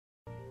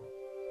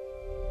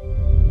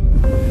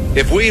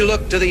If we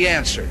look to the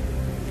answer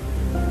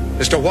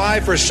as to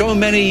why for so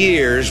many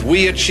years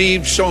we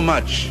achieved so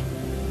much,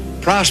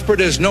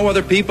 prospered as no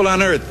other people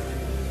on earth,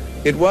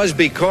 it was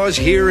because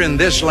here in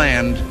this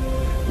land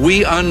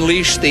we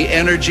unleashed the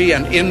energy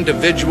and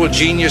individual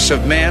genius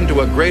of man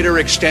to a greater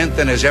extent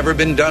than has ever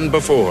been done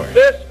before.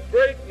 This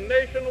great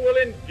nation will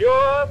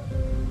endure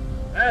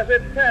as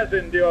it has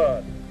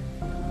endured.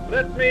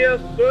 Let me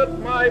assert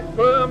my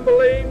firm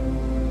belief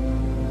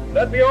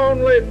that the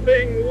only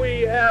thing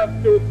we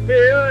have to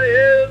fear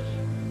is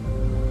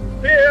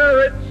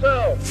fear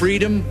itself.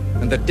 Freedom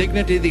and the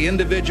dignity of the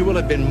individual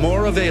have been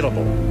more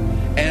available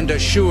and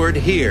assured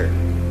here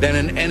than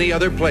in any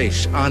other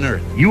place on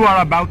earth. You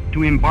are about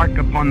to embark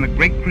upon the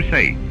great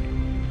crusade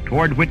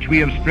toward which we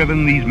have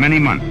striven these many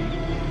months.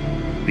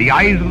 The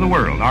eyes of the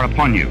world are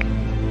upon you.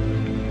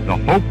 The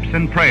hopes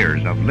and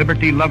prayers of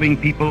liberty-loving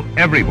people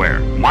everywhere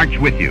march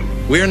with you.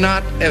 We're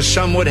not, as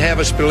some would have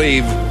us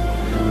believe,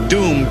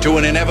 doomed to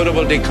an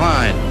inevitable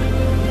decline.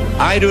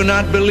 I do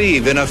not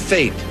believe in a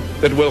fate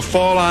that will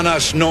fall on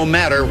us no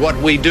matter what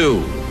we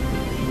do.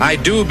 I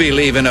do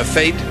believe in a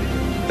fate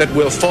that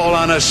will fall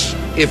on us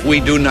if we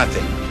do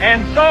nothing.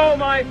 And so,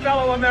 my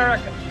fellow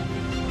Americans,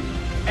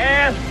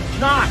 ask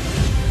not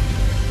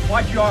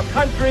what your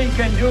country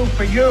can do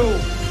for you.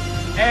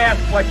 Ask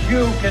what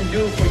you can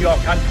do for your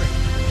country.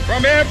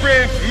 From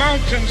every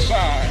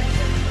mountainside,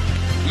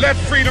 let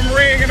freedom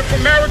ring. And if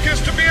America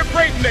is to be a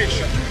great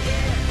nation,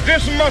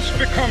 this must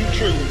become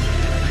true.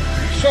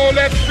 So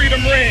let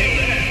freedom ring.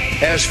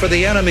 As for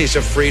the enemies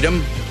of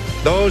freedom,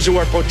 those who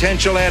are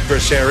potential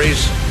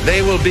adversaries,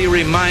 they will be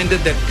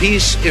reminded that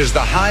peace is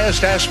the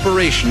highest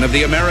aspiration of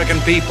the American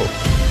people.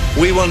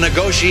 We will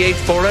negotiate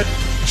for it,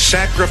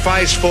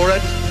 sacrifice for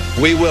it.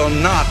 We will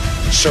not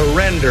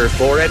surrender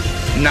for it,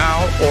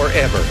 now or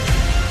ever.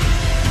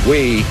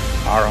 We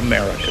are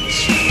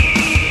Americans.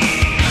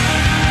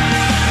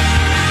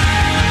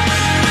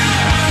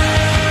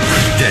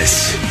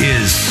 This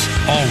is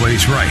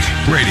Always Right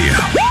Radio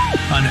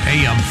on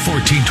AM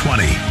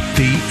 1420,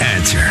 The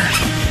Answer.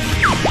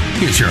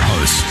 Here's your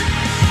host,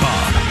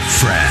 Bob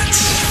Frantz.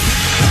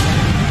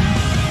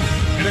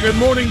 And a good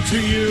morning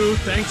to you.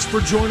 Thanks for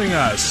joining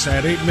us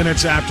at 8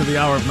 minutes after the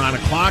hour of 9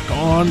 o'clock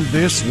on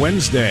this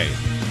Wednesday.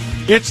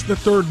 It's the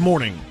third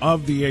morning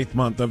of the 8th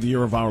month of the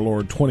year of our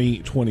Lord,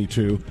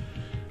 2022.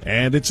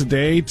 And it's a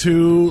day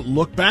to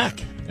look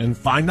back and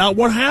find out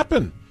what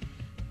happened.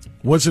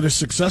 Was it a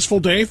successful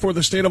day for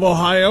the state of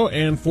Ohio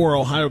and for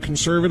Ohio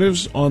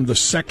conservatives on the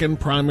second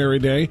primary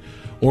day?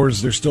 Or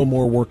is there still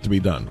more work to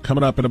be done?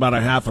 Coming up in about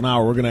a half an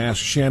hour, we're going to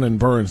ask Shannon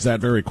Burns that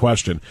very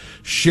question.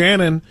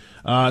 Shannon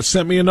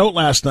sent me a note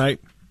last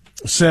night,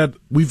 said,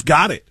 we've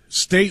got it.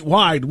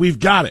 Statewide, we've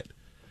got it.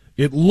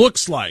 It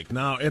looks like.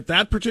 Now, at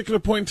that particular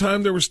point in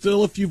time, there were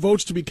still a few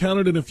votes to be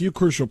counted in a few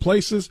crucial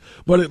places,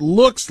 but it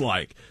looks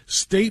like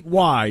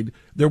statewide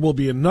there will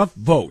be enough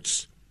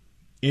votes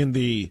in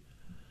the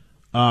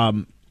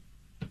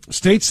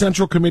State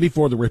Central Committee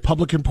for the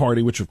Republican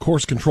Party, which of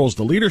course controls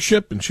the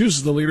leadership and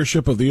chooses the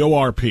leadership of the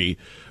ORP,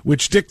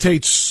 which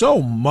dictates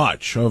so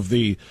much of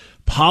the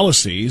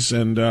policies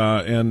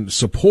and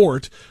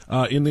support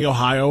in the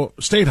Ohio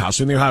State House,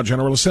 in the Ohio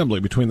General Assembly,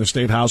 between the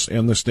State House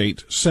and the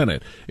State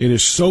Senate. It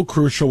is so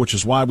crucial, which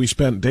is why we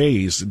spent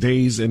days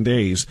and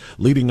days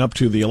leading up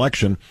to the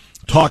election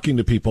talking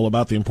to people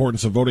about the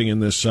importance of voting in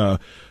this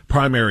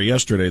primary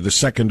yesterday, the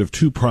second of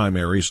two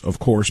primaries, of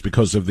course,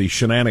 because of the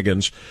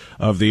shenanigans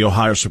of the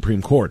Ohio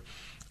Supreme Court.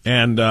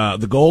 And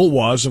the goal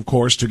was, of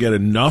course, to get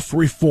enough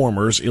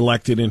reformers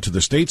elected into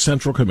the State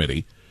Central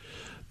Committee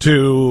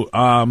to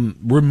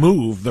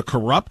remove the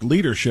corrupt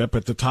leadership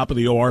at the top of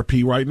the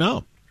ORP right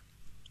now.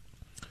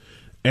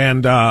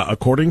 And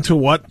according to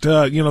what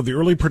the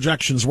early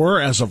projections were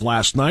as of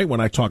last night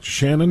when I talked to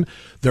Shannon,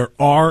 there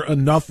are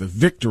enough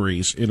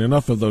victories in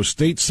enough of those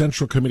State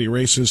Central Committee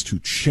races to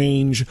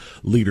change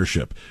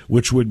leadership,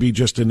 which would be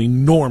just an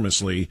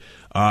enormously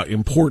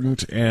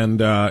important and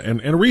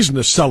a reason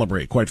to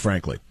celebrate, quite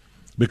frankly,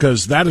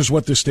 because that is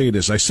what this state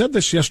is. I said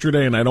this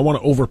yesterday, and I don't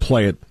want to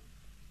overplay it,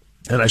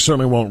 and I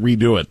certainly won't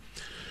redo it.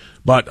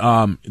 But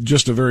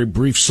just a very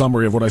brief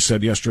summary of what I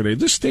said yesterday.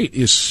 This state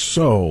is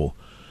so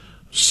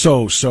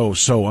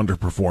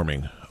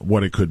underperforming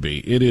what it could be.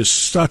 It is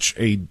such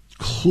a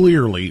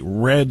clearly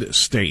red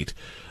state.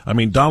 I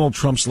mean, Donald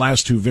Trump's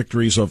last two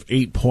victories of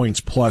 8 points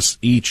plus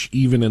each,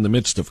 even in the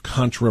midst of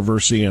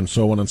controversy and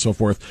so on and so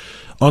forth,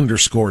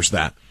 underscores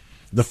that.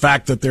 The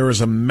fact that there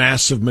is a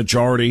massive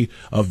majority,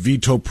 a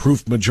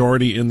veto-proof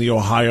majority in the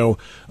Ohio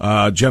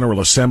General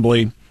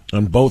Assembly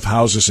on both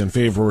houses in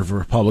favor of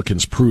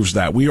Republicans proves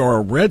that. We are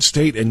a red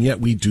state, and yet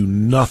we do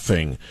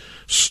nothing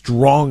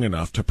strong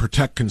enough to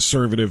protect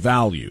conservative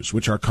values,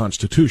 which are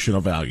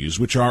constitutional values,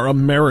 which are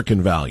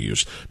American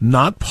values,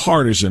 not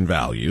partisan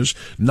values,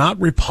 not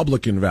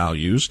Republican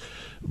values,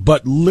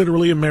 but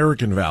literally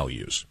American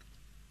values.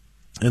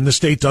 And the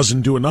state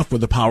doesn't do enough with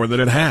the power that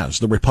it has.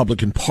 The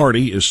Republican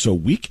Party is so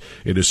weak,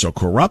 it is so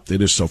corrupt,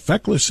 it is so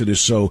feckless, it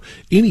is so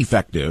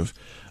ineffective.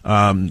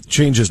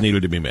 Changes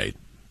needed to be made.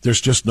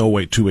 There's just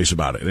no two ways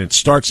about it. And it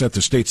starts at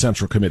the state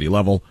central committee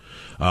level.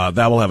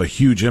 That will have a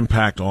huge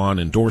impact on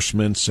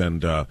endorsements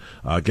and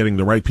getting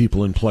the right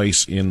people in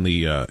place in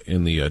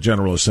the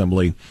General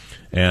Assembly,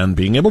 and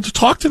being able to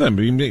talk to them,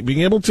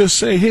 being able to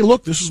say, hey,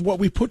 look, this is what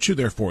we put you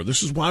there for.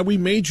 This is why we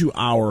made you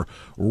our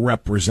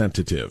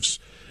representatives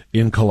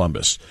in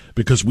Columbus,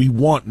 because we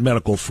want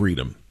medical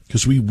freedom,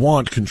 because we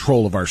want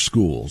control of our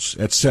schools,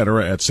 et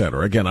cetera, et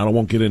cetera. Again, I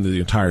won't get into the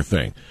entire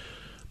thing.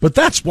 But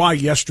that's why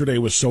yesterday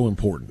was so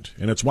important,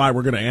 and it's why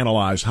we're going to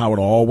analyze how it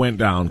all went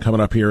down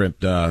coming up here at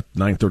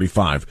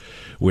 9:35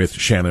 with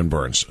Shannon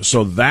Burns.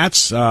 So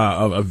that's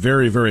a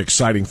very, very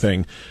exciting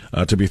thing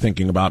to be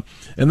thinking about.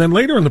 And then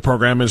later in the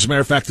program, as a matter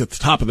of fact, at the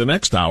top of the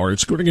next hour,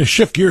 it's going to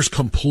shift gears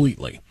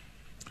completely.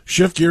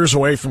 Shift gears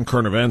away from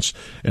current events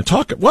and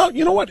talk, well,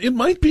 you know what? It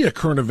might be a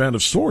current event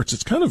of sorts.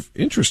 It's kind of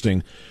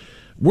interesting.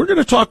 We're going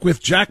to talk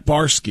with Jack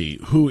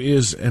Barsky, who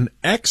is an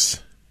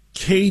ex-KGB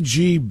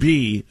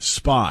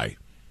spy.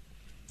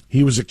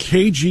 He was a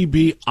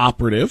KGB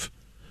operative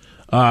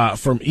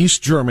from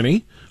East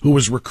Germany who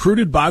was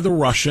recruited by the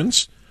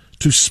Russians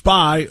to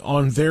spy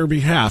on their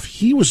behalf.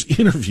 He was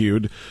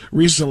interviewed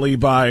recently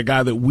by a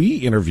guy that we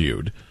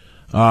interviewed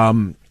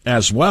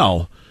as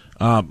well,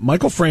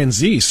 Michael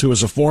Franzese, who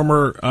is a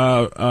former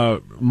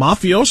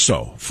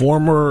mafioso,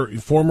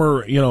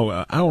 former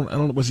I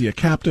don't was he a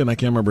captain? I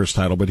can't remember his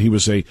title, but he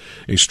was a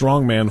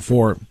strongman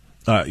for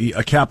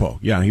a capo.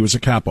 Yeah, he was a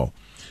capo.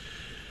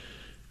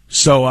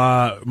 So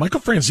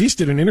Michael Franzese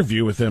did an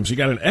interview with him. So you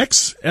got an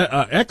ex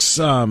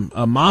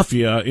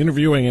mafia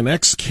interviewing an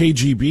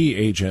ex-KGB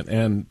agent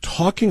and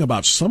talking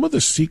about some of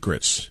the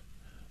secrets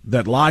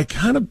that lie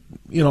kind of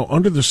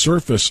under the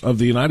surface of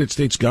the United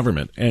States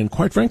government, and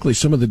quite frankly,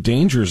 some of the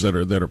dangers that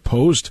are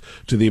posed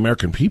to the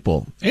American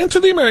people and to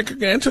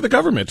the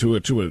government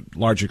to a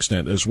large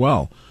extent as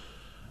well,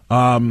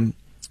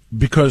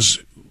 because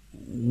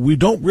we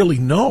don't really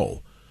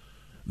know.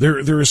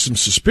 There is some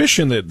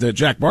suspicion that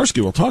Jack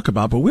Barsky will talk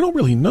about, but we don't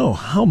really know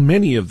how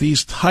many of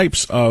these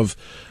types of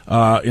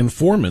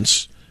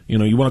informants,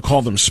 you want to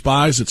call them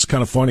spies. It's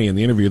kind of funny in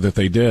the interview that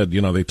they did,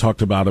 they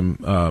talked about them,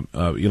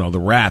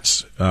 the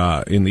rats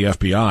in the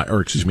FBI,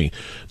 or excuse me,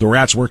 the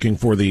rats working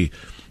for the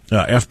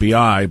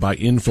FBI by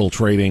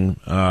infiltrating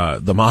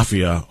the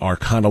mafia are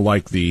kind of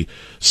like the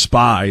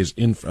spies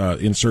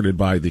inserted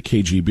by the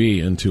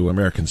KGB into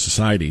American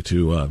society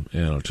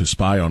to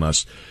spy on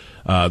us.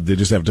 They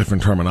just have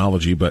different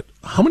terminology, but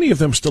how many of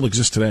them still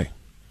exist today?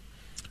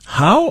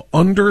 How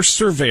under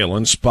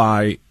surveillance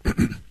by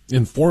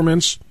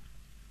informants,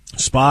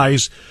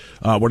 spies,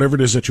 whatever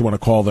it is that you want to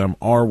call them,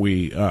 are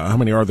we? How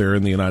many are there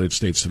in the United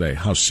States today?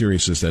 How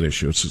serious is that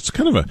issue? It's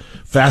kind of a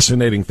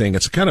fascinating thing.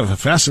 It's kind of a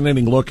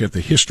fascinating look at the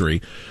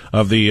history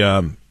of the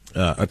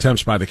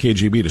attempts by the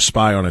KGB to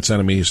spy on its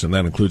enemies, and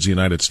that includes the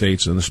United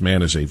States. And this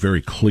man is a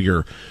very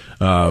clear,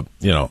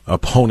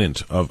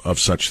 opponent of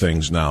such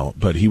things now.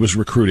 But he was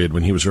recruited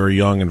when he was very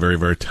young and very,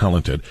 very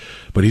talented.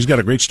 But he's got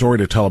a great story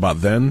to tell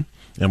about then,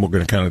 and we're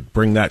going to kind of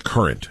bring that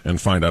current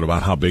and find out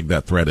about how big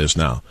that threat is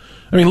now.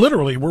 I mean,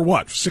 literally,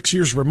 we're 6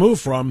 years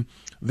removed from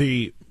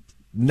the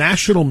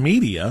national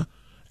media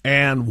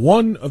and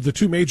one of the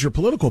two major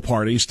political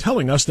parties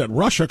telling us that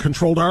Russia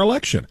controlled our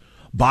election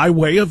by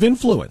way of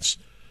influence,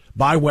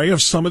 by way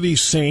of some of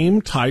these same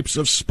types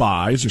of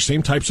spies or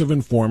same types of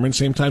informants,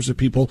 same types of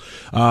people,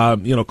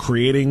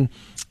 creating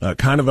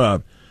kind of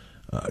an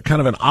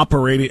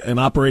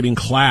operating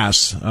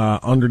class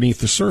underneath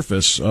the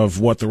surface of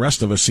what the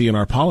rest of us see in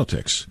our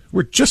politics.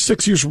 We're just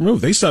 6 years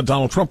removed. They said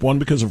Donald Trump won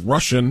because of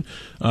Russian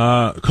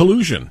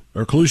collusion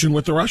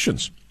with the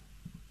Russians.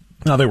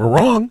 Now, they were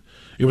wrong.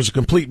 It was a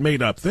complete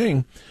made-up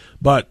thing.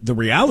 But the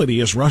reality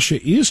is Russia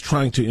is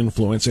trying to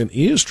influence and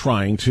is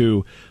trying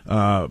to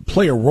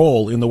play a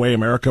role in the way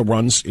America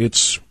runs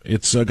its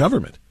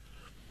government.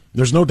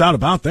 There's no doubt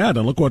about that.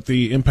 And look what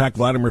the impact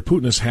Vladimir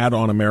Putin has had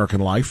on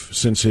American life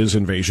since his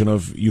invasion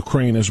of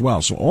Ukraine as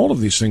well. So all of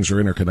these things are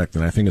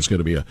interconnected, and I think it's going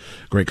to be a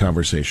great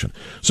conversation.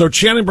 So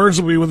Shannon Burns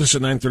will be with us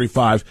at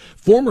 9:35.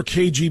 Former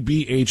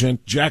KGB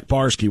agent Jack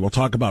Barsky will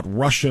talk about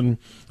Russian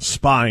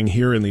spying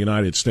here in the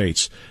United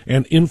States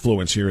and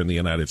influence here in the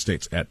United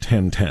States at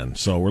 10:10.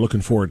 So we're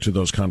looking forward to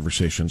those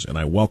conversations, and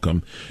I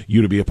welcome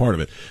you to be a part of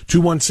it.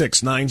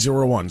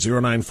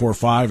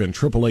 216-901-0945 and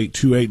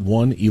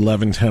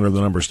 888-281-1110 are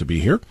the numbers to be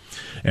here.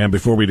 And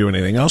before we do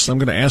anything else, I'm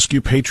going to ask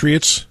you,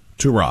 Patriots,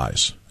 to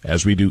rise,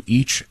 as we do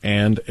each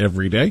and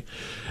every day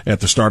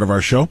at the start of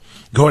our show.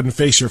 Go ahead and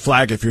face your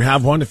flag if you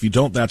have one. If you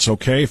don't, that's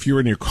okay. If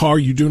you're in your car,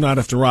 you do not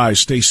have to rise.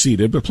 Stay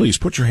seated, but please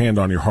put your hand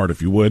on your heart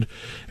if you would,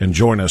 and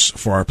join us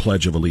for our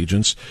Pledge of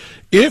Allegiance.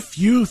 If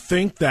you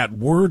think that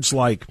words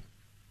like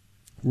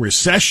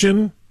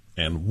recession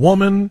and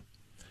woman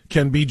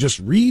can be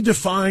just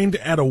redefined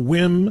at a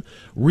whim,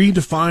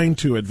 redefined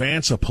to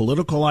advance a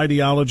political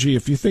ideology,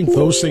 if you think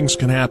those things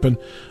can happen,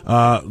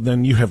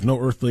 then you have no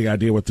earthly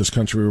idea what this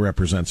country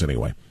represents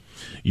anyway.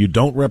 You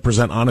don't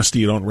represent honesty,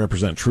 you don't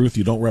represent truth,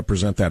 you don't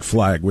represent that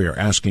flag we are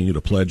asking you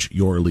to pledge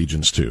your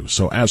allegiance to.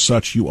 So as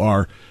such, you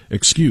are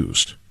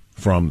excused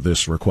from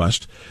this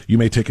request. You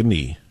may take a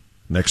knee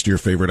next to your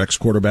favorite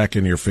ex-quarterback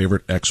and your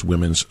favorite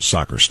ex-women's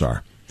soccer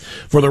star.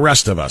 For the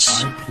rest of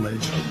us, I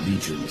pledge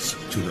allegiance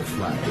to the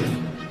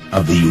flag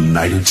of the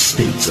United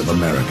States of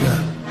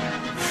America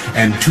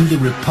and to the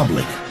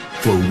republic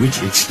for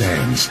which it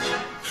stands,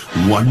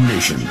 one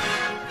nation,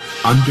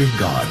 under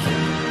God,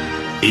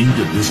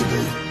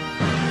 indivisible,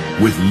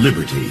 with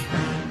liberty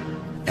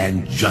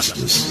and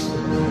justice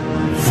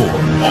for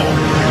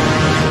all.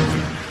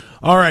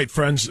 All right,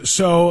 friends.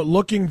 So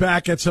looking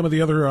back at some of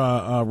the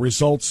other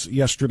results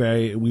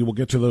yesterday, we will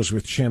get to those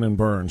with Shannon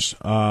Burns.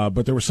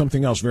 But there was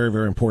something else very,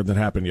 very important that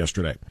happened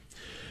yesterday.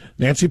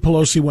 Nancy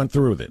Pelosi went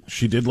through with it.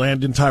 She did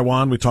land in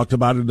Taiwan. We talked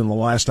about it in the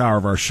last hour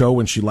of our show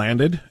when she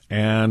landed,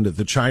 and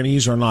the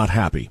Chinese are not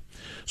happy.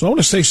 So I want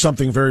to say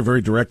something very,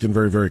 very direct and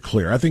very, very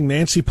clear. I think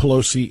Nancy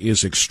Pelosi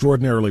is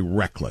extraordinarily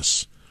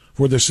reckless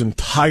for this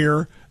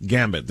entire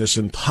gambit, this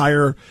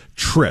entire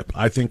trip.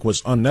 I think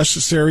was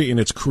unnecessary, and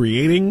it's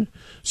creating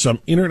some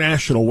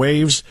international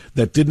waves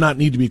that did not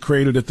need to be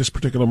created at this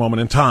particular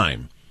moment in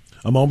time.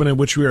 A moment in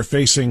which we are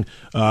facing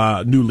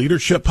new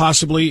leadership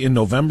possibly in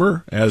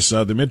November, as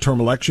the midterm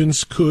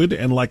elections could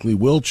and likely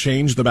will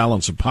change the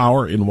balance of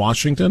power in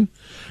Washington,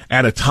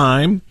 at a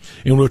time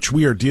in which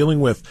we are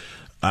dealing with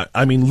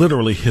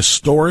literally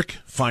historic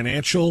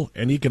financial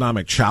and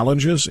economic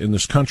challenges in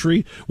this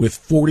country, with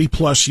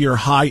 40-plus year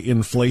high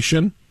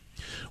inflation,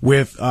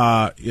 with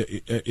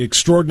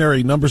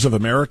extraordinary numbers of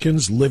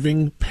Americans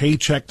living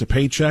paycheck to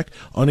paycheck,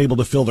 unable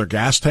to fill their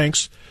gas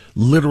tanks,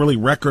 literally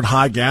record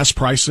high gas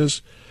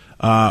prices.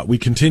 We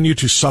continue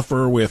to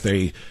suffer with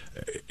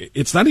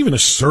it's not even a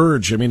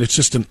surge. I mean, it's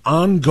just an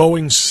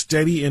ongoing,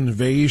 steady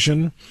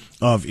invasion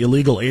of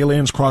illegal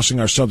aliens crossing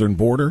our southern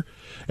border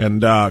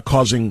and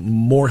causing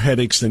more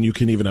headaches than you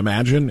can even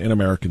imagine in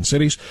American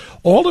cities.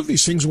 All of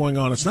these things going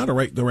on, it's not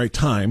the right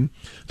time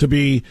to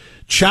be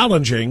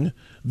challenging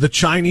the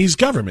Chinese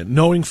government,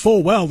 knowing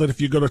full well that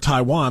if you go to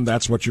Taiwan,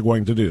 that's what you're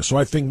going to do. So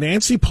I think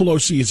Nancy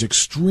Pelosi is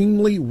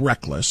extremely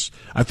reckless.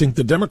 I think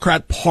the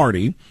Democrat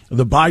Party,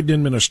 the Biden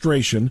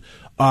administration,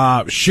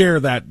 share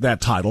that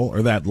title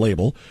or that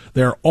label.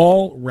 They're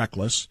all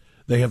reckless.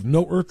 They have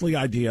no earthly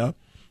idea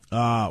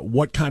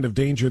what kind of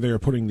danger they are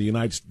putting the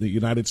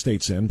United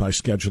States in by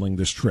scheduling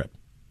this trip.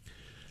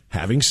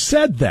 Having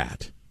said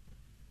that,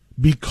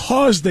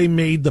 because they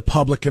made the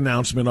public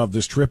announcement of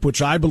this trip,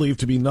 which I believe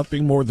to be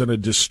nothing more than a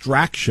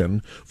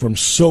distraction from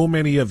so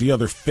many of the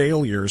other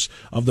failures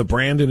of the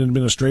Brandon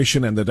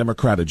administration and the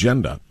Democrat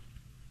agenda,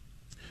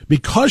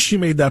 because she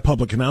made that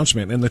public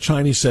announcement and the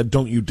Chinese said,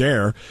 don't you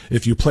dare,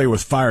 if you play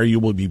with fire, you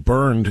will be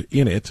burned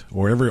in it,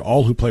 or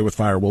all who play with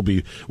fire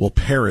will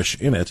perish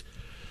in it.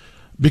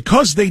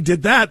 Because they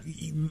did that,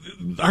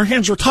 our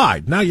hands were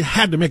tied. Now you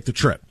had to make the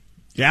trip.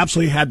 You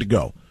absolutely had to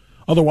go.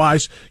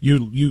 Otherwise,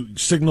 you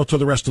signal to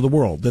the rest of the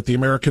world that the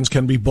Americans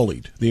can be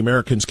bullied, the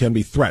Americans can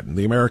be threatened,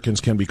 the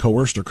Americans can be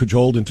coerced or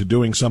cajoled into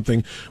doing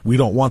something we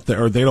don't want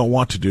or they don't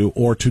want to do,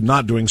 or to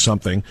not doing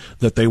something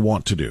that they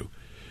want to do.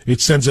 It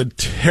sends a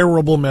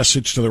terrible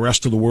message to the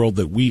rest of the world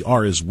that we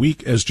are as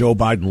weak as Joe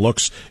Biden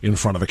looks in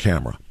front of a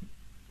camera.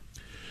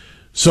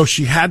 So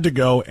she had to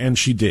go, and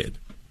she did.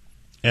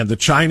 And the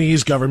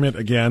Chinese government,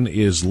 again,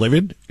 is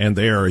livid, and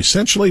they are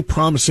essentially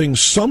promising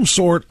some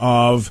sort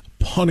of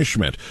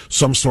punishment,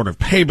 some sort of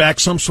payback,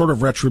 some sort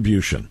of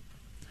retribution.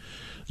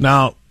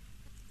 Now,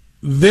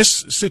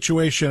 this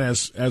situation,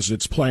 as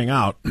it's playing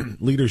out,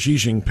 Leader Xi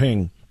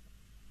Jinping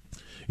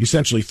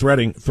essentially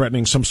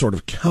threatening some sort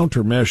of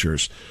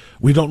countermeasures.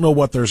 We don't know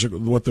what those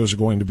are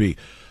going to be,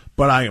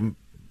 but I am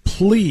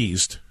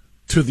pleased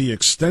to the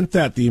extent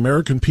that the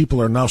American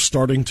people are now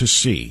starting to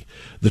see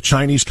the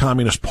Chinese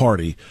Communist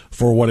Party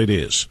for what it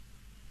is.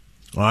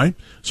 All right?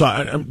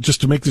 So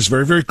just to make this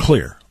very, very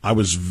clear, I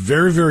was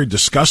very, very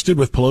disgusted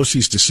with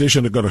Pelosi's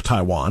decision to go to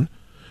Taiwan,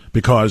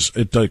 because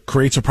it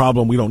creates a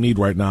problem we don't need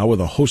right now with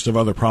a host of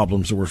other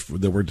problems that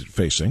we're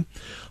facing.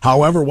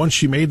 However, once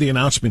she made the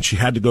announcement, she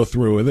had to go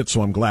through with it,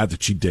 so I'm glad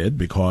that she did,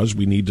 because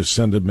we need to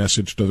send a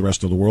message to the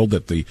rest of the world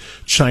that the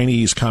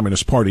Chinese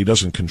Communist Party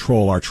doesn't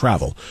control our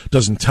travel,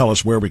 doesn't tell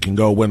us where we can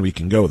go, when we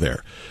can go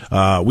there.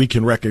 We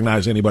can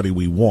recognize anybody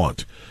we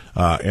want,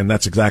 and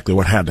that's exactly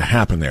what had to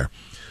happen there.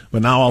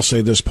 But now I'll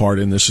say this part,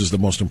 and this is the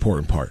most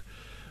important part.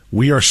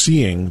 We are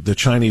seeing the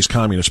Chinese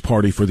Communist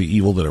Party for the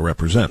evil that it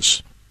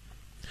represents.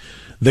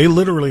 They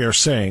literally are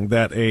saying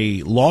that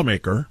a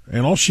lawmaker,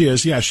 and all she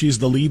is, she's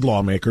the lead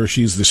lawmaker,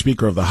 she's the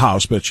Speaker of the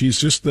House, but she's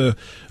just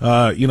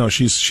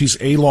she's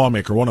a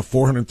lawmaker, one of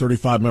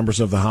 435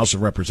 members of the House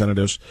of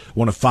Representatives,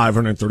 one of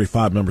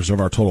 535 members of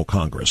our total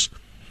Congress,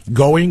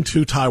 going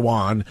to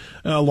Taiwan,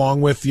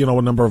 along with,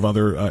 a number of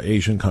other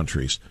Asian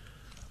countries,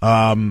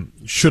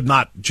 should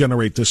not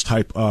generate this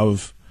type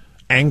of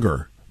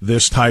anger,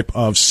 this type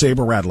of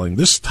saber rattling,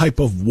 this type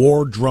of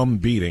war drum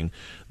beating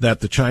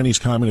that the Chinese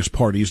Communist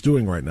Party is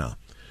doing right now.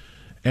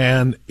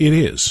 And it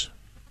is.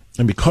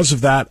 And because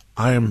of that,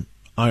 I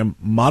am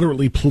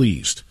moderately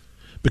pleased,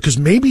 because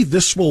maybe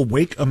this will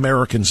wake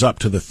Americans up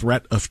to the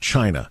threat of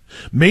China.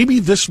 Maybe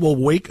this will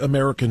wake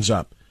Americans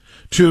up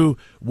to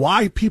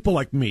why people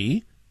like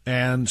me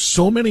and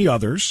so many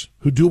others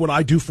who do what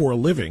I do for a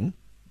living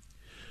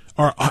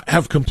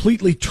have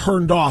completely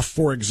turned off,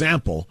 for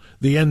example,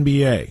 the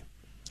NBA,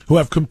 who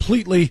have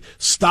completely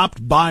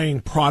stopped buying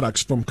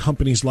products from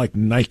companies like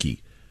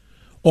Nike.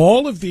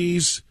 All of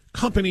these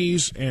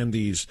companies and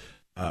these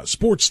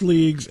sports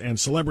leagues and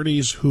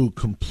celebrities who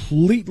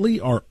completely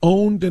are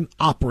owned and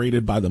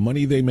operated by the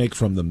money they make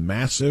from the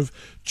massive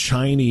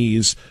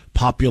Chinese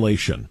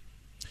population.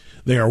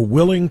 They are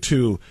willing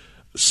to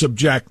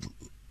subject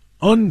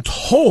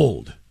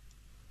untold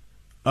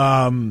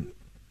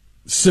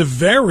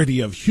severity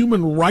of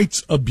human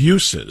rights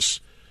abuses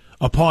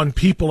upon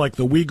people like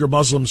the Uyghur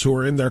Muslims who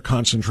are in their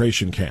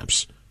concentration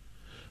camps.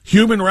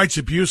 Human rights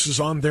abuses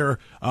on the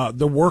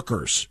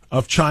workers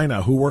of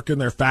China who work in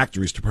their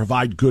factories to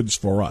provide goods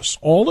for us.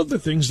 All of the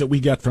things that we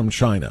get from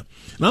China.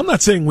 And I'm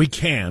not saying we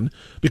can,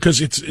 because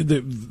it's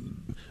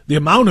the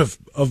amount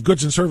of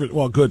goods and service,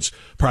 well, goods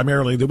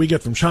primarily that we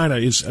get from China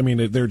is, I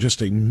mean, they're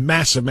just a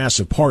massive,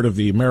 massive part of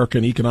the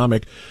American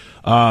economic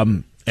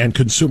and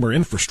consumer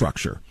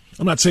infrastructure.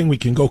 I'm not saying we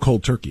can go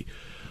cold turkey.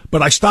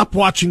 But I stopped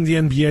watching the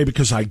NBA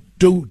because I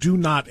do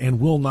not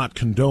and will not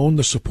condone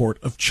the support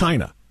of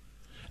China.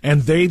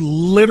 And they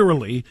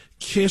literally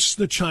kiss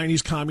the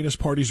Chinese Communist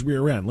Party's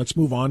rear end. Let's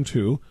move on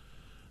to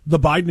the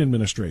Biden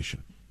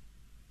administration.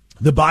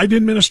 The Biden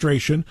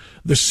administration,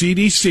 the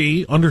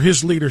CDC, under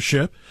his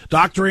leadership,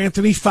 Dr.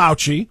 Anthony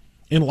Fauci,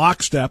 in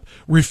lockstep,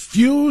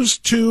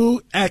 refused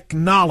to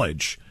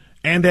acknowledge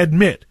and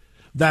admit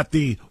that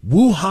the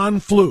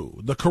Wuhan flu,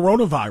 the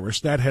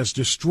coronavirus that has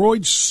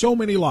destroyed so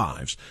many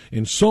lives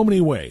in so many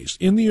ways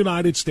in the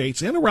United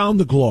States and around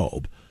the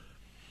globe,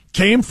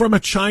 came from a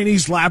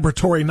Chinese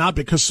laboratory, not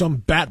because some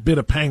bat bit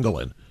a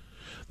pangolin.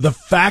 The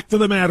fact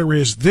of the matter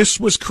is this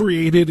was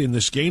created in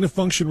this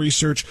gain-of-function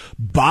research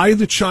by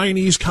the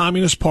Chinese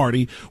Communist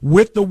Party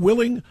with the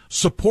willing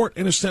support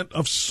and assent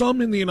of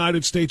some in the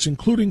United States,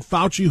 including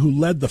Fauci, who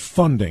led the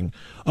funding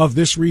of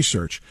this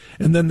research.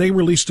 And then they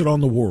released it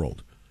on the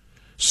world.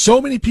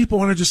 So many people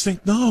want to just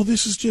think, no,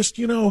 this is just,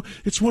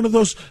 it's one of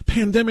those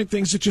pandemic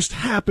things that just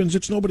happens.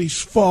 It's nobody's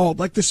fault,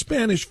 like the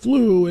Spanish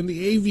flu and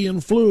the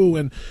avian flu.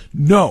 And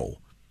no,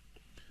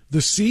 the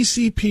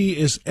CCP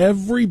is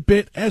every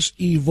bit as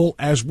evil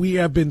as we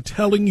have been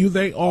telling you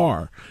they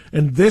are.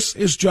 And this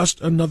is just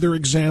another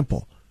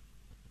example.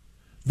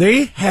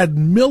 They had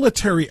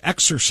military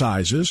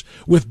exercises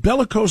with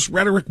bellicose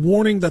rhetoric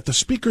warning that the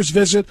speaker's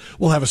visit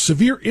will have a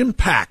severe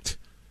impact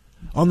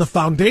on the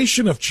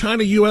foundation of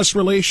China-U.S.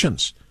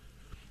 relations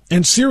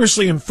and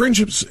seriously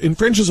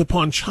infringes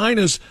upon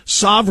China's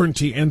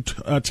sovereignty and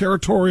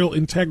territorial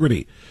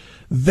integrity.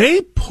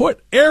 They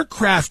put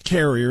aircraft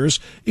carriers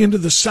into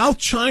the South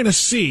China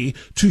Sea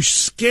to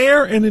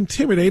scare and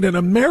intimidate an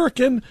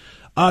American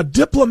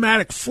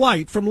diplomatic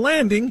flight from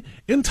landing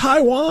in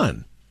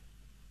Taiwan.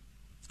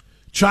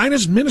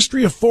 China's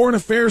Ministry of Foreign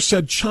Affairs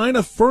said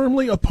China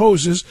firmly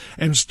opposes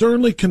and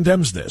sternly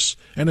condemns this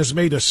and has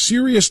made a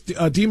serious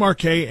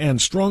démarqué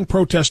and strong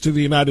protest to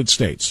the United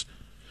States.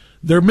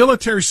 Their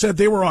military said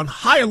they were on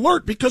high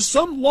alert because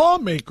some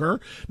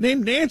lawmaker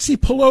named Nancy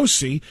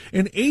Pelosi,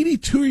 an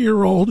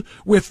 82-year-old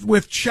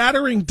with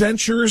chattering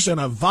dentures and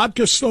a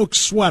vodka-soaked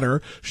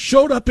sweater,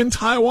 showed up in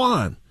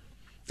Taiwan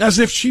as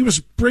if she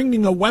was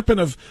bringing a weapon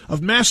of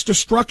mass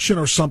destruction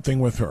or something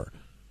with her.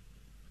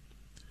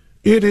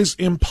 It is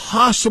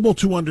impossible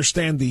to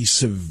understand the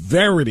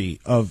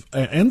severity of,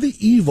 and the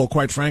evil,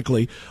 quite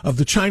frankly, of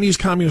the Chinese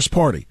Communist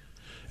Party.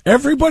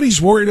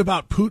 Everybody's worried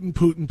about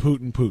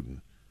Putin.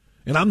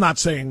 And I'm not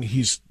saying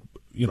he's,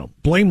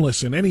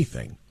 blameless in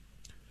anything.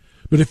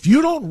 But if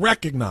you don't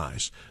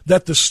recognize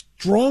that the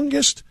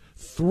strongest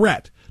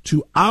threat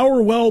to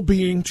our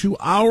well-being, to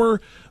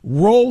our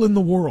role in the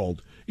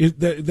world, is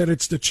that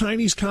it's the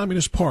Chinese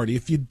Communist Party,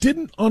 if you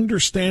didn't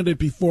understand it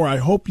before, I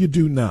hope you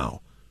do now.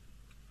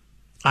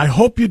 I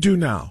hope you do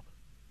now.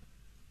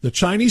 The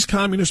Chinese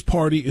Communist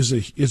Party is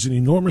an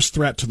enormous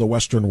threat to the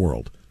Western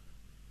world.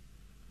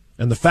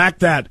 And the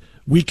fact that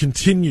we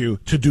continue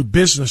to do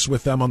business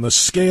with them on the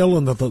scale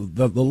and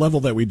the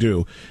level that we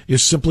do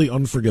is simply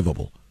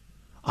unforgivable.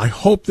 I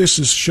hope this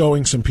is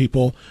showing some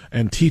people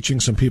and teaching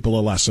some people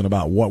a lesson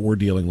about what we're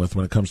dealing with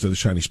when it comes to the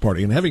Chinese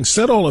Party. And having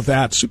said all of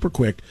that, super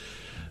quick,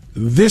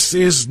 this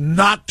is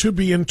not to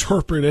be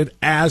interpreted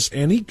as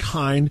any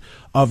kind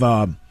of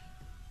a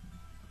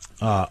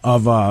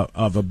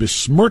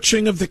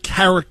besmirching of the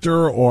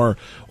character or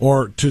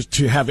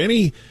to have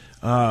any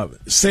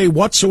say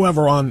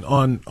whatsoever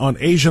on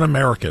Asian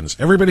Americans.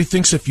 Everybody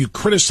thinks if you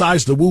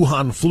criticize the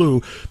Wuhan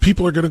flu,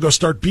 people are going to go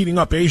start beating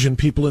up Asian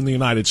people in the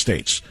United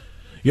States.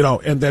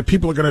 And that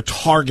people are going to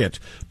target,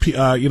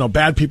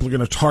 bad people are going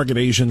to target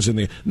Asians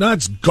no,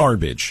 it's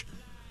garbage.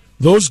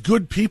 Those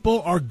good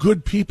people are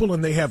good people,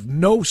 and they have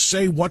no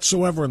say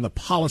whatsoever in the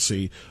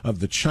policy of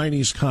the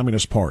Chinese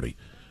Communist Party.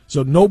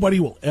 So nobody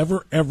will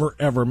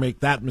ever make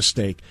that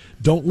mistake.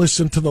 Don't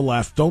listen to the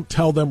left. Don't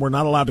tell them we're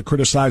not allowed to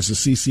criticize the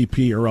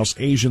CCP or else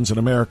Asians in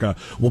America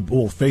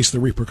will face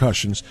the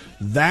repercussions.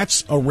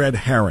 That's a red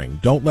herring.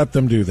 Don't let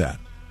them do that.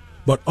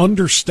 But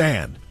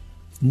understand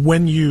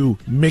when you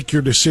make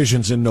your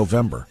decisions in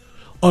November.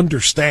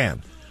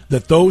 Understand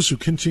that those who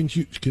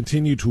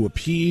continue to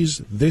appease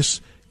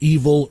this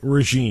evil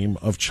regime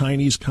of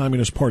Chinese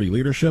Communist Party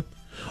leadership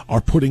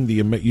are putting the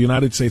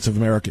United States of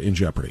America in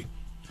jeopardy.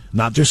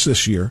 Not just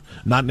this year,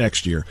 not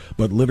next year,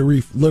 but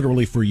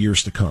literally for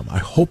years to come. I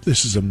hope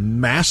this is a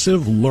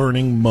massive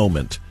learning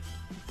moment.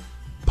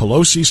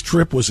 Pelosi's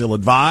trip was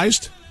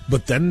ill-advised,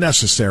 but then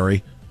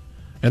necessary,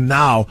 and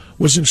now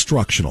was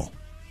instructional,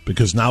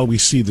 because now we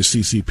see the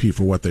CCP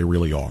for what they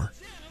really are.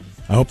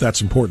 I hope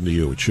that's important to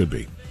you. It should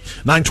be.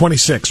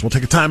 9:26. We'll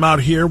take a time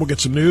out here. We'll get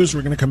some news.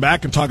 We're going to come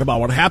back and talk about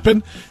what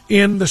happened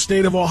in the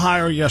state of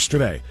Ohio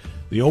yesterday.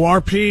 The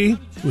ORP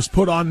was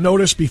put on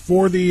notice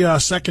before the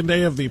second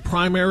day of the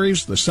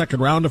primaries, the second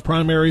round of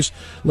primaries.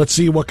 Let's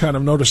see what kind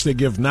of notice they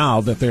give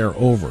now that they are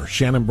over.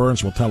 Shannon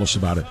Burns will tell us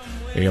about it.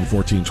 AM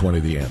 1420,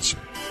 The Answer.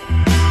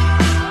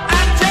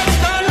 I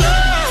just don't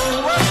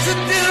know what to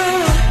do.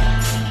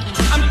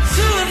 I'm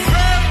too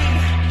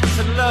afraid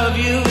to love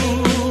you.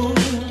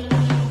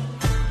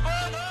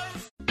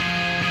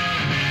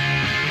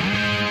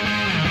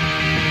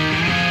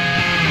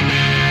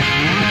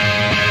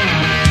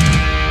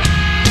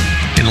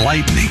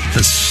 Enlightening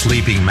the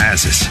sleeping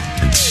masses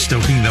and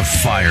stoking the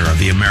fire of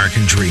the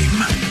American dream.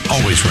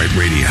 Always Right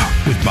Radio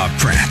with Bob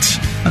Prance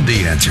on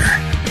The Answer.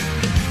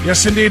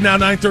 Yes, indeed. Now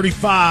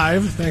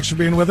 9:35. Thanks for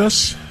being with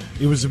us.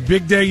 It was a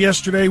big day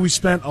yesterday. We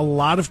spent a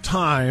lot of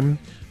time,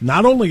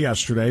 not only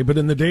yesterday, but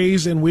in the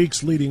days and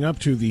weeks leading up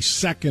to the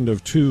second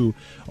of two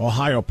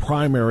Ohio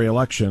primary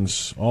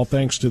elections, all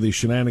thanks to the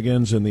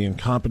shenanigans and the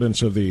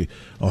incompetence of the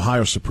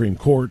Ohio Supreme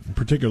Court,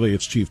 particularly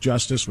its Chief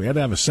Justice. We had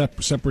to have a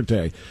separate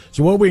day.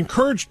 So what we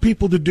encouraged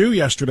people to do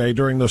yesterday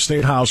during those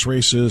state house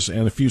races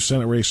and a few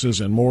Senate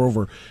races, and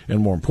moreover, and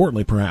more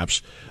importantly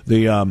perhaps,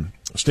 the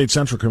State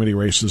Central Committee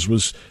races,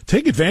 was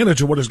take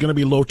advantage of what is going to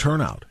be low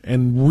turnout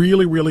and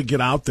really, really get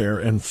out there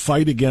and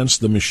fight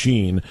against the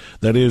machine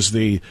that is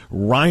the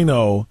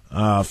Rhino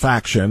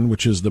faction,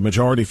 which is the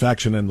majority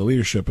faction and the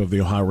leadership of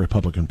the Ohio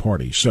Republican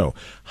Party. So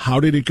how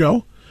did it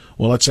go?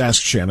 Well, let's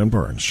ask Shannon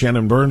Burns.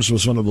 Shannon Burns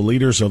was one of the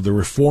leaders of the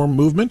reform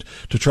movement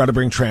to try to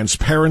bring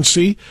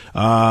transparency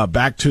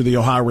back to the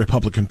Ohio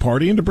Republican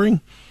Party and to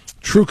bring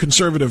true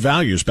conservative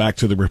values back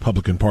to the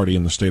Republican Party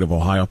in the state of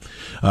Ohio.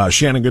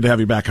 Shannon, good to have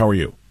you back. How are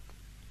you?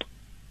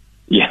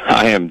 Yeah,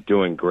 I am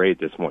doing great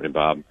this morning,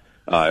 Bob.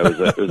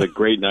 It was a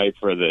great night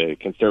for the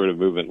conservative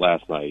movement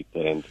last night,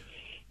 and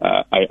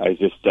I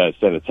just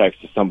sent a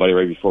text to somebody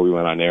right before we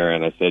went on air,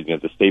 and I said,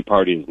 the state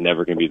party is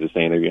never going to be the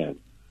same again.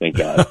 Thank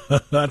God.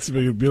 That's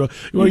beautiful.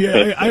 Well,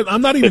 yeah,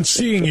 I'm not even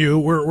seeing you.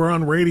 We're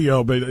on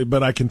radio,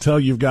 but I can tell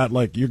you've got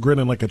you're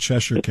grinning like a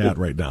Cheshire cat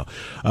right now.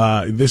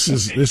 This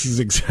is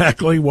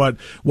exactly what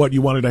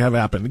you wanted to have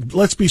happen.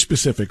 Let's be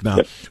specific now.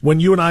 When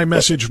you and I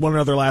messaged one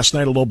another last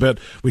night a little bit,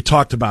 we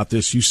talked about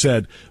this. You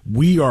said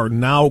we are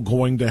now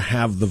going to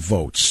have the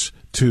votes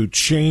to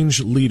change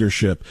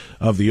leadership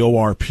of the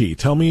ORP.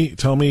 Tell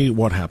me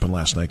what happened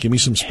last night. Give me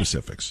some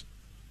specifics.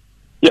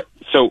 Yeah.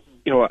 So,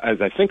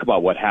 as I think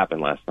about what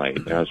happened last night,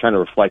 and I was trying to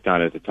reflect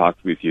on it to talk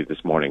with you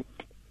this morning,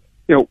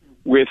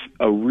 with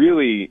a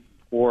really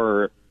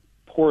poor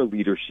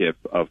leadership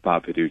of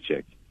Bob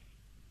Paduchik,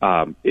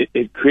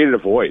 it created a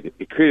void.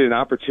 It created an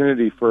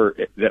opportunity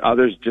that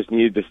others just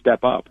needed to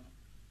step up,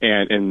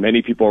 and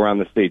many people around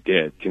the state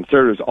did.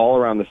 Conservatives all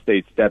around the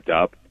state stepped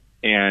up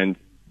and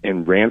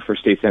ran for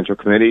state central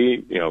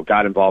committee.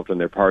 Got involved in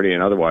their party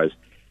and otherwise,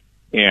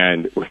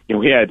 and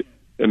we had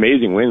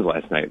amazing wins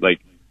last night.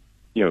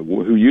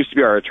 Who used to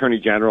be our attorney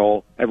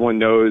general, everyone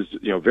knows,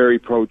 very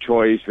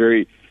pro-choice,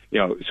 very,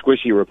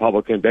 squishy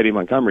Republican, Betty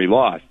Montgomery,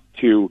 lost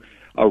to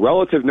a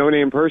relative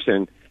no-name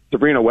person,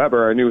 Sabrina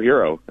Weber, our new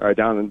hero,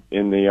 down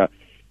in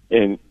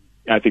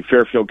I think,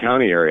 Fairfield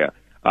County area.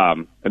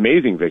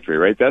 Amazing victory,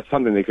 right? That's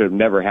something that could have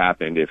never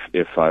happened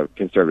if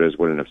conservatives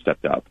wouldn't have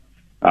stepped up.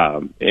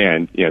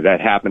 And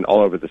that happened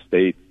all over the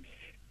state.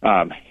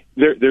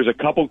 There's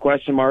a couple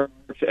question marks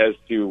as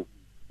to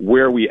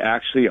where we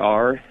actually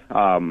are,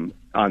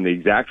 on the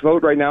exact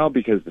vote right now,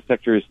 because the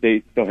Secretary of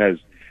State still has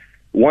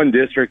one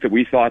district that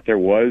we thought there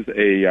was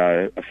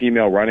a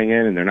female running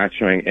in, and they're not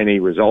showing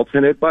any results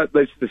in it. But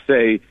let's just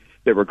say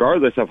that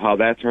regardless of how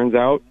that turns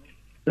out,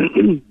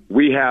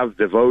 we have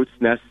the votes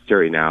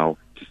necessary now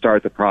to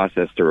start the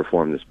process to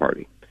reform this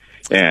party.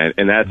 And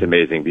that's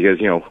amazing, because,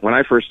 when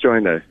I first got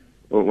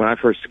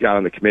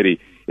on the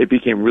committee, it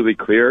became really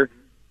clear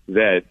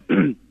that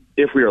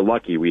if we were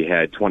lucky, we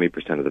had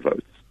 20% of the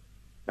votes,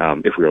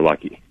 if we were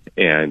lucky.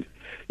 And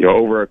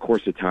over a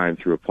course of time,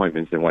 through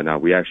appointments and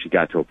whatnot, we actually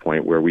got to a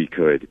point where we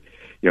could,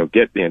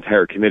 get the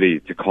entire committee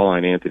to call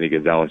on Anthony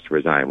Gonzalez to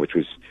resign, which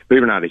was,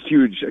 believe it or not, a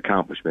huge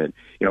accomplishment.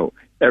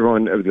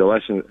 Everyone of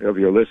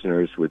your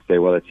listeners would say,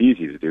 well, it's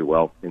easy to do.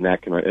 Well, in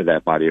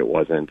that body, it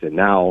wasn't. And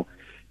now,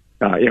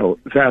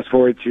 fast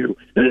forward to,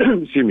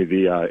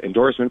 the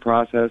endorsement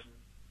process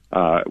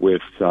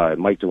with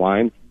Mike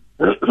DeWine,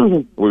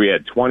 where we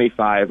had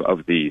 25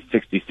 of the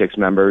 66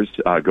 members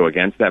go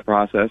against that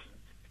process.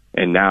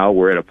 And now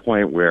we're at a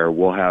point where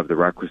we'll have the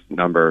requisite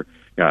number,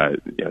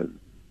 30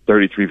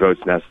 33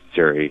 votes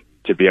necessary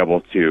to be able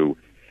to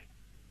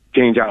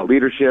change out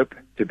leadership,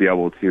 to be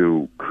able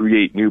to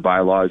create new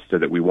bylaws so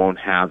that we won't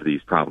have these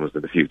problems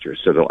in the future.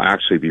 So there'll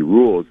actually be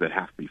rules that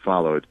have to be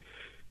followed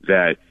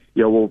that,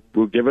 will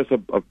give us a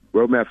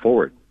roadmap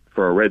forward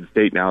for a red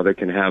state now that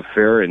can have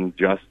fair and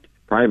just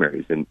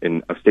primaries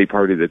and a state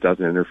party that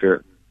doesn't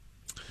interfere.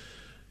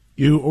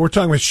 We're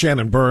talking with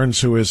Shannon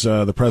Burns, who is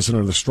the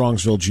president of the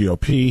Strongsville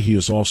GOP. He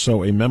is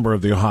also a member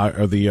of the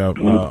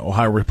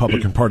Ohio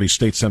Republican Party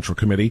State Central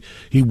Committee.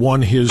 He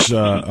won his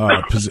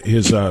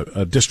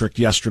district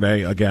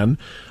yesterday again.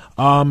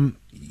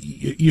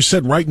 You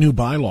said write new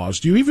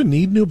bylaws. Do you even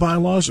need new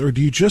bylaws, or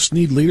do you just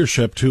need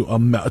leadership to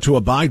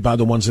abide by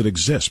the ones that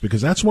exist?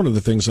 Because that's one of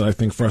the things that I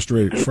think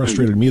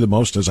frustrated me the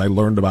most as I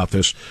learned about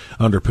this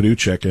under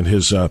Paduchek and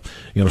his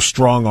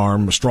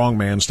strong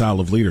man style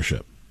of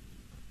leadership.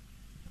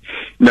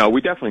 No,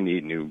 we definitely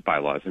need new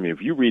bylaws. I mean, if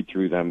you read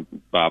through them,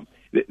 Bob,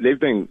 they've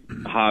been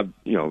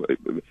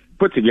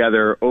put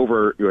together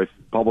over with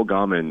bubble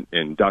gum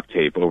and duct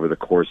tape over the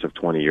course of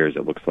 20 years.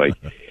 It looks like,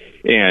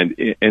 and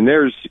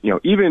there's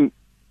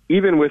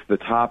even with the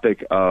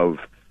topic of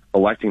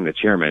electing the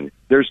chairman,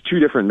 there's two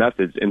different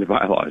methods in the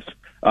bylaws.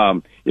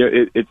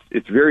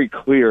 It's very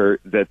clear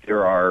that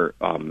there are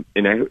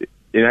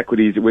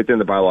inequities within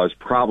the bylaws,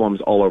 problems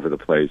all over the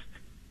place,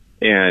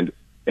 and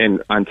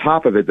on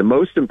top of it, the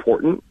most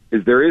important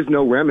is there is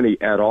no remedy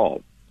at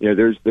all.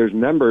 There's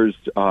members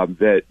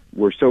that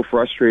were so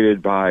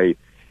frustrated by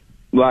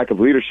lack of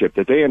leadership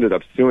that they ended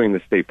up suing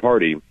the state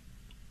party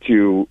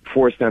to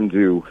force them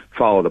to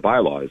follow the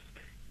bylaws.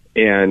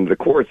 And the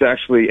courts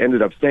actually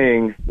ended up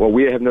saying, well,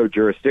 we have no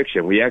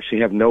jurisdiction. We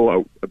actually have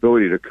no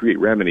ability to create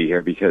remedy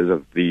here because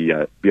of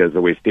the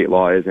way state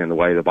law is and the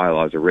way the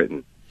bylaws are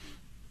written.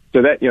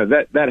 So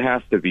that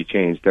has to be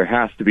changed. There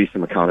has to be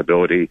some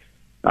accountability.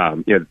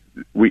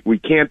 We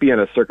can't be in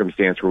a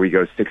circumstance where we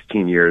go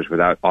 16 years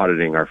without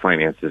auditing our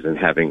finances and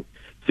having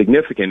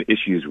significant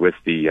issues with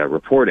the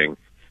reporting.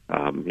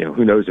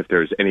 Who knows if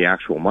there's any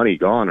actual money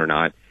gone or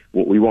not.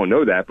 Well, we won't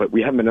know that, but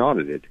we haven't been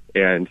audited.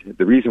 And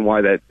the reason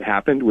why that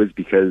happened was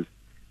because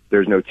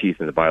there's no teeth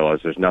in the bylaws.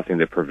 There's nothing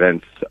that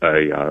prevents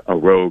a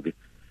rogue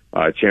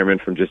chairman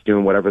from just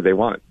doing whatever they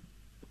want.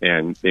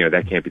 And,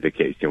 that can't be the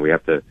case. We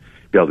have to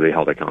be able to be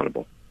held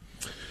accountable.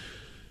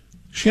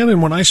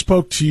 Shannon, when I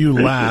spoke to you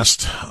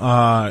last,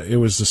 it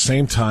was the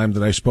same time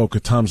that I spoke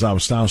with Tom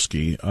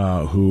Zawistowski,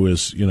 who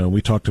is,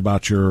 we talked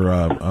about your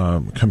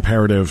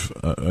comparative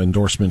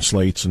endorsement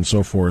slates and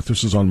so forth.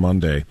 This is on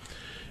Monday.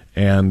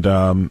 And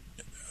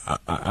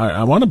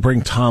I want to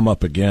bring Tom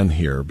up again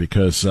here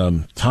because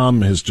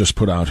Tom has just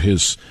put out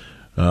his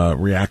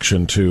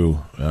reaction to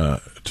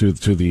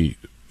the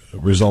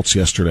results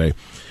yesterday,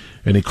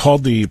 and he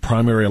called the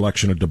primary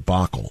election a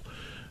debacle.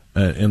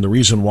 And the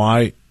reason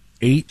why,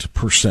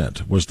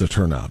 8% was the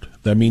turnout.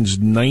 That means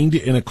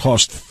 90, and it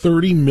cost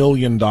 $30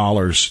 million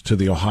to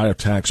the Ohio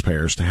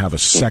taxpayers to have a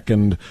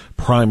second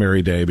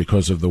primary day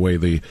because of the way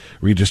the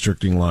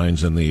redistricting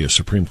lines and the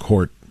Supreme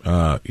Court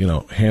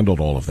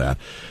handled all of that.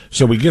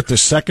 So we get the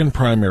second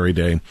primary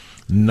day,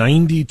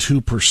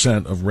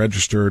 92% of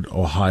registered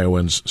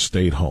Ohioans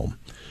stayed home.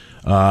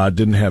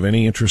 Didn't have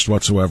any interest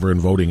whatsoever in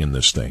voting in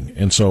this thing.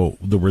 And so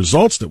the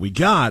results that we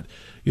got,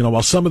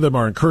 while some of them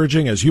are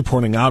encouraging, as you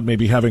pointing out,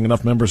 maybe having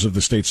enough members of the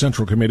State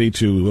Central Committee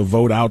to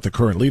vote out the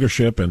current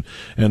leadership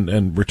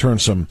and return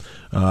some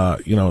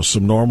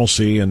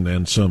normalcy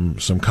and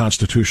some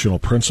constitutional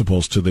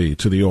principles to the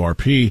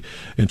ORP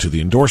and to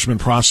the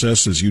endorsement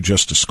process, as you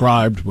just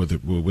described,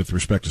 with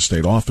respect to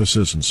state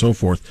offices and so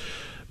forth.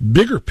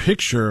 Bigger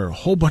picture, a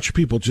whole bunch of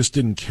people just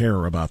didn't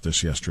care about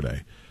this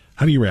yesterday.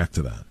 How do you react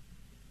to that?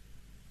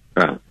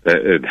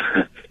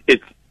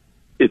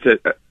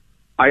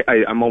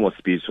 I'm almost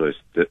speechless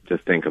to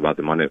think about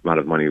the amount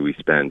of money we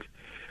spend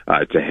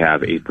to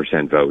have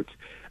 8% votes.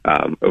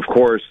 Of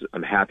course,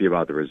 I'm happy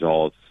about the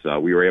results.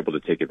 We were able to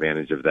take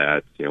advantage of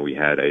that. We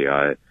had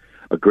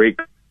a great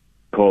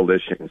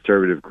coalition,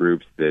 conservative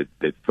groups that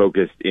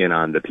focused in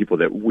on the people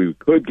that we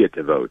could get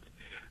to vote.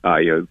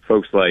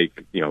 Folks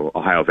like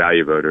Ohio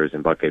Value Voters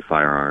and Buckeye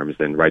Firearms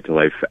and Right to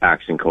Life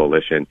Action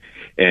Coalition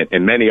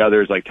and many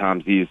others like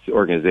Tom Z's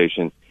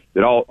organization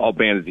that all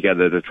banded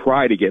together to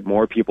try to get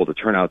more people to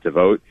turn out to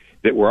vote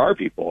that were our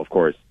people, of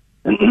course.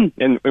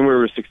 and we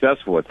were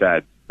successful with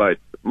that. But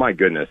my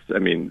goodness, I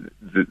mean,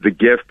 the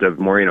gift of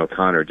Maureen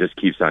O'Connor just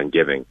keeps on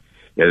giving.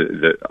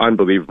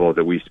 Unbelievable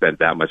that we spent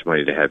that much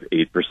money to have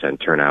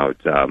 8% turnout.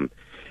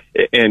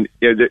 And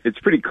it's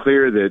pretty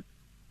clear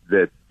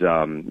that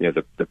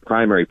the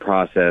primary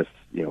process,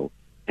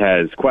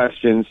 has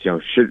questions.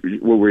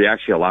 Were we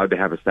actually allowed to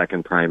have a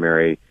second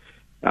primary?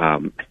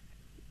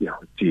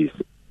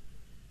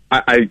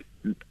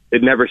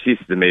 It never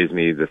ceases to amaze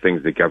me the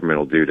things that government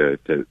will do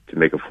to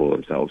make a fool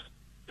of themselves.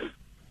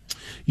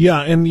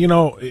 Yeah, and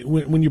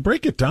when you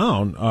break it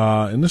down,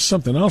 and this is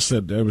something else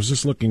that I was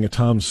just looking at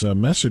Tom's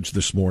message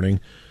this morning.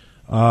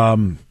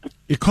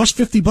 It costs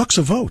 $50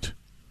 a vote.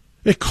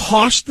 It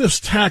cost the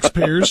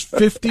taxpayers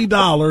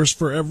 $50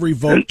 for every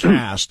vote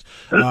cast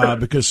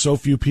because so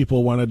few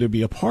people wanted to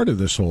be a part of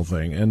this whole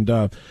thing, and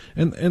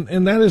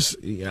that is,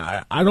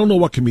 I don't know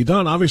what can be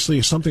done.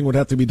 Obviously, something would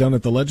have to be done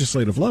at the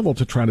legislative level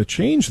to try to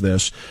change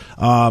this.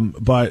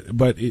 But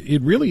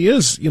it really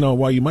is,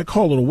 while you might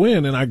call it a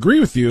win, and I agree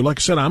with you. Like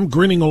I said, I'm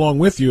grinning along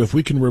with you. If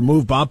we can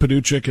remove Bob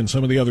Paduchik and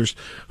some of the others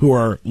who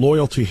are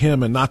loyal to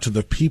him and not to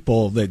the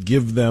people that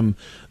give them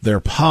their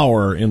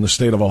power in the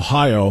state of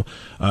Ohio,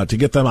 to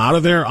get them out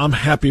of there, I'm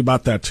happy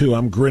about that too.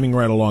 I'm grinning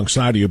right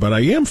alongside of you, but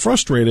I am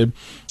frustrated,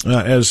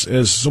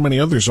 as so many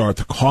others are, at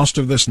the cost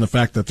of this and the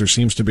fact that there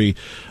seems to be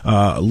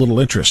little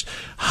interest.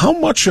 How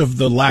much of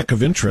the lack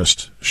of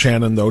interest,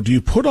 Shannon, though, do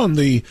you put on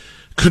the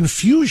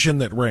confusion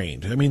that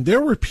reigned? I mean,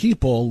 there were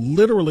people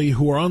literally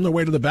who were on their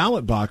way to the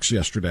ballot box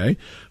yesterday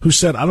who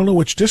said, I don't know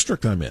which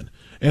district I'm in.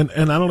 And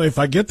I don't know if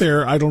I get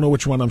there, I don't know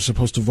which one I'm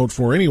supposed to vote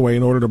for anyway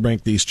in order to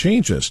make these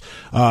changes.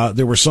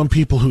 There were some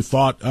people who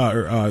thought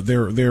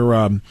their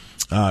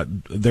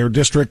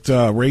district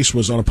race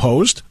was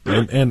unopposed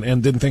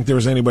and didn't think there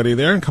was anybody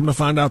there, and come to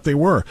find out they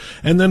were,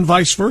 and then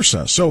vice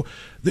versa. So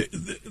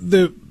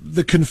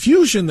the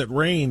confusion that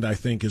reigned, I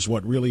think, is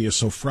what really is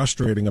so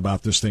frustrating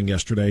about this thing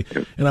yesterday.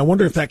 And I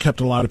wonder if that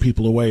kept a lot of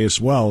people away as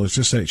well. It's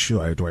just that,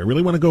 do I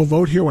really want to go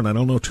vote here when I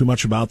don't know too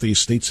much about these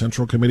state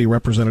central committee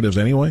representatives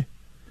anyway?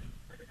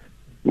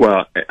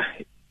 Well,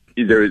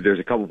 there's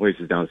a couple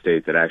places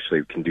downstate that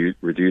actually can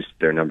reduce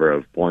their number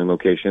of polling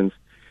locations,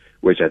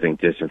 which I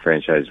think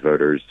disenfranchise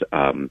voters.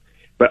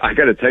 But I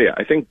got to tell you,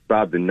 I think,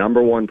 Bob, the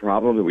number one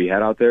problem that we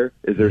had out there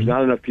is there's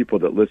not enough people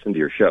that listen to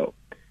your show.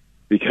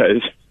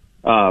 Because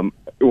when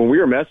we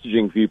were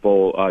messaging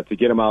people to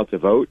get them out to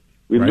vote,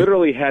 we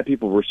literally had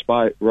people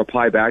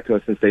reply back to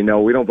us and say,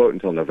 no, we don't vote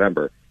until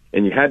November.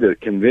 And you had to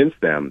convince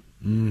them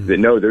that,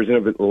 no, there's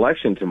an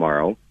election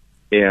tomorrow.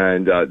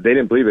 And they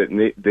didn't believe it,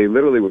 and they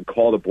literally would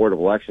call the Board of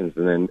Elections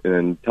and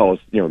then tell us,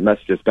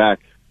 message us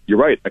back, you're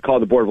right, I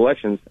called the Board of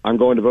Elections, I'm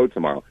going to vote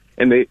tomorrow.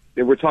 And they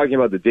were talking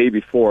about the day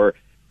before,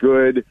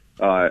 good,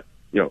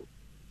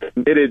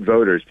 committed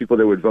voters, people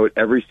that would vote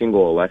every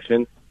single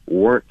election,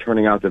 weren't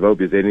turning out to vote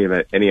because they didn't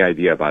have any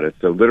idea about it.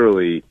 So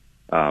literally,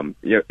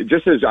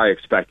 just as I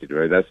expected,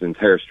 right, that's the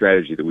entire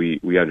strategy that we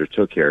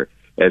undertook here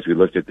as we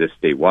looked at this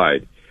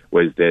statewide,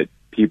 was that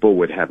people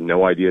would have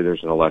no idea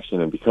there's an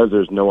election, and because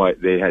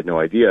they had no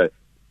idea,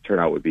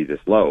 turnout would be this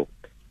low.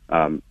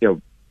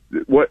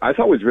 What I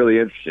thought was really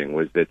interesting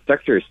was that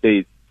Secretary of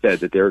State said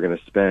that they were going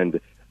to spend,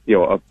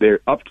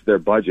 up to their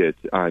budget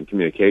on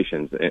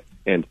communications,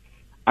 and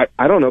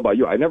I don't know about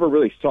you, I never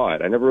really saw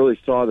it. I never really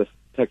saw the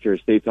Secretary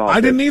of State's office. I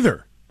didn't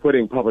either.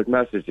 Putting public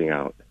messaging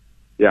out.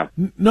 Yeah.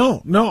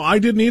 No, I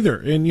didn't either.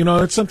 And,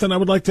 that's something I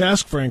would like to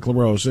ask Frank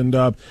LaRose. And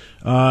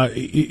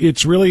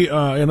it's really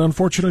an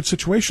unfortunate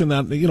situation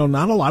that,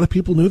 not a lot of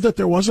people knew that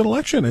there was an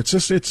election. It's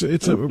just,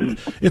 it's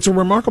a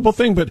remarkable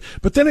thing. But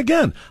then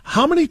again,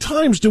 how many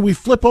times do we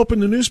flip open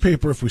the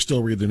newspaper, if we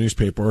still read the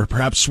newspaper, or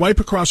perhaps swipe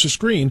across the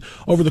screen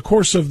over the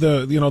course of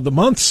the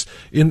months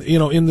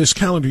in this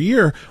calendar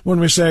year, when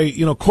we say,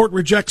 court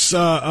rejects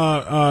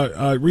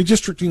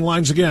redistricting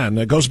lines again,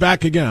 it goes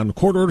back again,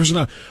 court orders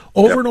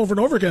over and over and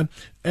over again.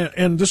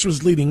 And this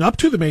was leading up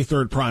to the May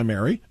 3rd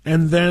primary.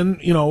 And then,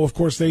 of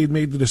course, they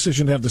made the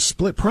decision to have the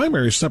split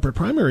primaries, separate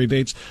primary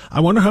dates. I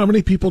wonder how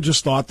many people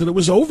just thought that it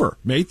was over.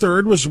 May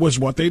 3rd was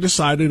what they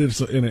decided,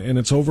 and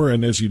it's over.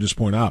 And as you just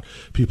point out,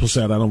 people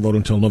said, I don't vote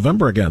until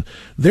November again.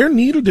 There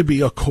needed to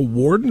be a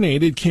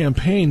coordinated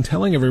campaign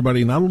telling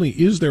everybody not only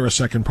is there a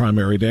second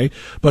primary day,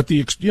 but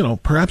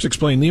perhaps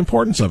explain the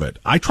importance of it.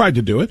 I tried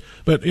to do it,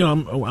 but,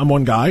 I'm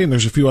one guy, and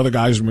there's a few other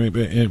guys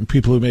and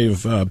people who may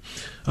have,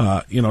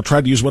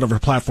 tried to use whatever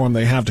platform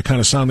they have to kind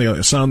of sound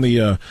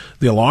the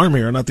alarm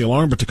here, not the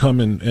alarm, but to come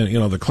and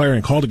the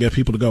clarion call to get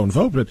people to go and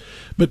vote.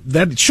 But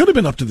that should have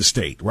been up to the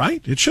state,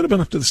 right? It should have been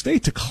up to the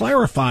state to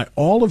clarify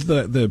all of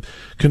the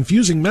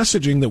confusing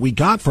messaging that we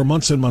got for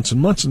months and months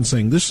and months, and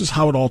saying this is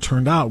how it all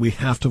turned out. We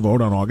have to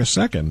vote on August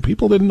 2nd.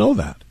 People didn't know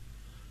that.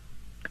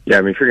 Yeah,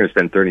 I mean, if you're going to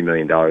spend $30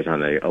 million on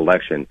the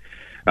election,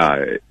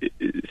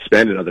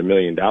 spend another $1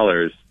 million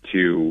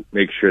to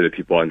make sure that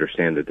people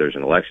understand that there's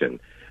an election.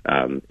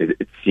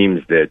 It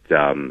seems that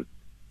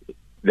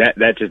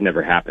that just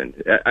never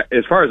happened,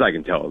 as far as I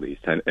can tell, at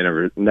least. I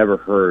never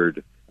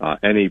heard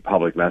any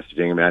public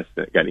messaging. I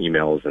got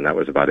emails, and that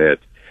was about it.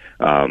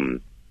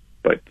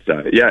 But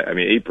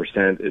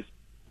 8%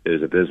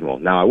 is abysmal.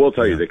 Now, I will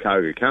tell you that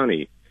Cuyahoga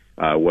County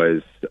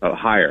was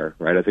higher,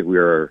 right? I think we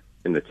were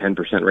in the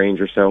 10%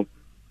 range or so,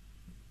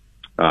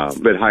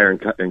 but higher in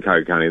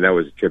Cuyahoga County. That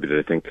was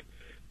attributed, I think,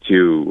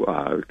 to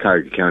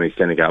Cuyahoga County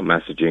sending out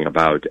messaging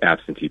about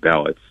absentee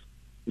ballots.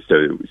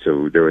 So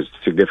there was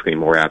significantly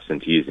more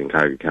absentees in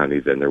Cuyahoga County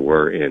than there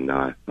were in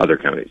other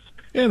counties.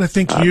 And I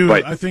think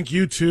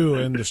you too,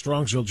 and the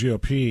Strongsville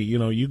GOP,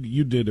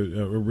 you did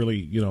a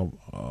really,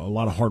 a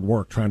lot of hard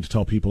work trying to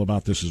tell people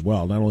about this as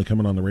well. Not only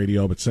coming on the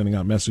radio, but sending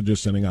out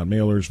messages, sending out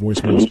mailers,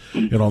 voicemails,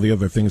 and all the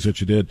other things that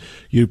you did.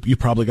 You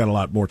probably got a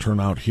lot more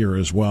turnout here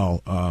as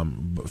well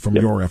from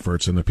your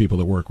efforts and the people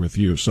that work with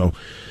you. So,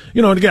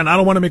 and again, I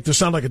don't want to make this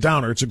sound like a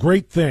downer. It's a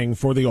great thing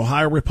for the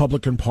Ohio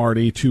Republican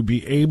Party to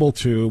be able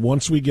to,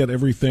 once we get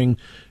everything,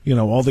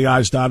 all the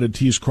I's dotted,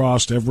 T's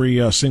crossed,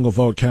 every single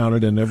vote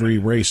counted, and every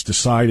race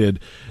decided,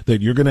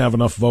 that you're going to have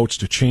enough votes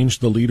to change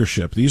the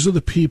leadership. These are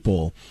the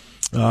people.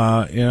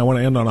 And I want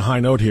to end on a high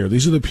note here.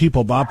 These are the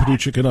people, Bob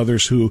Paduchik and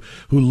others, who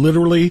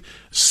literally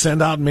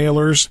send out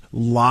mailers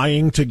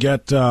lying to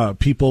get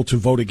people to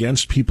vote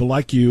against people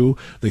like you.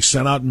 They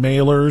sent out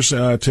mailers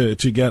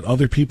to get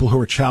other people who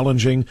are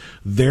challenging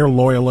their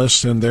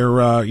loyalists and their,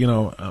 I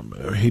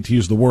hate to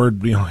use the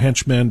word,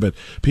 henchmen, but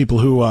people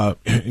who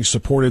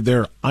supported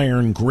their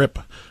iron grip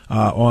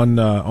on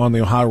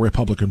the Ohio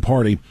Republican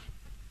Party.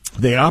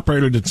 They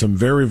operated in some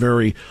very,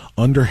 very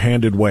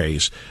underhanded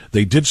ways.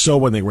 They did so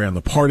when they ran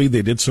the party.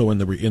 They did so in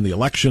the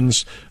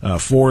elections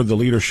for the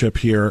leadership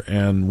here.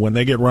 And when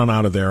they get run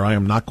out of there, I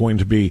am not going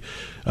to be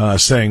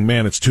saying,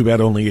 man, it's too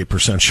bad only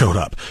 8% showed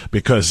up,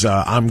 because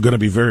I'm going to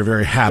be very,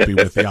 very happy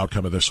with the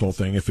outcome of this whole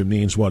thing if it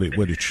means what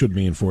it should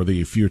mean for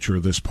the future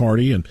of this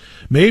party. And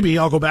maybe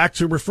I'll go back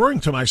to referring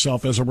to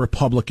myself as a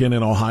Republican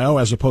in Ohio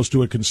as opposed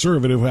to a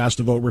conservative who has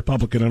to vote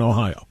Republican in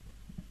Ohio.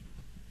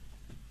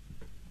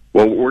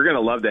 Well, we're going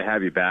to love to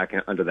have you back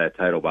under that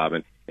title, Bob.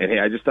 And hey,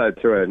 I just thought I'd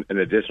throw an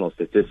additional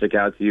statistic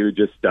out to you,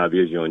 just because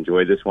you'll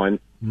enjoy this one.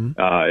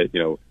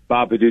 Mm-hmm.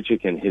 Bob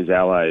Paduchik and his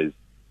allies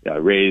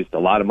raised a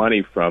lot of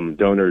money from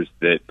donors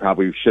that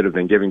probably should have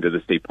been giving to the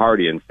state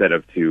party instead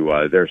of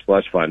to their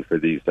slush fund for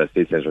these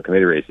state central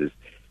committee races.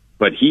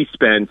 But he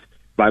spent,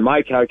 by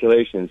my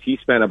calculations,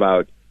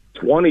 about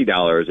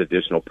 $20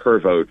 additional per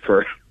vote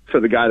for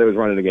the guy that was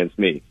running against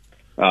me.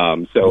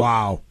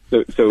 Wow.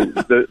 So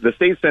the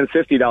state spent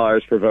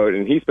 $50 per vote,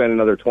 and he spent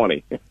another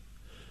 $20.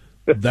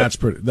 That's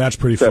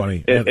pretty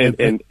funny.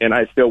 And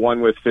I still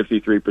won with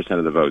 53%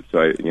 of the vote. So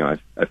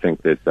I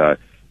think that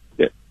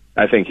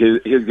I think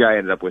his guy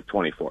ended up with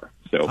 24.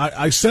 So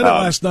I said it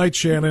last night,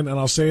 Shannon, and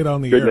I'll say it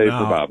on the air now. Good day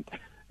for Bob.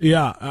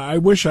 Yeah, I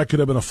wish I could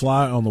have been a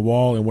fly on the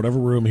wall in whatever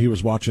room he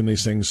was watching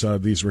these things,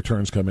 these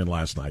returns come in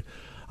last night.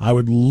 I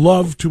would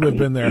love to have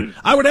been there.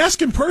 I would ask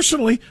him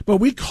personally, but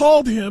we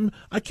called him,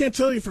 I can't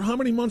tell you for how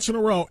many months in a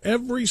row,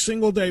 every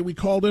single day we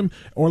called him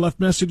or left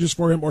messages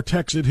for him or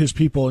texted his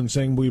people and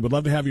saying, we would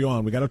love to have you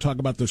on. We got to talk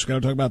about this. We got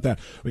to talk about that.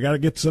 We got to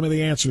get some of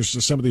the answers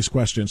to some of these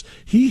questions.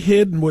 He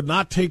hid and would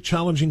not take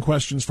challenging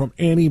questions from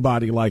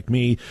anybody like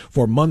me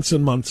for months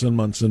and months and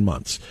months and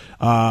months,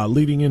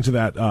 leading into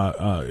that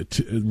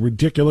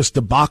ridiculous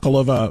debacle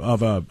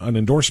of an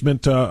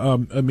endorsement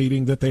a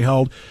meeting that they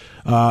held.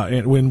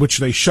 In which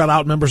they shut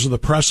out members of the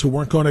press who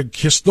weren't going to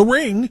kiss the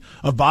ring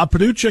of Bob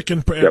Paduchik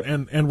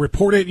and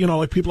report it.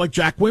 Like people like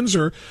Jack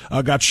Windsor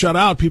got shut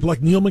out. People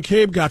like Neil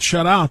McCabe got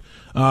shut out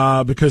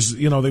because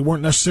they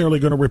weren't necessarily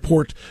going to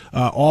report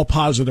all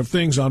positive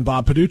things on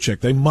Bob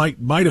Paduchik. They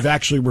might have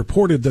actually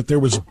reported that there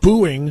was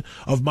booing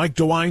of Mike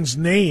DeWine's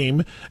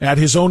name at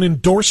his own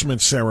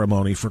endorsement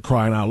ceremony, for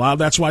crying out loud.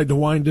 That's why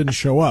DeWine didn't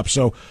show up.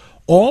 So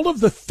all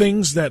of the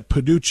things that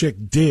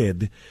Paduchik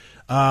did,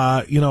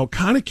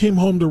 kind of came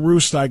home to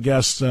roost, I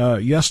guess,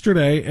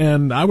 yesterday,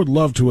 and I would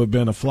love to have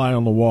been a fly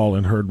on the wall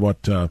and heard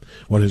what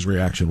his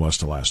reaction was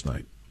to last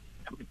night.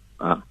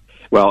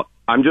 Well,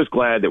 I'm just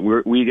glad that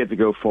we get to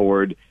go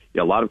forward.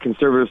 A lot of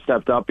conservatives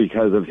stepped up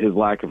because of his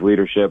lack of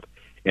leadership,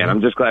 and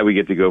I'm just glad we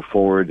get to go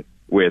forward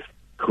with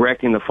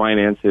correcting the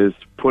finances,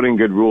 putting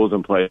good rules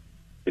in place,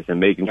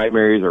 and making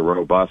primaries are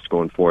robust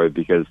going forward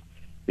because,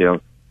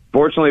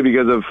 fortunately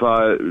because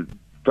of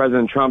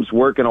President Trump's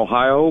work in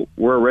Ohio,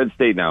 we're a red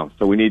state now,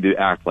 so we need to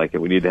act like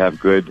it. We need to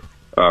have good,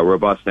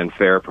 robust, and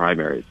fair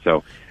primaries.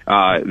 So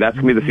that's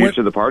going to be the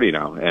future of the party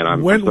now, and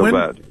I'm so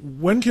glad.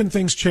 When can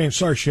things change?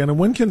 Sorry, Shannon.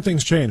 When can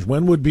things change?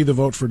 When would be the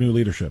vote for new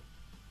leadership?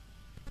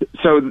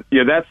 So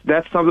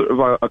that's something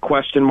of a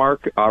question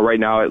mark right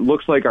now. It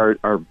looks like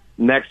our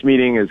next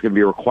meeting is going to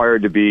be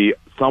required to be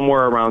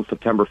somewhere around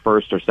September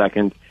 1st or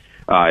 2nd.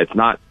 It's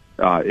not.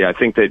 I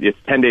think that it's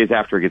 10 days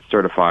after it gets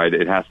certified.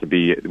 It has to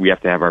be. We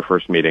have to have our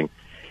first meeting.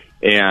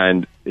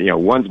 And,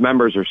 once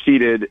members are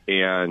seated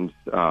and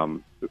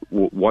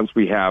once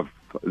we have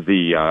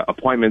the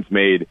appointments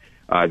made,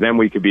 then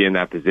we could be in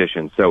that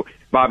position. So,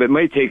 Bob, it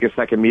may take a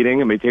second meeting.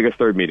 It may take a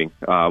third meeting.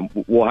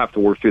 We'll have to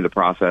work through the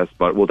process,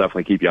 but we'll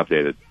definitely keep you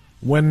updated.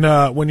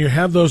 When you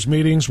have those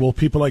meetings, will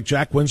people like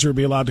Jack Windsor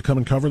be allowed to come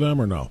and cover them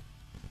or no?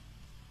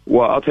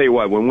 Well, I'll tell you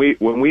what. When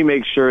we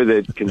make sure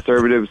that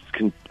conservatives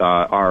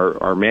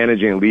are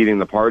managing and leading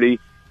the party,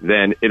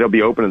 then it'll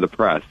be open to the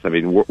press. I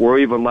mean, we'll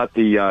even let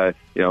the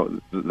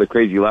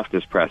crazy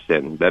leftist press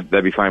in.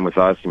 That'd be fine with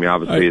us. I mean,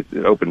 obviously it's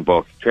an open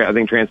book. I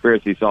think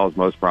transparency solves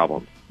most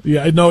problems.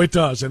 Yeah, no, it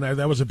does, and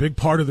that was a big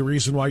part of the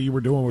reason why you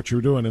were doing what you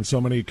were doing, and so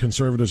many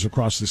conservatives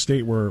across the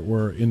state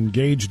were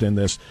engaged in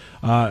this.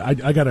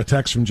 I got a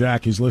text from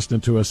Jack. He's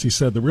listening to us. He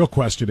said the real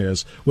question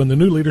is, when the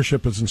new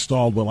leadership is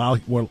installed,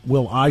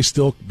 will I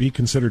still be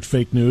considered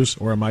fake news,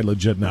 or am I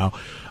legit now?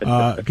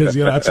 Because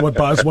that's one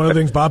of the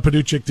things Bob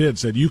Paduchik did.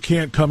 Said you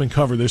can't come and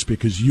cover this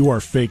because you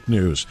are fake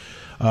news.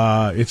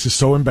 It's just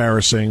so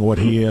embarrassing what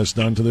he has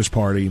done to this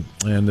party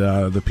and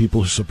the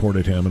people who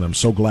supported him, and I'm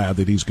so glad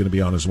that he's going to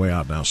be on his way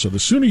out now. So the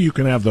sooner you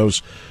can have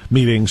those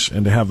meetings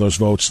and to have those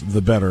votes,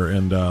 the better,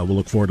 and we'll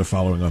look forward to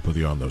following up with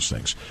you on those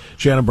things.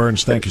 Shannon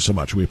Burns, thank you so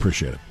much. We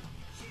appreciate it.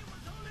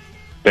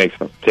 Thanks.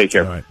 Take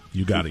care. All right.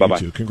 You got it. Bye-bye.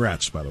 You too.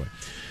 Congrats, by the way.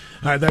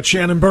 All right, that's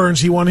Shannon Burns.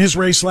 He won his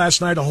race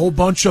last night. A whole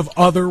bunch of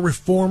other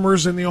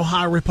reformers in the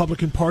Ohio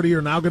Republican Party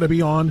are now going to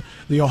be on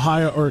the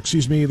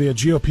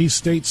GOP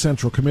State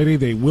Central Committee.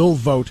 They will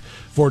vote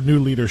for new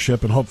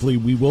leadership, and hopefully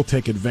we will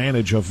take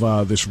advantage of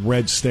this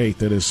red state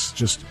that is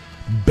just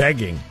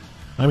begging.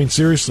 I mean,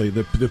 seriously,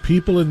 the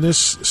people in this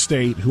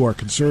state who are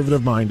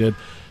conservative-minded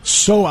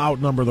so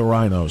outnumber the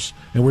rhinos,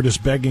 and we're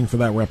just begging for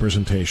that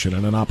representation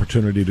and an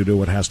opportunity to do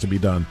what has to be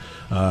done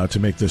to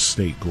make this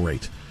state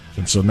great.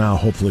 And so now,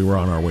 hopefully, we're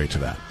on our way to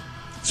that.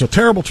 So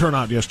terrible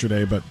turnout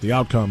yesterday, but the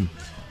outcome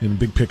in a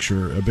big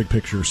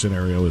picture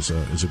scenario is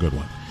a good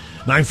one.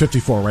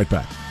 9:54, right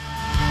back.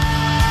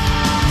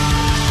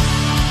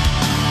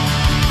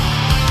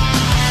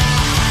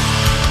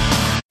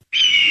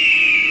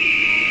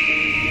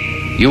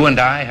 You and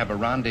I have a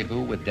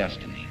rendezvous with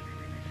destiny.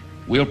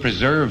 We'll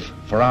preserve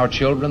for our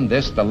children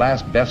this, the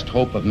last best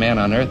hope of man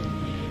on earth,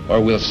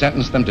 or we'll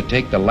sentence them to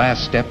take the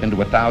last step into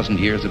 1,000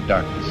 years of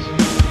darkness.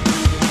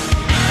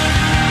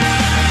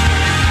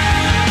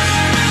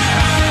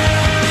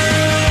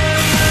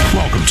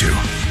 Welcome to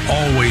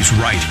Always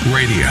Right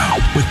Radio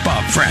with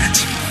Bob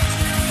France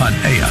on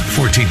AM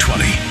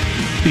 1420.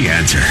 The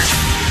Answer.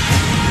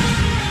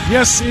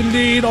 Yes,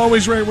 indeed.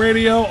 Always Right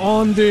Radio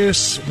on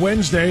this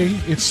Wednesday.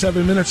 It's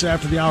 7 minutes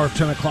after the hour of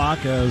 10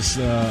 o'clock as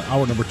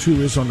hour number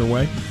 2 is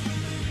underway.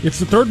 It's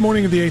the third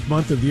morning of the 8th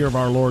month of the year of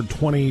our Lord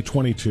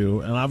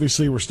 2022, and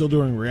obviously we're still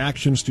doing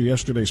reactions to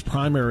yesterday's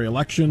primary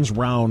elections,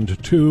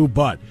 round 2,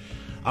 but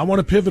I want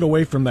to pivot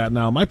away from that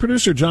now. My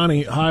producer,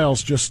 Johnny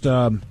Hiles, just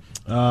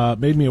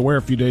made me aware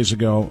a few days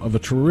ago of a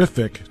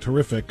terrific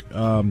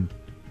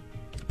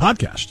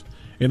podcast.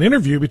 An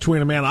interview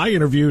between a man I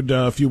interviewed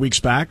a few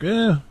weeks back,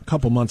 a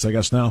couple months, I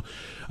guess now.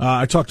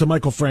 I talked to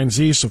Michael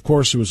Franzese, of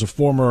course, who was a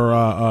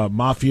former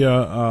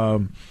mafia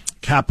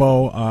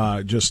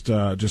capo, just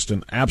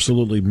an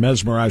absolutely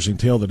mesmerizing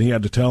tale that he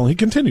had to tell. He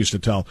continues to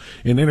tell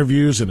in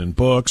interviews and in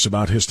books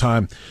about his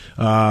time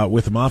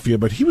with the mafia.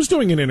 But he was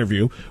doing an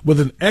interview with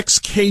an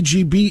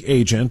ex-KGB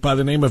agent by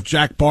the name of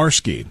Jack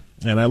Barsky.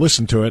 And I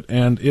listened to it,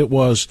 and it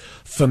was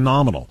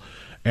phenomenal.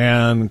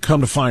 And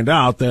come to find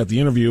out that the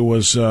interview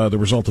was the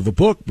result of a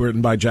book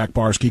written by Jack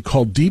Barsky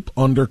called Deep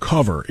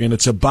Undercover. And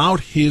it's about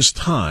his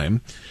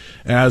time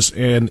as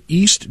an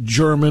East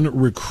German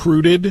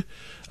recruited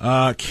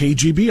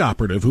KGB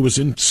operative who was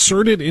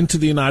inserted into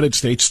the United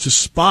States to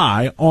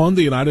spy on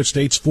the United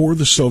States for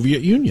the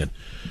Soviet Union.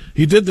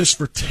 He did this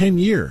for 10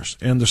 years,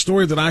 and the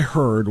story that I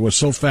heard was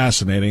so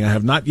fascinating. I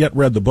have not yet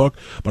read the book,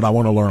 but I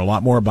want to learn a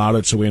lot more about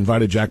it, so we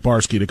invited Jack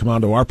Barsky to come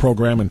onto our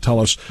program and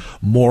tell us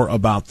more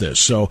about this.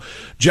 So,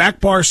 Jack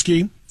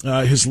Barsky,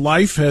 his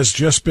life has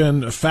just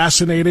been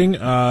fascinating.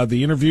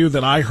 The interview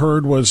that I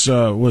heard was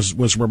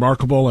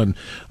remarkable, and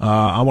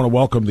I want to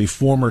welcome the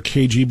former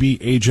KGB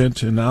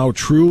agent and now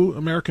true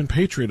American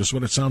patriot, is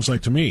what it sounds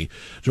like to me,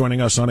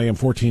 joining us on AM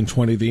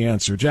 1420, The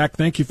Answer. Jack,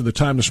 thank you for the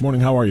time this morning.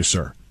 How are you,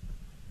 sir?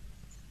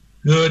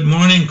 Good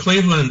morning,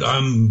 Cleveland.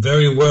 I'm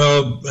very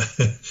well.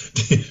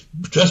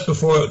 Just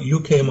before you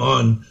came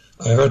on,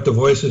 I heard the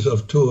voices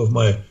of two of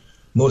my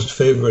most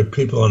favorite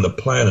people on the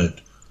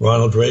planet,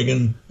 Ronald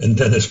Reagan and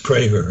Dennis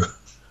Prager.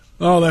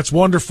 Oh, that's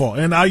wonderful.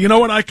 And you know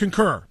what? I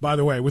concur, by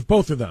the way, with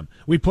both of them.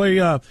 We play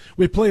a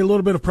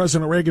little bit of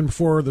President Reagan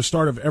before the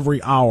start of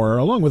every hour,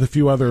 along with a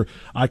few other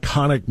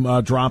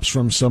iconic drops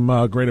from some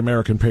great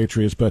American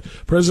patriots. But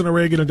President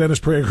Reagan and Dennis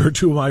Prager are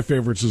two of my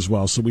favorites as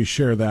well, so we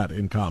share that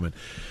in common.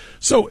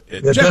 So,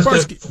 yeah, Jack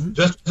Barsky,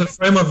 just as a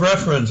frame of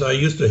reference, I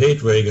used to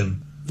hate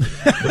Reagan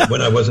when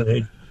I wasn't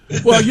aged.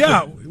 Well,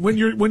 yeah, when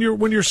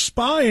you're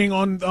spying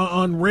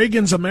on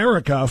Reagan's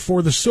America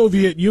for the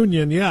Soviet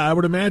Union, yeah, I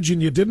would imagine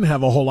you didn't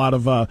have a whole lot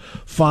of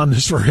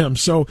fondness for him.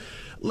 So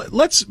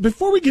let's,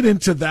 before we get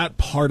into that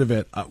part of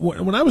it,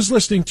 when I was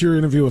listening to your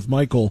interview with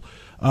Michael,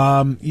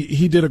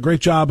 he did a great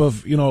job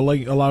of,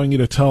 allowing you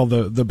to tell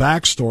the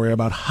backstory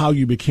about how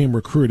you became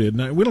recruited.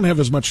 Now, we don't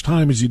have as much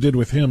time as you did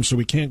with him, so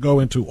we can't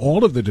go into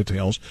all of the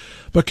details,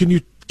 but can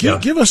you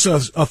give us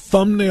a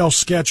thumbnail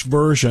sketch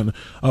version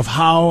of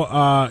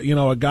how,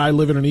 a guy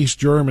living in East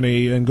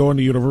Germany and going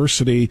to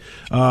university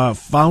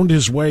found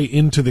his way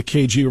into the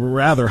KGB, or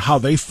rather, how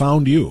they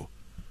found you?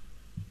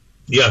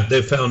 Yeah,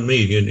 they found me.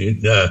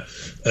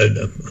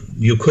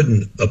 You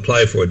couldn't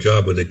apply for a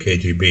job with the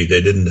KGB.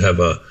 They didn't have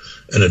a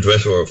an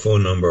address or a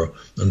phone number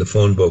on the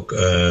phone book.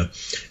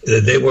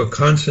 They were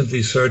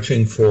constantly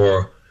searching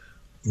for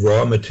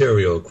raw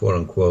material, quote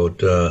unquote,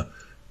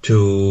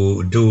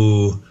 to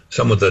do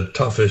some of the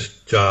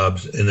toughest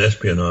jobs in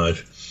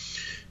espionage.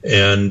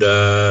 And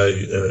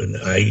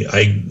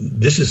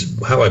this is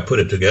how I put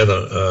it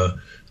together.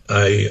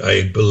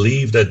 I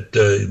believe that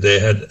they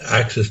had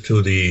access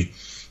to the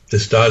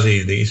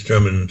Stasi, the East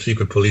German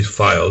secret police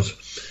files,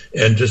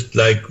 and just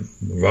like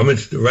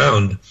rummaged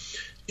around.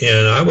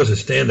 And I was a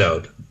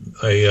standout.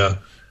 I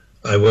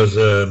was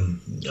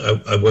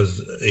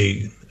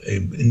a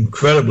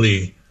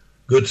incredibly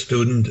good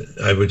student.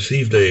 I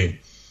received a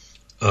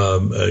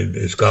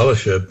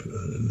scholarship,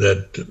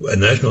 a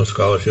national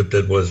scholarship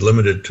that was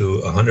limited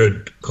to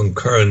 100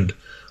 concurrent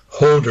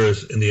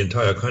holders in the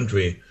entire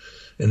country,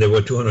 and there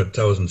were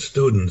 200,000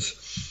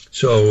 students.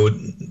 So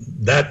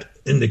that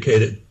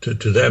indicated to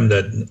them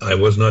that I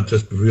was not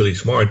just really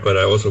smart, but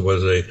I also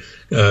was a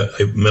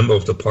member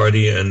of the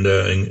party and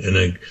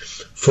a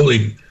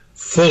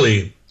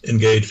fully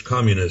engaged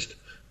communist.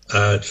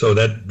 So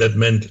that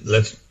meant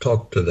let's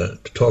talk to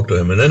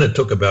him. And then it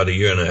took about a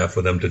year and a half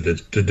for them to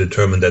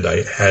determine that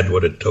I had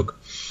what it took.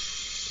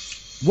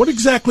 What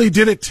exactly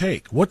did it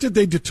take? What did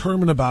they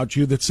determine about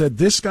you that said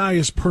this guy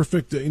is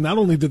perfect? Not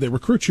only did they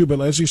recruit you, but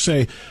as you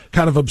say,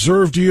 kind of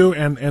observed you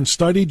and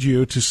studied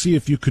you to see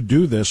if you could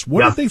do this.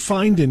 What did they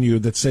find in you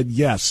that said,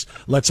 yes,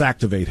 let's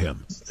activate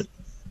him?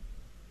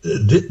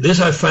 This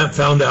I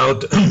found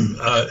out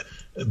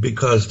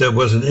because there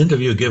was an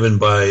interview given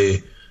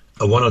by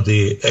one of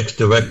the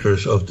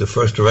ex-directors of the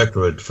First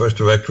Directorate. First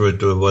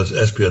Directorate was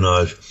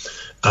espionage.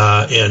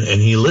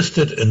 And he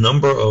listed a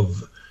number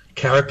of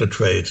character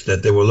traits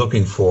that they were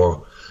looking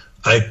for.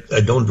 I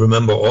don't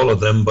remember all of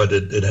them, but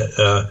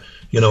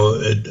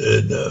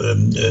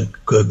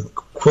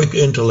quick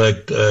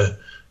intellect,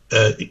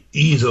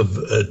 ease of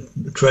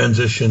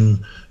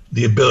transition,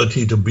 the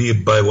ability to be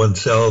by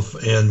oneself,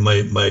 and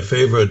my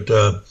favorite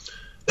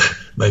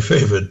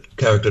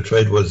character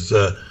trait was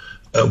a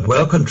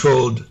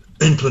well-controlled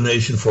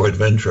inclination for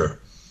adventure.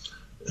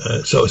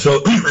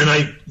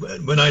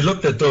 When I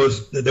looked at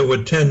those, there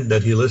were 10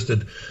 that he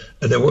listed.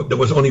 There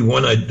was only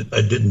one I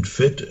didn't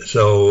fit.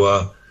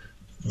 So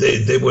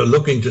they were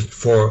looking just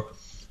for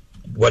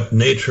what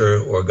nature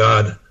or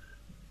God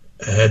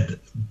had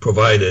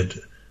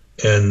provided,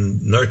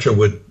 and nurture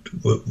would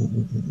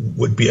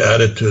be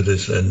added to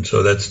this. And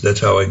so that's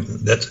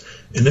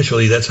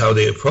how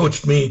they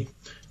approached me,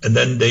 and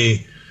then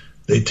they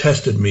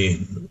tested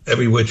me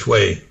every which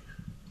way.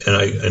 And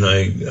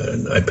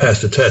I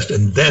passed the test,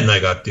 and then I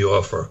got the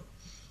offer.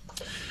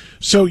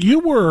 So you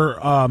were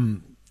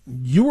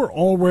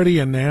already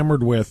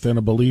enamored with and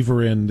a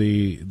believer in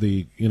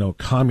the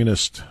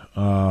communist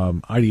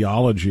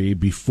ideology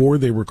before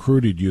they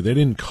recruited you. They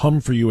didn't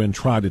come for you and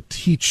try to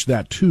teach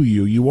that to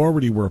you. You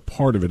already were a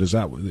part of it.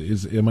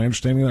 Am I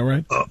understanding that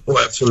right? Oh,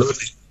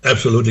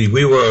 absolutely.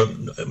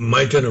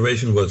 My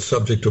generation was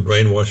subject to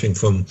brainwashing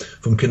from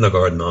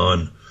kindergarten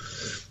on,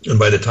 and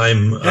by the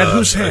time at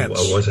whose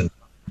hands? I wasn't.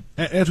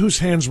 At whose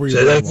hands were you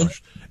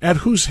brainwashed? At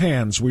whose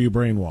hands were you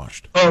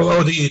brainwashed?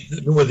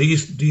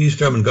 The East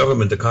German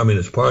government, the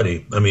Communist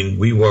Party. I mean,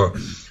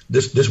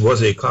 this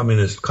was a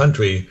communist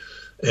country,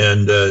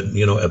 and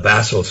a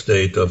vassal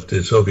state of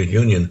the Soviet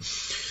Union.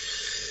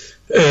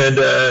 And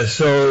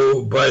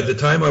so by the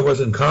time I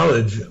was in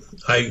college,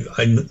 I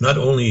not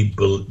only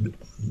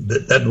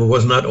that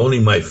was not only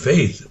my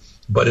faith,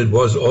 but it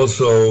was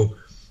also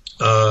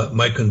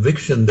my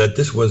conviction that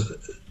this was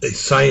a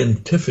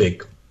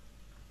scientific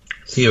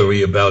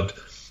theory about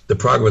the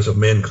progress of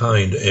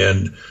mankind,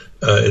 and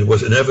it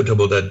was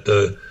inevitable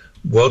that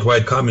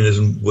worldwide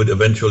communism would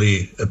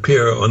eventually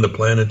appear on the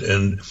planet,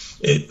 and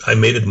I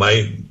made it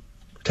my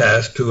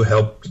task to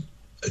help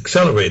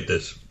accelerate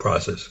this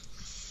process.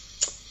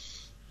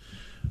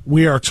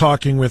 We are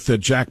talking with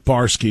Jack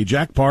Barsky.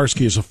 Jack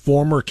Barsky is a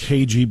former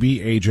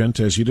KGB agent.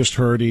 As you just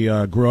heard, he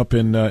grew up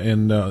in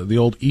the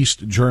old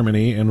East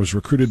Germany and was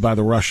recruited by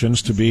the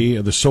Russians to be,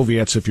 the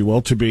Soviets, if you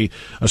will, to be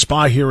a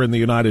spy here in the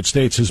United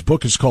States. His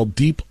book is called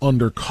Deep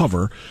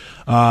Undercover,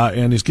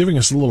 and he's giving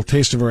us a little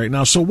taste of it right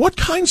now. So what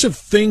kinds of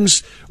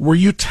things were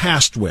you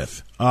tasked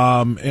with?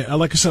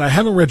 Like I said, I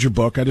haven't read your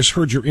book. I just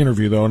heard your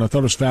interview, though, and I thought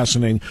it was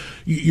fascinating.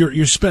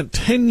 You spent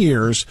 10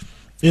 years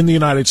in the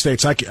United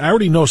States. I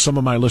already know some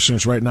of my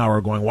listeners right now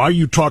are going, why are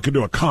you talking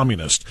to a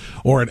communist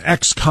or an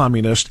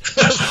ex-communist?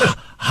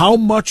 How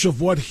much of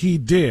what he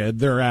did,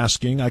 they're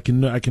asking, I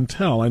can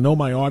tell, I know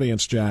my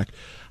audience, Jack,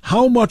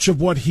 how much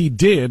of what he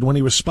did when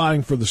he was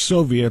spying for the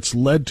Soviets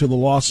led to the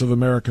loss of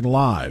American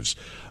lives?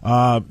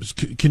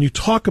 Can you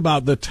talk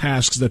about the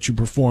tasks that you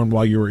performed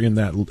while you were in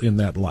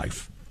that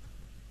life?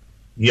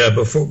 Yeah,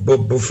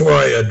 before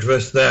I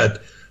address that,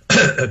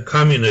 a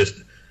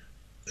communist,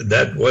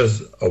 that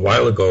was a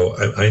while ago.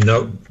 I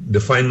now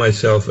define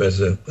myself as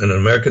an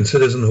American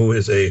citizen who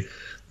is a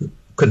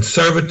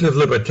conservative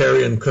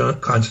libertarian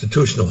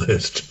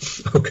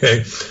constitutionalist.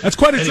 Okay, that's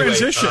quite a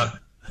transition.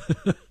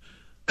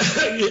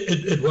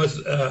 It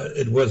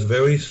was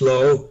very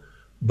slow,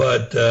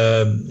 but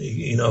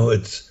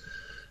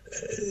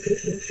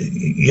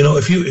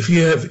if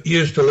you have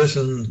ears to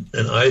listen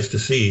and eyes to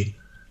see,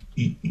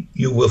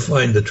 you will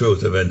find the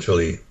truth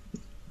eventually,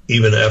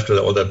 even after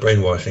all that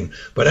brainwashing.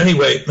 But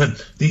anyway,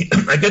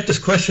 I get this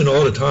question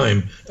all the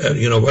time.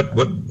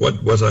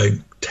 What was I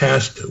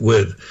tasked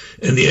with?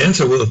 And the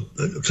answer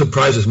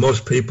surprises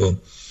most people.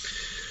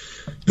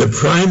 The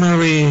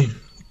primary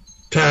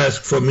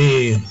task for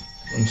me.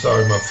 I'm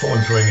sorry, my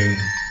phone's ringing.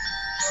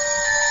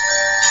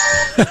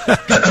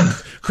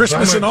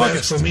 Christmas in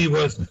August. For me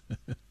was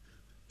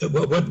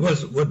what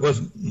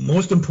was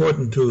most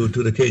important to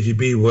the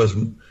KGB was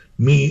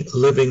me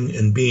living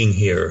and being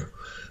here,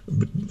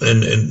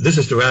 and this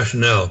is the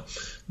rationale.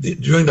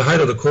 During the height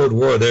of the Cold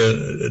War,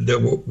 there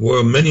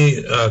were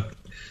many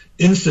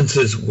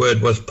instances where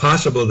it was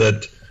possible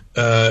that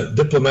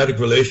diplomatic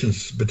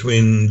relations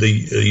between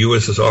the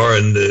USSR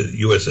and the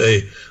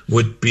USA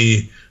would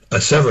be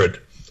severed.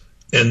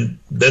 And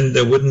then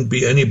there wouldn't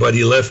be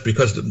anybody left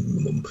because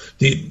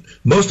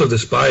most of the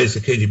spies, the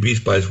KGB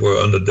spies, were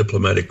under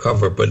diplomatic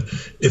cover. But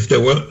if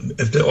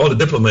all the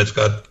diplomats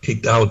got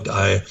kicked out,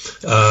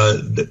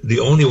 the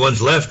only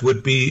ones left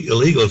would be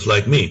illegals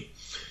like me.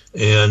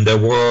 And there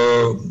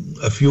were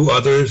a few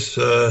others.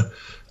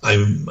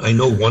 I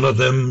know one of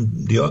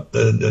them.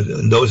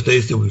 In those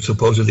days,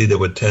 supposedly there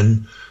were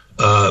 10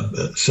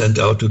 sent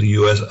out to the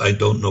U.S. I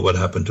don't know what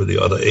happened to the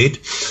other 8.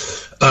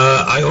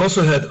 I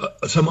also had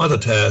some other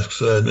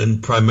tasks,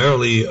 and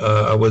primarily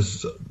I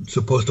was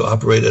supposed to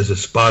operate as a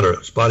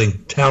spotting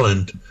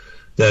talent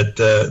that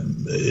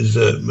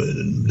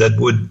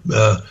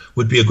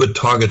would be a good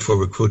target for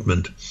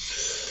recruitment.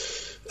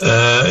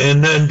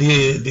 And then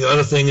the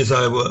other thing is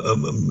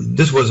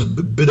this was a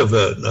bit of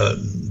a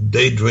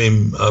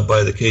daydream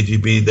by the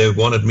KGB. They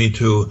wanted me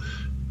to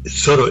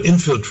sort of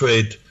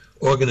infiltrate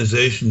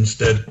organizations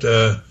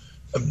that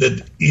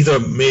either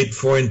made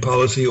foreign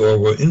policy or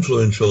were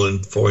influential in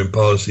foreign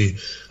policy.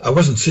 I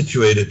wasn't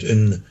situated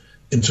in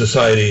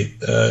society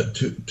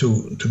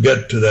to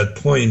get to that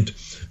point,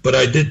 but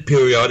I did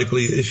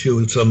periodically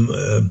issue some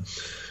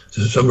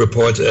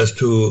reports as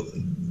to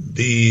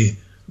the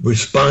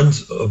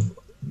response of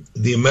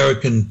the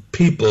American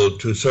people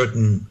to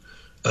certain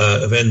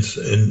events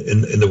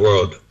in the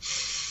world.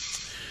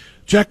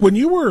 Jack, when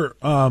you were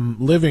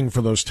living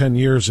for those 10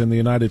 years in the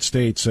United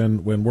States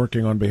and when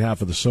working on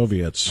behalf of the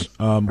Soviets,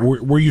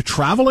 were you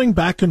traveling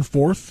back and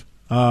forth?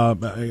 I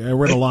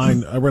read a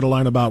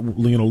line about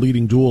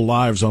leading dual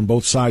lives on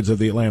both sides of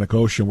the Atlantic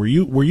Ocean. Were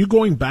you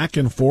going back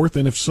and forth?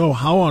 And if so,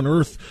 how on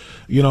earth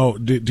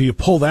do you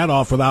pull that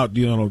off without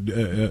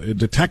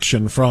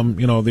detection from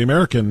the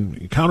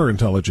American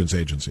counterintelligence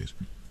agencies?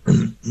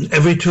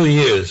 Every 2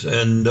 years,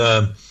 and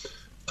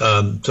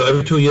so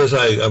every 2 years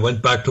I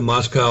went back to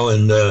Moscow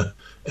and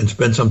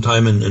spent some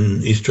time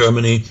in East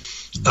Germany.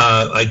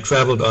 I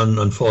traveled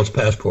on false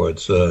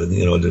passports. My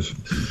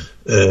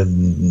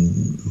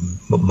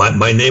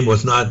name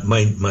was not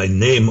my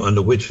name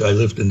under which I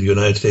lived in the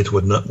United States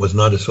was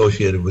not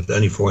associated with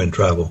any foreign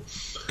travel.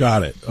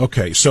 Got it.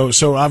 Okay. So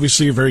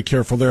obviously you're very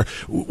careful there.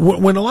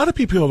 When a lot of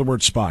people hear the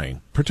word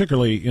spying,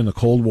 particularly in the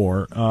Cold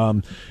War,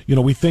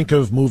 we think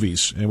of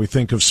movies and we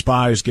think of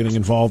spies getting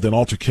involved in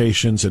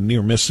altercations and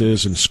near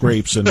misses and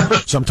scrapes and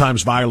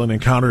sometimes violent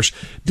encounters.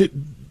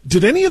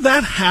 Did any of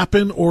that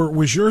happen, or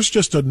was yours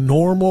just a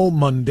normal,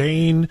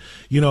 mundane,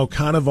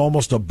 kind of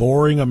almost a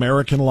boring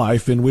American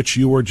life in which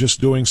you were just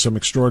doing some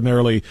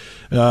extraordinarily,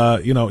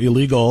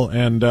 illegal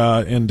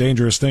and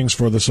dangerous things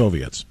for the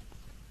Soviets?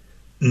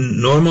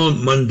 Normal,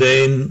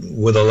 mundane,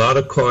 with a lot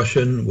of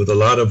caution, with a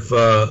lot of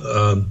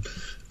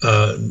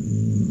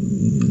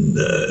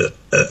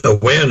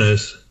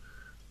awareness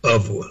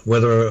of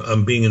whether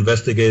I'm being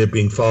investigated,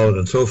 being followed,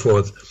 and so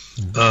forth.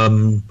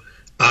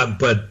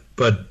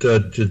 But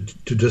to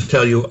just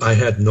tell you, I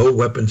had no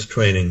weapons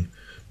training.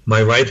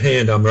 I'm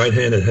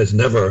right-handed, has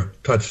never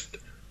touched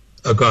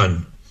a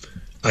gun.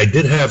 I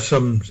did have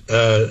some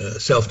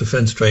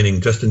self-defense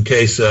training just in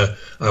case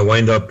I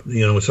wind up,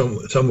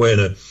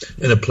 somewhere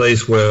in a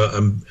place where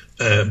I'm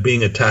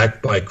being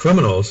attacked by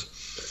criminals,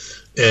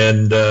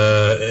 and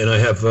I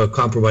have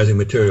compromising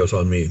materials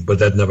on me. But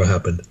that never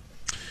happened.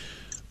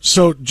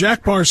 So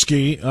Jack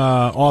Barsky,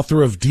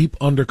 author of Deep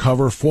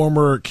Undercover,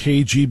 former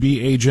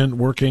KGB agent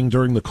working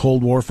during the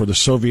Cold War for the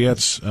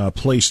Soviets,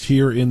 placed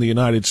here in the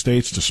United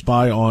States to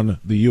spy on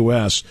the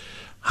U.S.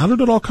 How did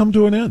it all come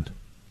to an end?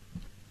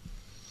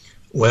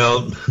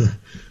 Well,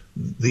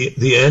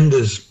 the end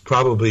is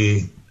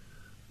probably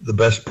the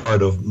best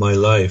part of my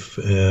life.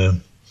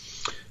 It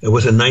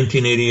was in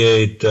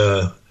 1988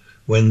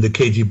 when the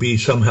KGB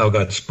somehow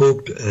got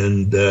spooked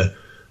and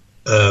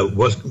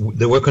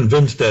they were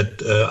convinced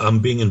that I'm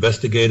being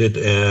investigated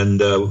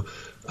and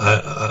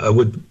I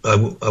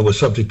was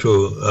subject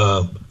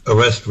to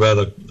arrest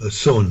rather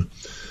soon.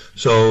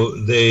 So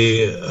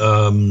they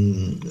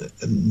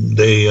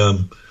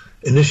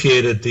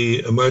initiated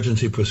the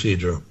emergency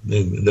procedure.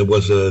 There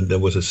was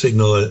a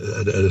signal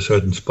at a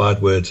certain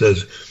spot where it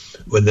says,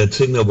 when that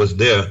signal was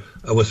there,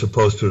 I was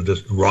supposed to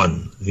just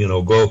run,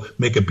 go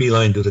make a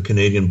beeline to the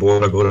Canadian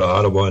border, go to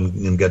Ottawa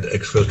and get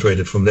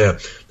exfiltrated from there.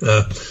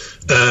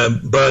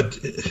 But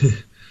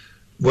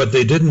what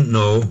they didn't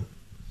know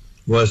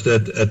was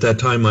that at that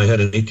time I had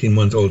an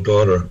 18-month-old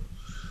daughter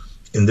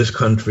in this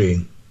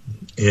country,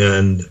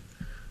 and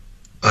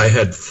I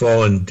had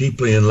fallen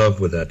deeply in love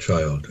with that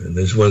child. And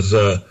this was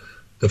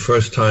the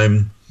first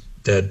time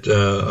that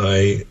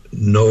I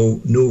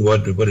knew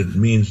what it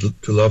means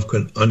to love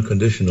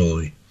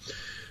unconditionally.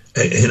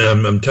 And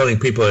I'm telling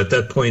people at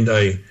that point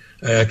I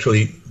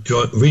actually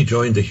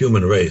rejoined the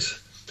human race,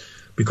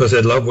 because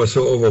that love was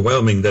so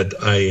overwhelming that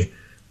I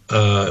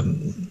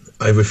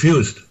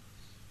refused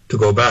to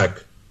go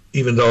back,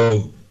 even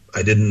though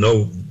I didn't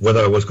know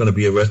whether I was going to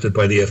be arrested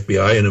by the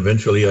FBI, and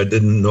eventually I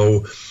didn't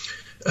know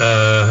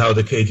how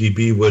the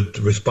KGB would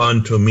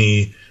respond to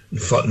me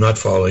not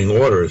following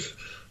orders.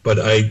 But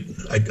I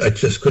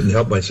just couldn't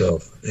help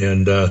myself,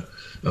 and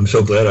I'm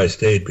so glad I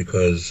stayed,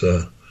 because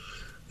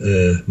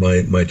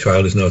my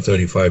child is now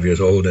 35 years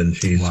old, and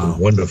she's a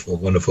wonderful,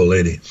 wonderful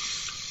lady.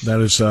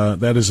 That is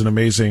an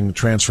amazing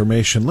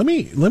transformation. Let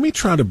me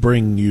try to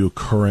bring you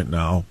current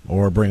now,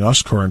 or bring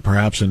us current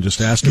perhaps, and just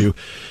ask you,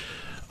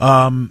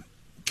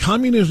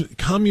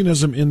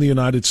 communism in the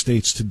United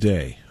States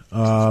today.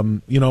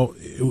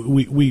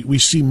 We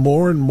see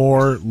more and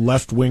more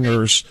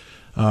left-wingers,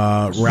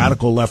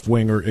 radical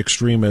left-winger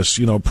extremists,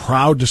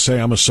 proud to say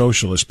I'm a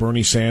socialist.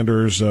 Bernie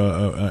Sanders,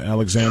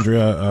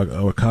 Alexandria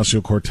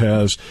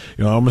Ocasio-Cortez,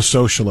 I'm a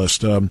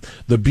socialist. The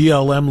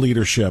BLM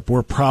leadership,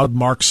 we're proud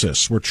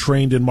Marxists. We're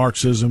trained in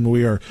Marxism.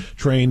 We are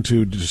trained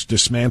to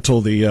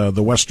dismantle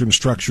the Western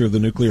structure of the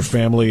nuclear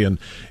family, and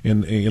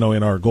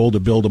in our goal to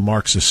build a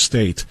Marxist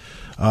state.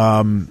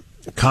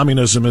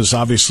 Communism is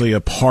obviously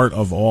a part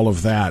of all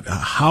of that.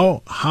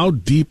 How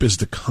deep is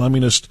the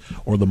communist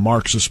or the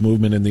Marxist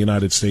movement in the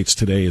United States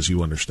today, as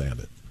you understand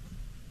it?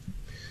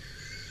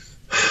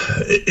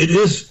 It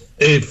is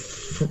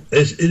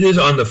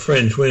on the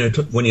fringe.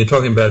 When you're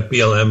talking about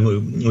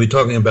BLM, we're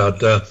talking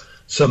about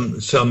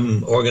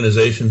some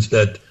organizations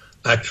that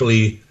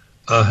actually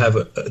have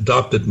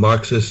adopted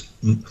Marxist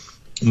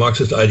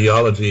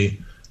ideology.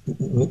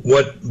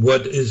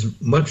 What is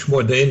much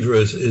more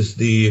dangerous is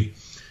the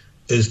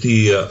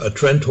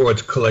trend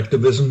towards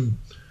collectivism,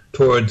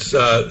 towards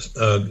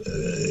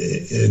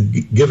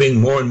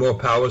giving more and more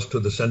powers to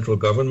the central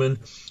government,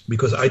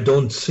 because I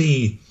don't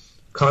see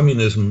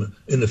communism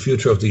in the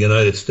future of the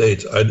United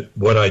States.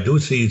 What I do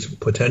see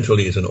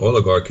potentially is an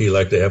oligarchy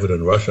like they have it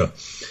in Russia,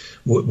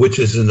 which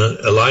is an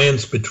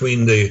alliance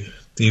between the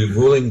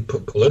ruling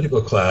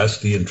political class,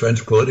 the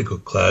entrenched political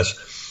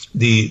class,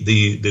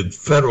 the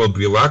federal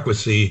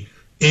bureaucracy,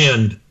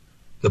 and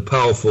the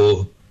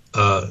powerful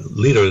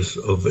leaders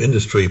of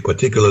industry,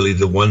 particularly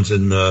the ones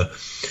in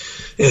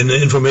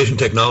information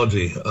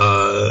technology.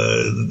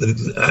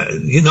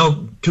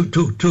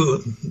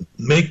 To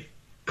make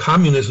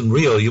communism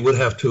real, you would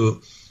have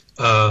to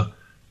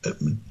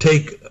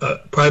take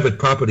private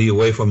property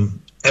away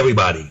from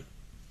everybody,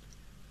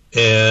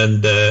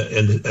 and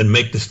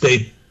make the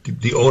state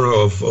the owner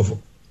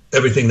of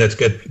everything that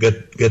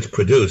gets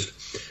produced.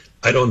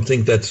 I don't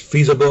think that's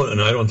feasible,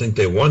 and I don't think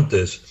they want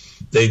this.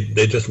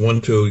 They just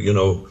want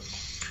to,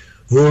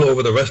 rule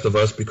over the rest of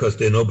us because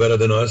they know better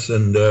than us,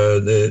 and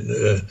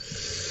they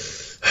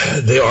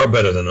are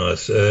better than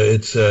us.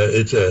 It's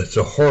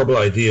a horrible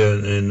idea,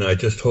 and I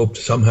just hope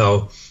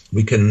somehow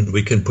we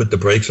can put the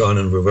brakes on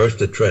and reverse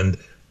the trend.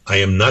 I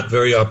am not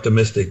very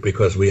optimistic,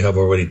 because we have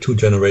already 2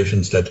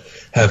 generations that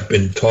have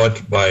been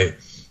taught by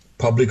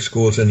public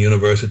schools and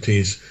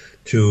universities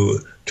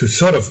to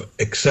sort of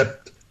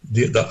accept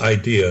the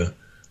idea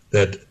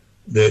that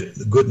the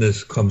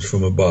goodness comes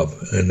from above,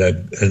 and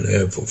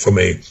from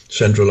a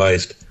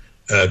centralized,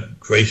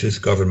 gracious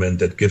government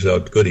that gives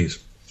out goodies.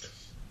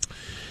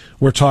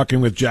 We're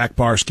talking with Jack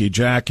Barsky.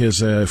 Jack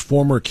is a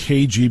former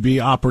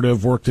KGB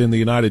operative, worked in the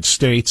United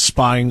States,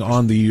 spying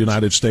on the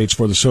United States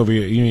for the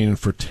Soviet Union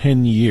for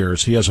 10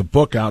 years. He has a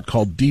book out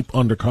called Deep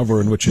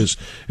Undercover, in which his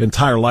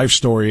entire life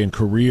story and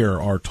career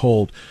are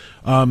told.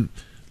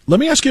 Let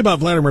me ask you about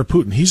Vladimir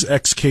Putin. He's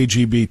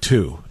ex-KGB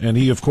too, and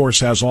he, of course,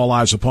 has all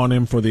eyes upon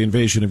him for the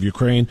invasion of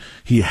Ukraine.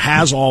 He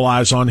has all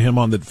eyes on him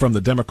from the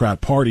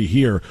Democrat Party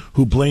here,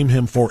 who blame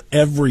him for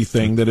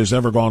everything that has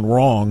ever gone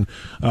wrong,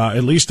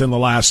 at least in the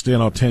last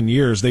 10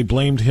 years. They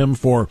blamed him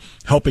for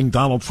helping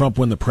Donald Trump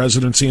win the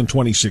presidency in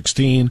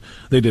 2016.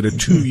 They did a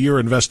 2-year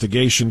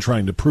investigation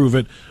trying to prove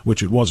it,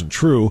 which it wasn't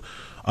true.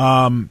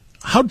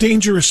 How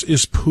dangerous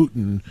is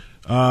Putin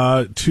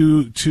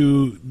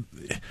to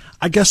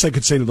I guess I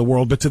could say to the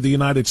world, but to the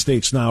United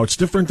States now? It's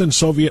different than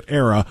Soviet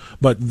era,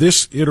 but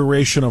this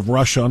iteration of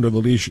Russia under the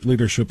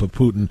leadership of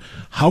Putin,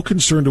 how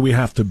concerned do we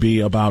have to be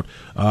about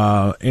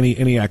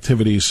any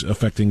activities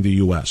affecting the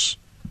U.S.?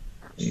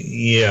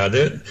 Yeah,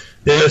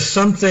 there's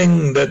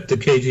something that the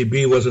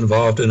KGB was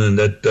involved in, and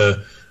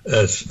that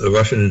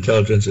Russian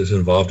intelligence is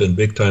involved in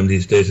big time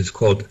these days.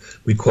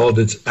 We called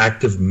it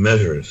active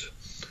measures.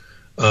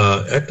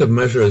 active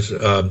measures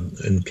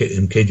in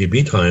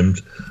KGB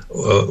times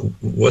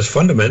was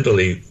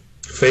fundamentally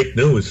fake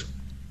news.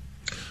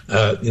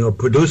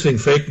 Producing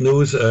fake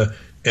news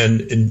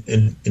and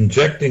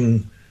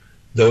injecting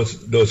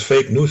those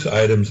fake news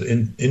items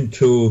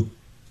into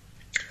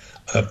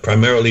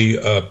primarily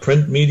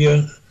print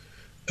media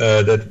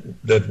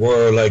that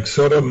were like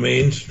sort of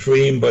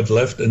mainstream but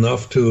left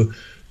enough to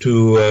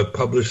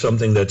publish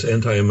something that's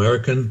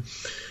anti-American.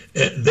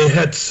 They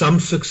had some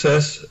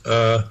success.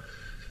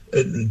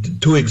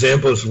 Two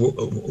examples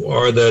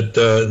are that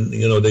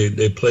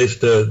they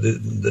placed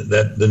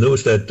the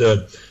news that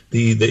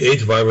the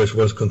AIDS virus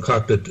was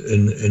concocted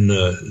in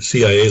a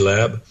CIA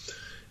lab,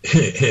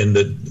 and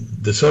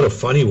the sort of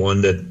funny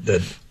one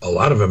that a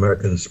lot of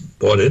Americans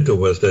bought into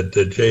was that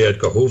J.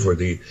 Edgar Hoover,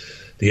 the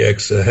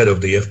ex-head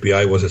of the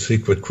FBI, was a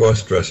secret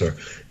cross-dresser.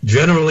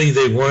 Generally,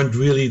 they weren't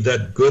really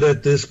that good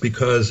at this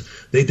because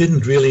they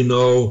didn't really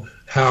know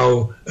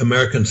how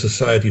American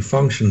society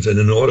functions, and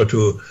in order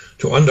to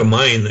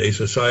undermine a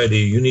society,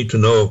 you need to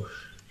know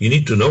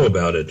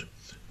about it.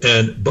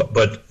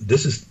 But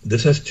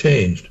this has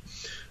changed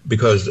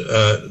because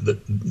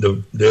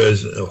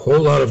there's a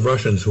whole lot of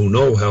Russians who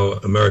know how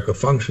America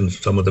functions.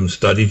 Some of them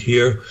studied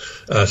here,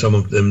 some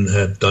of them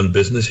have done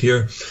business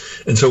here,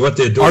 and so what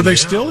they're doing. Are they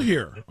still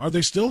here? Are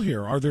they still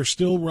here? Are there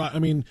still? I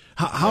mean,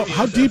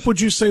 how deep would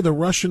you say the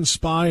Russian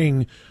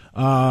spying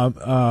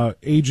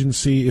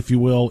agency, if you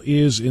will,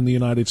 is in the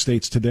United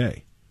States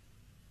today?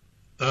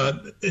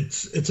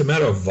 It's a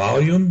matter of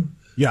volume.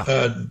 Yeah.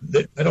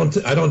 I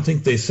don't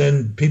think they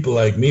send people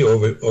like me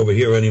over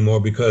here anymore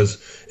because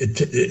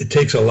it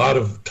takes a lot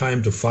of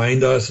time to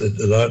find us,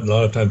 a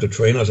lot of time to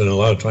train us, and a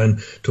lot of time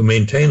to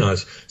maintain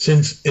us.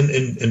 Since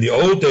in the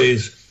old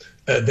days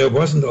there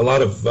wasn't a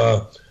lot of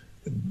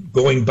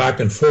going back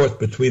and forth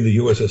between the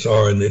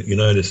USSR and the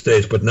United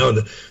States, but now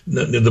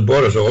the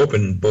borders are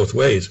open both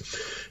ways.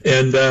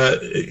 And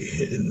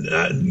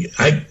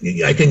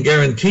I can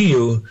guarantee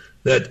you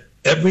that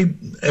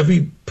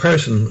every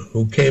person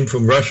who came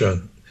from Russia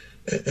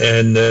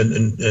and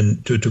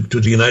to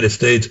the United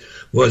States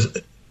was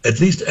at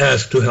least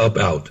asked to help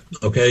out.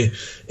 Okay,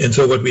 and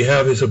so what we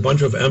have is a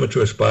bunch of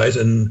amateur spies,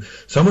 and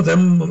some of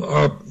them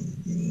are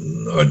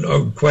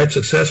quite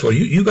successful.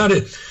 You got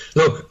to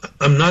look.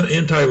 I'm not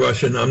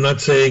anti-Russian. I'm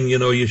not saying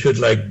you should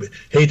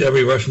hate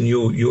every Russian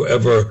you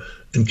ever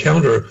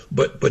encounter,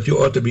 but you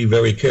ought to be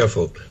very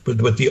careful.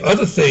 But the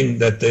other thing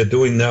that they're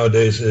doing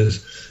nowadays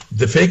is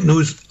the fake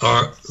news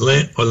are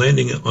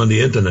landing on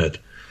the internet,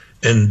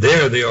 and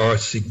there they are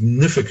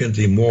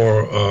significantly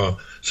more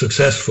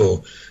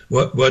successful.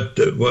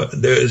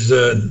 There's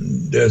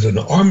an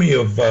army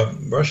of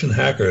Russian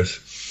hackers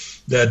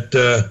that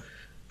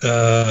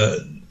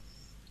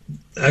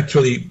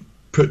actually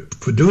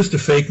produce the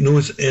fake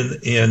news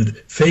and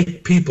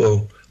fake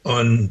people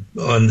on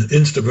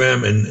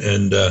Instagram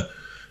and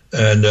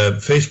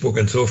Facebook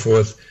and so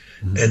forth,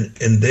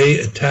 and they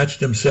attach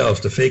themselves,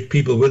 the fake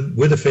people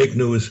with the fake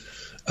news,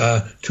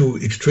 to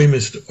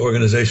extremist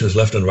organizations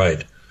left and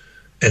right,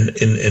 and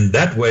in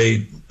that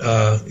way,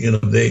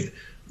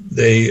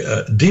 they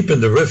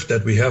deepen the rift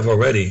that we have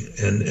already,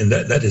 and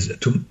that is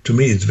to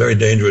me it's very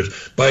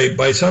dangerous.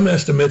 By some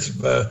estimates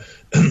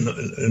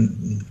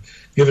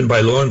given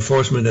by law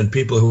enforcement and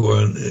people who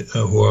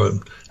are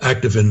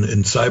active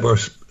in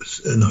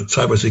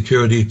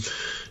cybersecurity.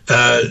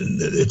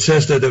 It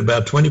says that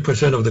about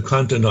 20% of the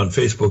content on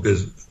Facebook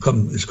is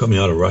coming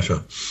out of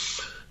Russia.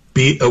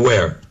 Be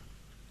aware.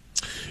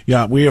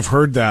 Yeah, we have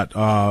heard that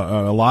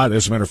a lot.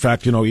 As a matter of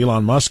fact,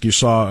 Elon Musk, you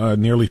saw,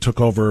 nearly took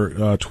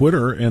over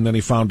Twitter, and then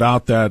he found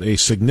out that a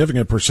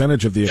significant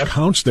percentage of the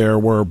accounts there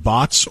were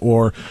bots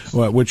or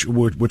which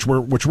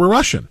were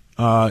Russian.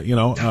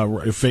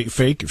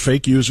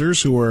 Fake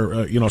users who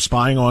are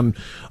spying on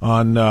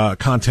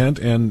content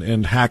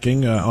and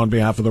hacking on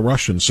behalf of the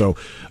Russians. So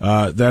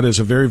that is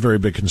a very, very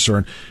big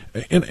concern.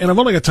 And I've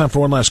only got time for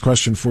one last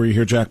question for you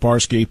here, Jack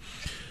Barsky.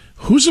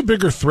 Who's a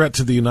bigger threat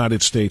to the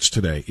United States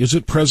today? Is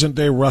it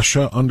present-day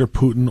Russia under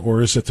Putin,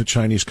 or is it the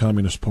Chinese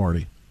Communist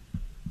Party?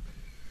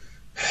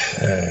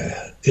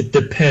 It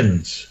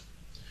depends.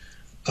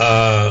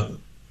 Long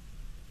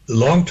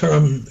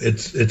term,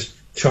 it's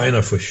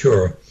China for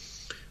sure.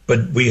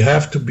 But we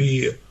have to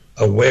be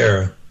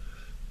aware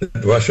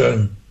that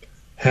Russia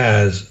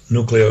has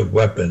nuclear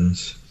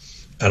weapons,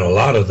 and a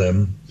lot of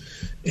them.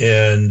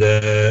 And,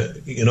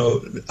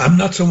 I'm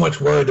not so much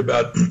worried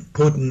about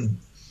Putin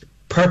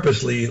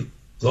purposely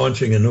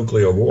launching a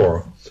nuclear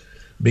war,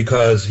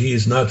 because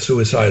he's not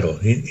suicidal.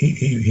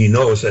 He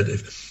knows that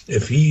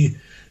if he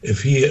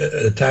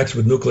attacks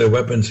with nuclear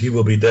weapons, he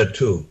will be dead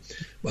too.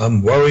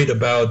 I'm worried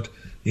about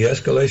the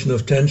escalation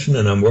of tension,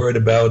 and I'm worried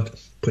about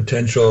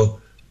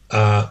potential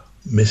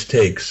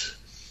mistakes,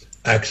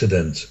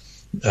 accidents.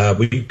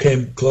 We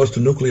came close to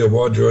nuclear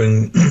war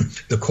during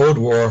the Cold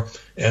War,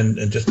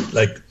 and just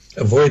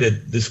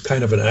avoided this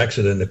kind of an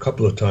accident a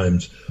couple of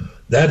times.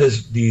 That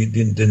is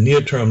the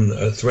near-term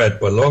threat,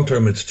 but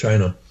long-term it's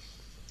China.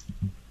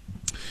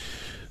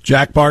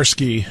 Jack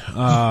Barsky,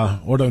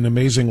 what an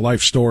amazing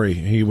life story.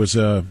 He was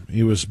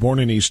born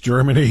in East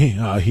Germany.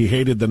 He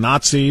hated the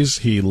Nazis.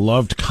 He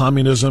loved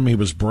communism. He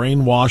was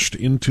brainwashed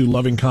into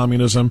loving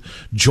communism,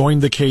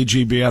 joined the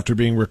KGB after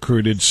being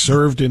recruited,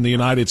 served in the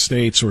United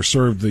States, or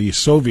served the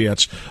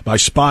Soviets by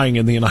spying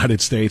in the United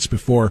States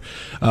before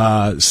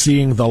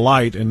seeing the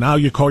light. And now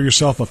you call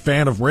yourself a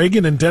fan of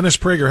Reagan and Dennis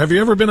Prager. Have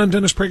you ever been on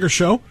Dennis Prager's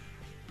show?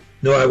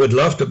 No, I would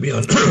love to be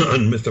on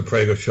on Mr.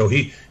 Prager's show.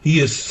 He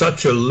is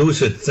such a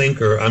lucid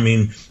thinker. I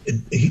mean,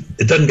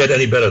 it doesn't get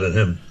any better than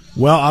him.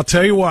 Well, I'll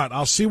tell you what.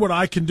 I'll see what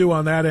I can do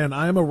on that end.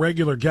 I am a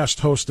regular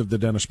guest host of the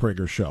Dennis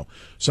Prager Show.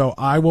 So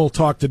I will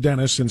talk to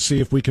Dennis and see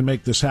if we can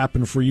make this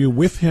happen for you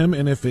with him.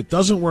 And if it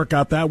doesn't work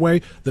out that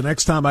way, the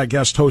next time I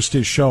guest host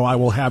his show, I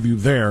will have you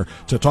there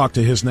to talk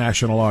to his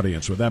national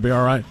audience. Would that be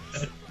all right?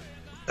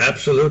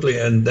 Absolutely,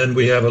 and then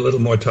we have a little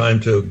more time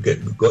to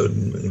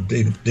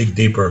dig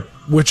deeper.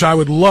 Which I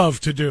would love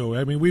to do.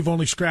 I mean, we've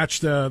only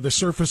scratched the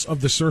surface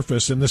of the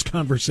surface in this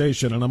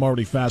conversation, and I'm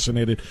already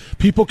fascinated.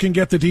 People can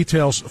get the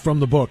details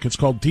from the book. It's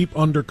called Deep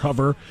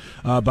Undercover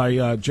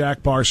by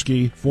Jack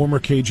Barsky,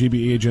 former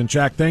KGB agent.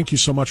 Jack, thank you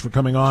so much for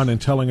coming on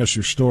and telling us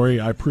your story.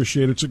 I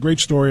appreciate it. It's a great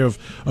story of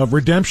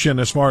redemption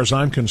as far as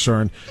I'm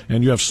concerned,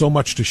 and you have so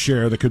much to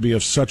share that could be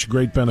of such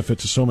great benefit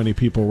to so many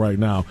people right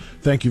now.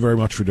 Thank you very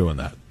much for doing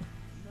that.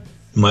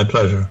 My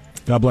pleasure.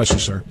 God bless you,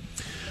 sir.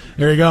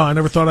 There you go. I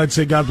never thought I'd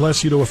say God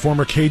bless you to a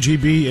former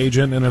KGB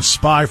agent and a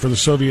spy for the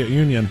Soviet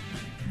Union.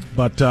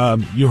 But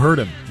you heard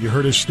him. You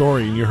heard his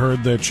story, and you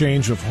heard the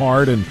change of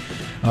heart and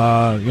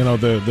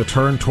the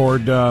turn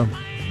toward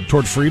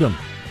freedom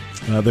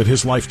that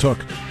his life took,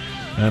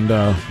 and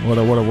what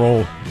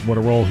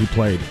a role he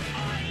played.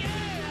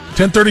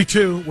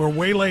 10:32. We're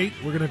way late.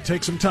 We're going to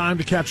take some time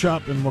to catch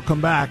up, and we'll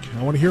come back.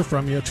 I want to hear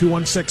from you.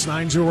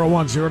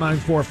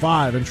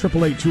 216-901-0945 and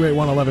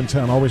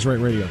 888-281-1110. Always Right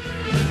Radio.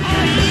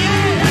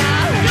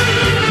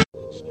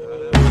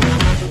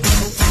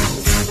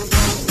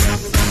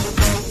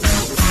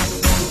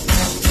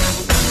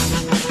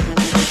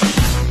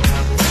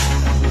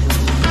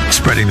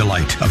 Spreading the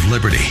light of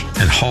liberty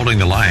and holding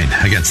the line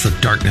against the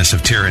darkness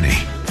of tyranny.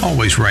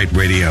 Always Right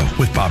Radio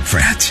with Bob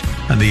France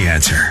and The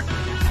Answer.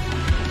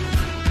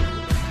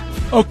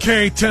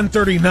 Okay,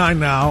 10:39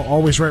 now.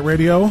 Always Right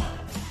Radio,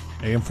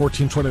 AM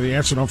 1420 The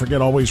Answer. Don't forget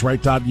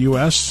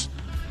alwaysright.us.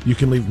 You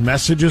can leave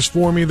messages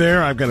for me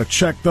there. I've got to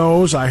check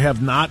those. I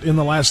have not in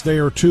the last day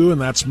or two, and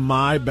that's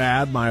my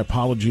bad. My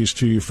apologies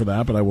to you for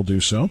that, but I will do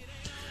so.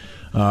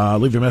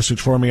 Leave a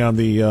message for me on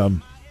the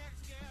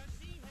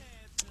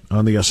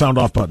sound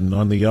off button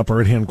on the upper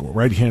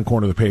right hand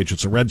corner of the page.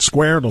 It's a red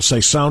square. It'll say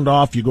sound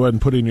off. You go ahead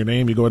and put in your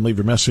name. You go ahead and leave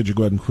your message. You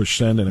go ahead and push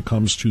send, and it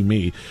comes to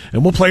me.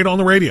 And we'll play it on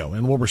the radio,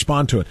 and we'll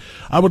respond to it.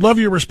 I would love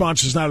your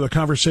responses now to the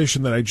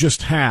conversation that I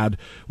just had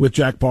with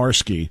Jack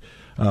Barsky,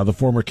 the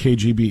former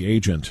KGB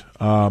agent.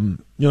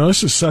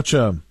 This is such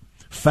a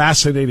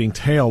fascinating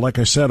tale, like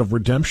I said, of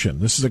redemption.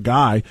 This is a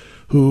guy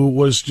who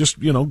was just,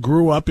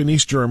 grew up in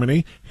East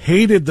Germany,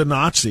 hated the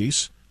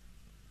Nazis,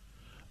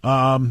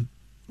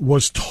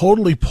 was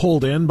totally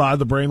pulled in by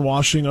the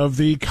brainwashing of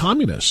the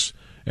communists.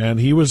 And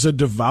he was a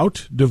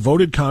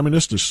devoted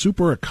communist, a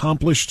super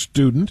accomplished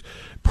student,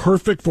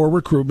 perfect for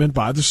recruitment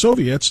by the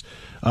Soviets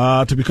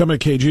to become a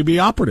KGB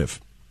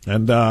operative.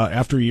 And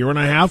after a year and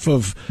a half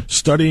of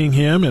studying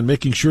him and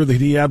making sure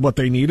that he had what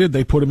they needed,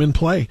 they put him in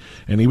play.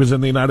 And he was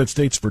in the United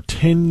States for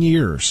 10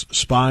 years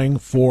spying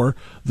for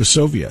the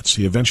Soviets.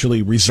 He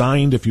eventually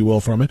resigned, if you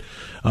will, from it.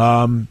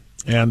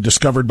 And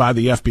discovered by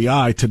the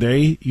FBI.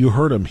 Today, you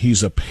heard him.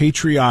 He's a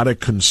patriotic,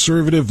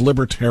 conservative,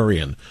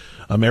 libertarian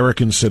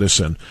American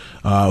citizen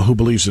who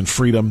believes in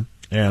freedom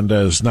and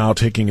is now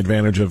taking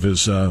advantage of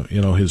his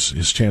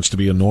chance to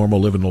be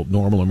live a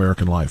normal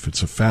American life.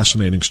 It's a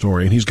fascinating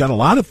story, and he's got a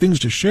lot of things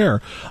to share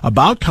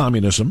about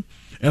communism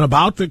and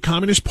about the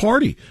Communist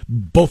Party,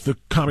 both the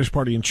Communist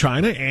Party in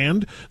China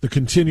and the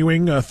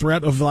continuing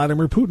threat of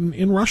Vladimir Putin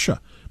in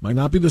Russia. Might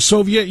not be the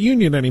Soviet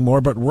Union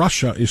anymore, but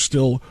Russia is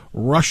still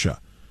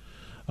Russia.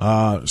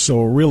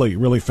 So a really,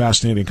 really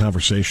fascinating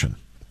conversation.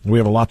 We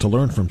have a lot to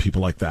learn from people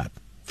like that.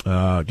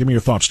 Give me your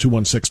thoughts,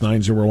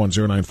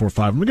 216-901-0945.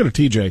 I'm going to go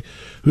to TJ,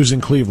 who's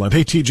in Cleveland.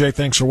 Hey, TJ,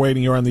 thanks for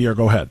waiting. You're on the air.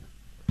 Go ahead.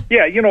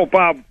 Yeah,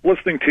 Bob,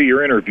 listening to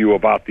your interview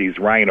about these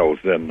rhinos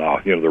in,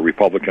 the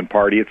Republican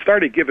Party, it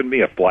started giving me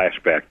a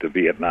flashback to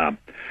Vietnam.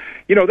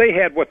 They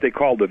had what they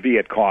called the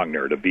Viet Cong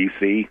there, the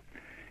VC,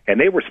 and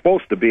they were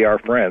supposed to be our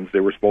friends.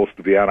 They were supposed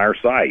to be on our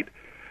side.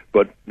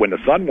 But when the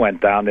sun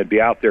went down, they'd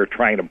be out there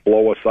trying to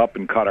blow us up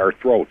and cut our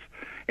throats.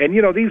 And,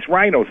 these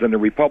rhinos in the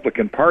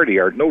Republican Party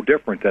are no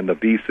different than the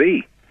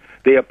VC.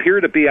 They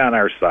appear to be on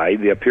our side.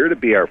 They appear to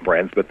be our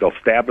friends, but they'll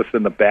stab us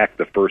in the back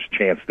the first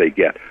chance they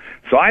get.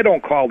 So I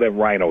don't call them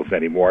rhinos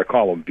anymore. I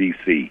call them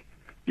VC,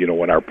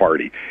 in our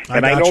party.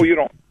 And I know you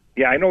don't.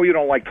 Yeah, I know you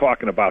don't like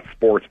talking about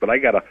sports, but I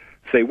got to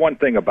say one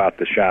thing about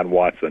Deshaun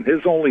Watson.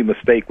 His only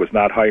mistake was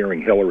not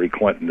hiring Hillary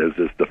Clinton as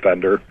his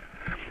defender.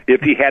 If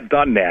he had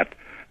done that,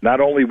 not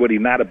only would he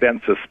not have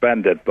been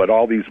suspended, but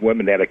all these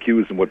women that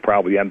accused him would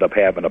probably end up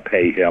having to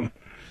pay him.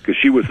 because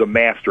she was a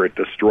master at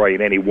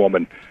destroying any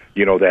woman,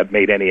 that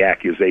made any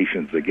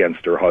accusations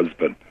against her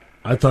husband.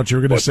 I thought you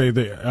were going to say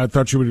I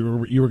thought you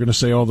were going to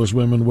say all those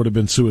women would have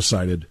been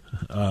suicided.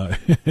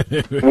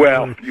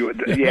 Well,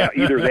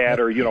 either that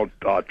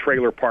or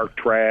trailer park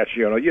trash.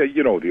 You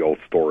know the old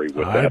story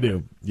with that. I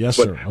do. Yes,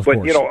 sir. Of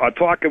course.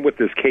 Talking with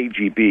this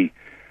KGB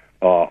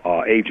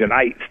agent,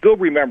 I still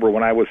remember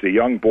when I was a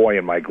young boy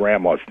and my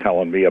grandma was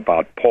telling me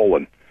about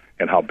Poland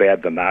and how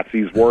bad the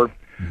Nazis were.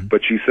 Mm-hmm.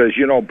 But she says,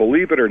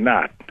 believe it or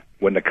not,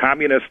 when the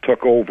communists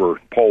took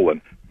over Poland,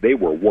 they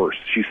were worse.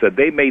 She said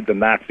they made the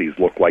Nazis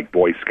look like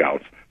Boy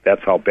Scouts.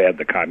 That's how bad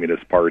the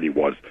Communist Party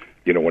was,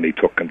 when he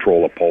took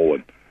control of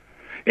Poland.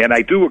 And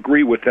I do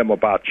agree with him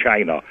about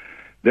China.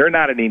 They're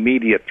not an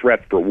immediate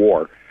threat for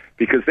war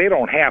because they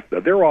don't have to.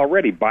 They're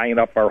already buying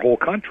up our whole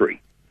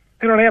country.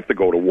 They don't have to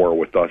go to war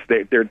with us.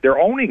 They're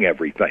owning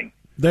everything.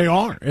 They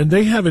are, and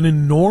they have an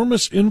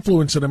enormous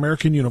influence at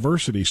American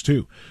universities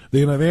too.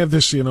 They have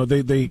this,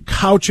 they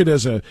couch it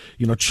as a,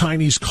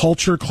 Chinese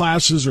culture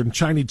classes or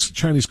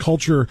Chinese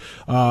culture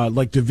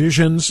like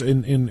divisions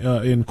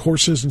in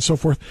courses and so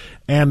forth.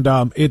 And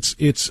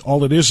it's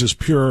all it is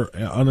pure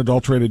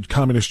unadulterated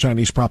communist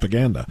Chinese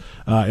propaganda,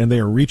 and they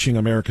are reaching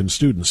American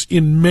students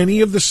in many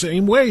of the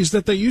same ways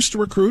that they used to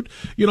recruit.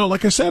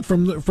 Like I said,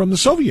 from the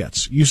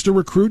Soviets, used to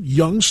recruit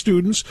young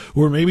students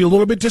who were maybe a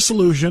little bit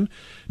disillusioned.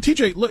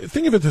 TJ,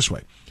 think of it this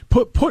way.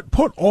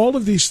 Put all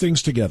of these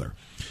things together.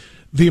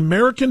 The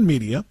American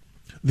media,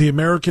 the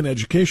American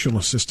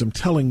educational system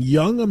telling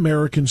young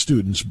American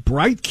students,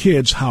 bright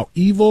kids, how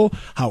evil,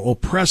 how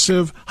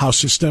oppressive, how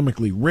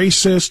systemically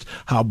racist,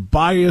 how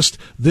biased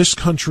this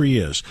country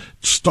is.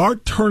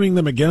 Start turning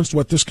them against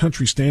what this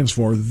country stands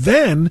for.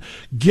 Then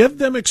give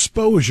them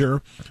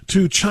exposure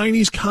to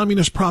Chinese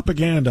communist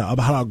propaganda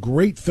about how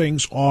great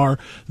things are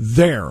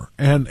there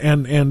and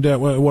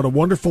what a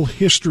wonderful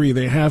history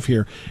they have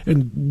here.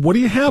 And what do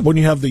you have when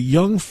you have the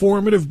young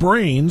formative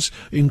brains,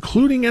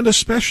 including and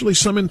especially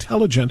some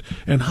intelligent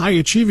and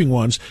high-achieving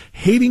ones,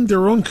 hating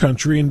their own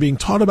country and being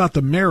taught about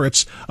the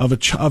merits of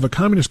a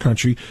communist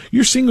country?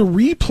 You're seeing a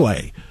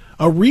replay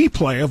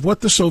of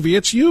what the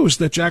Soviets used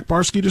that Jack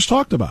Barsky just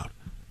talked about.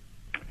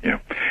 Yeah,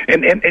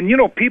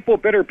 and people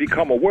better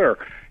become aware.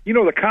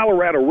 The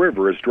Colorado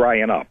River is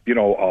drying up.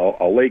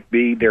 A Lake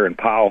Mead there in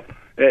Powell,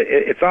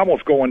 it's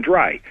almost going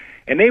dry.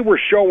 And they were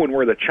showing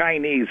where the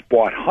Chinese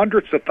bought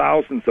hundreds of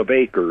thousands of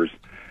acres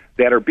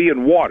that are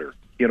being watered,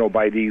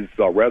 by these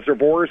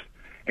reservoirs,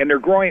 and they're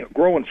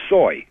growing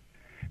soy.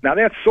 Now,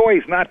 that soy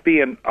is not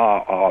being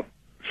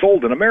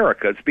sold in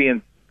America. It's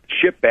being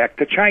shipped back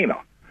to China.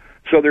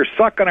 So they're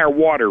sucking our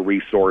water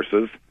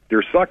resources.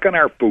 They're sucking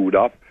our food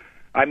up.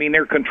 I mean,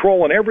 they're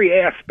controlling every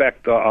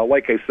aspect,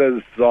 like I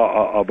says,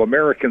 of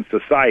American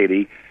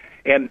society.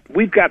 And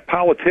we've got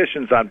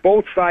politicians on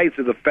both sides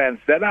of the fence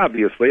that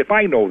obviously, if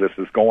I know this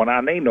is going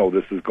on, they know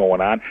this is going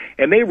on,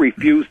 and they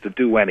refuse to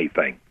do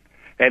anything.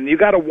 And you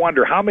got to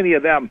wonder how many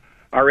of them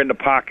are in the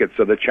pockets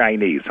of the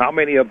Chinese. How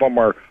many of them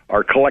are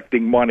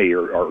collecting money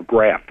or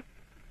graft?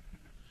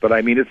 But,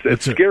 I mean,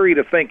 it's scary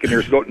to think, and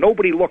there's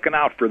nobody looking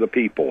out for the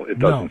people, it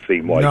doesn't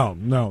seem like.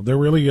 No, there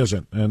really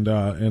isn't, and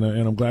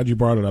I'm glad you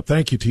brought it up.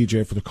 Thank you,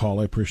 TJ, for the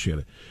call. I appreciate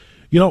it.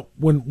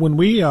 When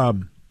we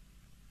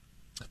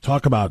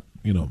talk about,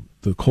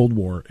 the Cold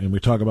War, and we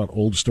talk about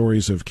old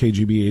stories of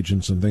KGB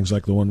agents and things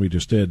like the one we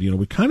just did,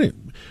 we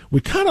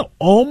kind of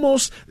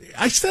almost,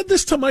 I said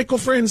this to Michael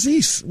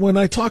Franzese when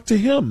I talked to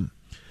him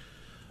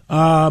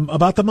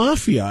about the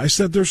mafia. I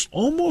said there's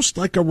almost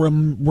like a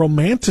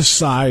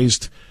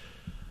romanticized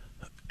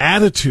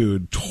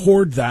attitude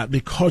toward that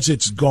because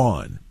it's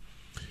gone.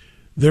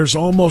 There's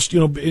almost,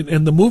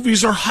 and the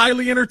movies are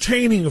highly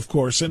entertaining, of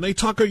course, and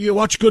you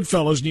watch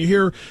Goodfellas and you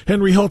hear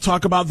Henry Hill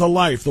talk about the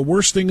life, the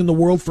worst thing in the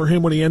world for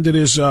him when he ended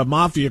his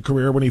mafia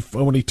career,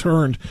 when he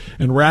turned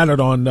and ratted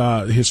on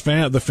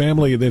the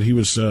family that he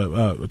was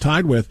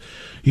tied with.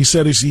 He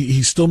said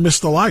he still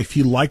missed the life.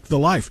 He liked the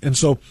life. And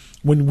so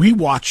when we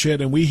watch it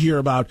and we hear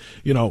about,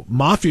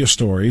 mafia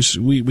stories,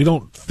 we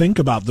don't think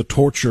about the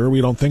torture.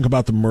 We don't think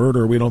about the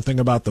murder. We don't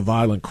think about the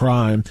violent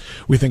crime.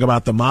 We think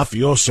about the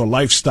mafioso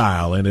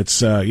lifestyle, and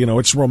it's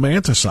it's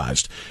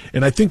romanticized.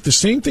 And I think the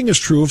same thing is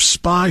true of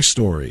spy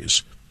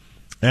stories.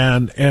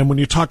 And when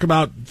you talk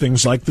about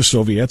things like the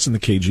Soviets and the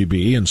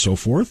KGB and so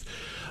forth,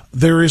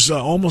 there is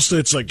almost,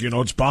 it's like,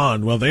 it's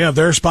Bond. Well, they have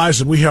their spies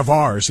and we have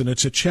ours, and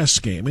it's a chess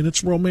game, and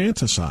it's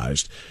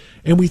romanticized.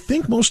 And we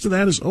think most of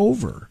that is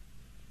over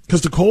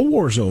because the Cold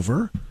War is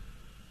over.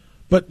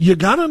 But you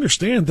got to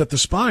understand that the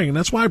spying, and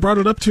that's why I brought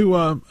it up to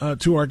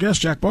our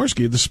guest, Jack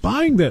Barsky, the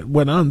spying that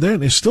went on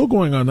then is still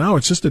going on now.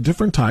 It's just a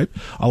different type.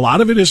 A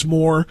lot of it is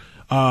more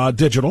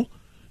digital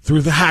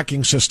through the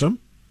hacking system.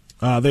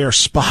 They are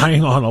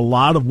spying on a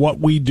lot of what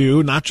we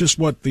do, not just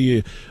what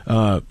the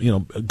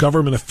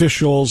government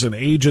officials and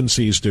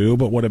agencies do,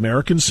 but what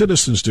American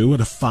citizens do, and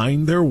to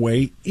find their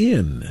way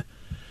in.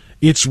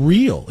 It's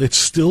real. It's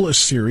still a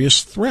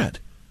serious threat.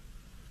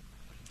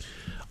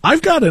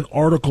 I've got an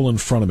article in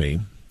front of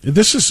me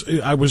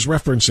I was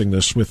referencing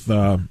this with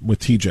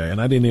TJ,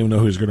 and I didn't even know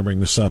who was going to bring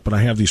this up, but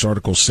I have these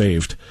articles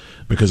saved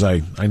because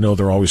I know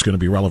they're always going to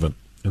be relevant.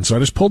 And so I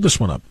just pulled this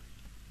one up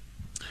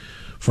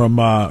from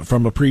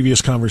a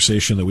previous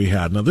conversation that we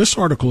had. Now, this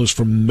article is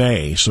from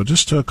May, so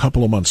just a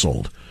couple of months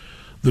old.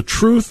 The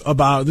truth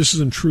about, this is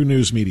in True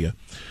News Media,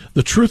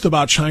 the truth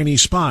about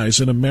Chinese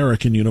spies in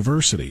American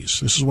universities.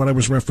 This is what I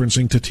was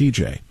referencing to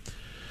TJ.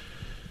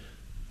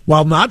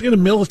 While not in a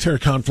military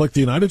conflict, the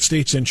United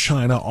States and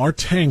China are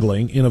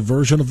tangling in a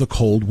version of the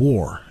Cold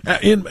War.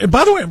 And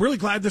by the way, I'm really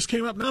glad this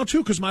came up now,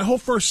 too, because my whole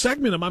first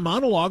segment of my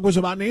monologue was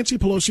about Nancy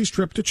Pelosi's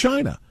trip to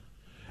China.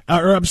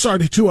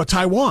 To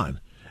Taiwan,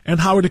 and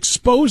how it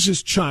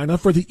exposes China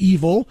for the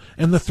evil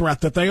and the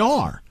threat that they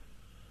are.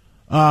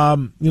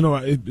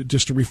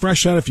 Just to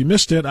refresh that, if you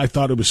missed it, I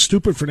thought it was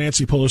stupid for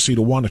Nancy Pelosi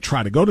to want to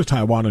try to go to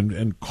Taiwan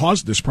and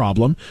cause this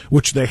problem,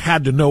 which they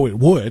had to know it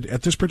would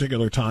at this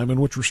particular time,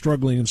 and which we're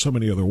struggling in so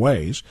many other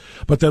ways.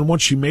 But then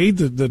once she made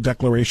the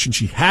declaration,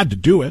 she had to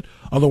do it.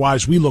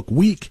 Otherwise, we look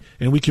weak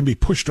and we can be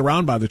pushed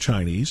around by the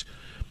Chinese.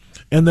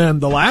 And then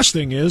the last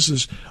thing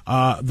is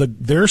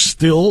they're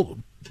still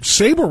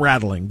saber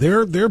rattling.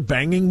 They're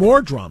banging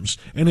war drums,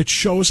 and it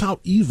shows how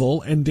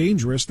evil and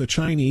dangerous the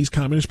Chinese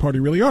Communist Party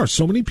really are.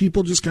 So many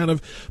people just kind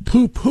of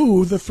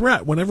poo-poo the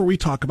threat whenever we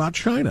talk about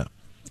China.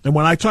 And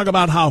when I talk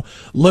about how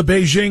Le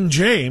Beijing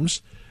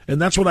James, and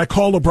that's what I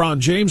call LeBron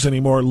James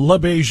anymore, Le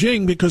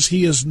Beijing, because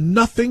he is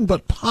nothing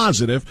but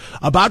positive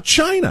about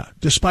China,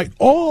 despite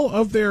all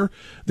of their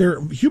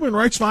human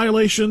rights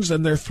violations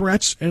and their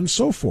threats and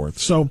so forth.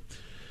 So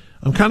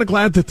I'm kind of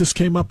glad that this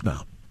came up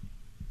now.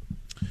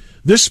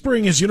 This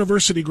spring, as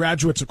university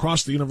graduates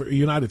across the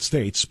United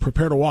States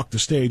prepare to walk the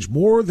stage,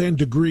 more than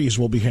degrees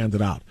will be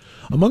handed out.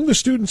 Among the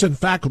students and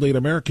faculty at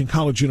American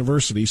college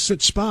universities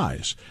sit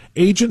spies,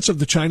 agents of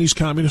the Chinese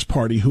Communist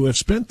Party who have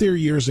spent their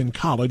years in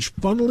college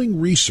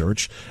funneling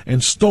research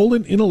and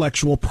stolen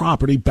intellectual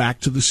property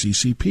back to the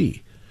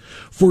CCP.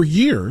 For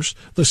years,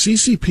 the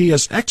CCP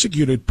has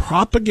executed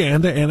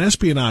propaganda and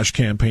espionage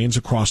campaigns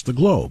across the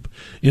globe.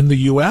 In the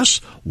U.S.,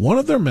 one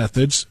of their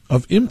methods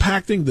of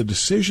impacting the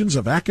decisions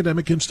of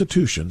academic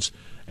institutions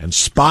and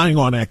spying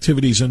on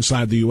activities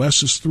inside the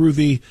U.S. is through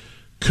the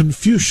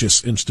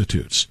Confucius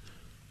Institutes.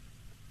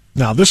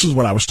 Now, this is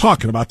what I was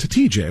talking about to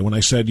TJ when I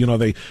said,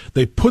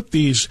 they put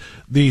these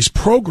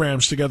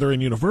programs together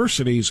in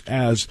universities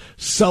as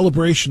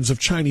celebrations of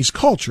Chinese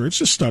culture. It's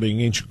just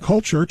studying ancient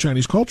culture,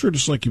 Chinese culture,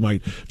 just like you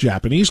might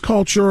Japanese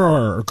culture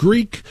or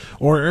Greek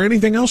or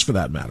anything else for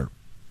that matter.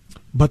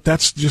 But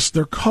that's just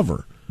their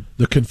cover.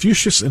 The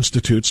Confucius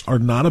Institutes are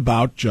not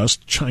about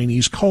just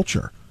Chinese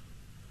culture.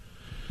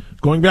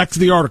 Going back to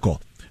the article,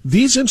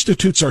 these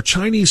institutes are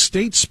Chinese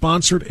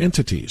state-sponsored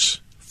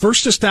entities.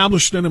 First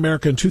established in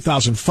America in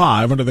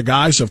 2005 under the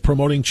guise of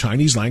promoting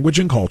Chinese language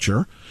and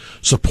culture,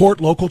 support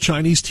local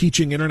Chinese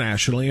teaching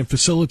internationally, and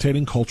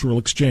facilitating cultural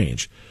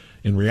exchange.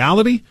 In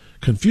reality,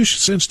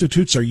 Confucius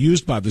Institutes are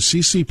used by the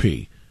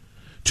CCP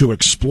to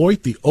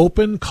exploit the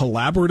open,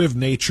 collaborative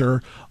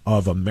nature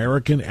of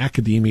American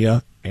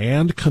academia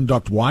and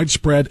conduct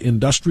widespread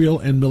industrial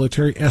and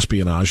military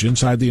espionage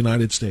inside the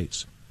United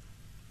States.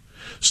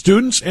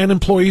 Students and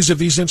employees of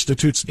these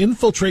institutes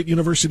infiltrate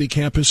university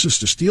campuses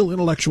to steal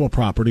intellectual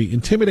property,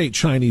 intimidate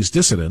Chinese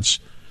dissidents,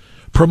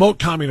 promote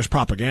communist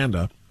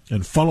propaganda,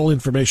 and funnel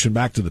information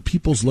back to the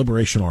People's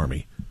Liberation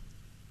Army.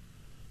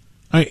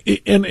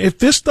 And if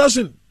this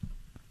doesn't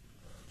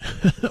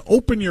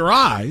open your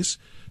eyes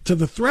to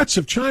the threats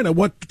of China,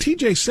 what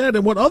TJ said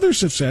and what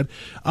others have said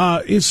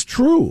is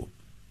true.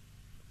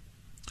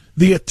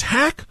 The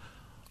attack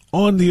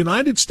on the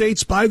United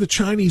States by the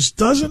Chinese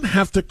doesn't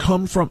have to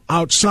come from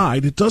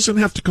outside. It doesn't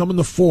have to come in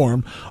the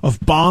form of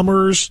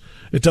bombers.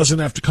 It doesn't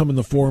have to come in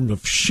the form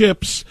of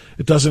ships.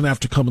 It doesn't have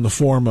to come in the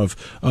form of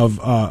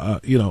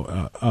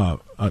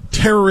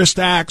terrorist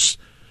acts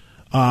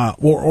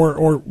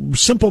or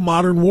simple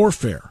modern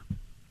warfare.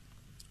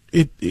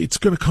 It's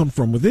going to come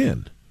from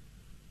within.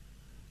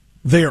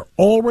 They are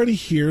already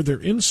here.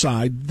 They're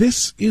inside.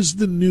 This is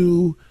the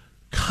new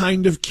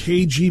kind of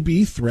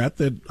KGB threat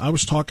that I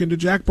was talking to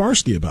Jack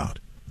Barsky about.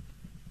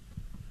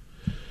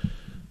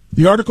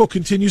 The article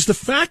continues, the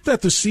fact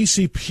that the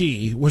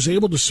CCP was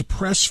able to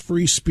suppress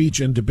free speech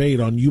and debate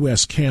on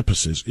U.S.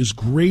 campuses is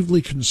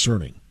gravely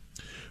concerning.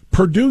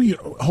 Purdue,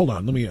 hold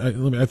on, let me.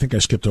 I think I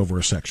skipped over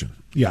a section.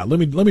 Yeah, let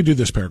me do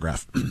this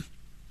paragraph.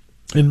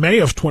 In May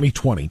of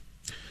 2020,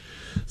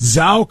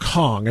 Zhao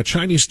Kong, a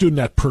Chinese student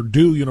at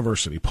Purdue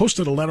University,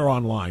 posted a letter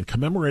online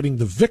commemorating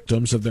the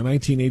victims of the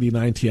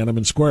 1989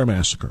 Tiananmen Square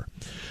massacre.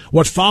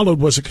 What followed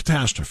was a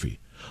catastrophe.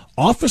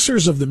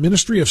 Officers of the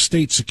Ministry of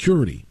State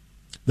Security,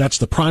 that's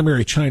the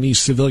primary Chinese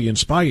civilian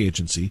spy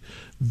agency,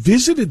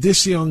 visited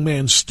this young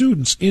man's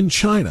students in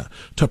China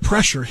to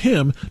pressure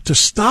him to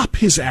stop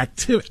his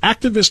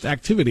activist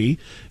activity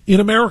in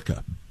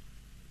America.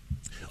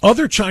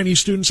 Other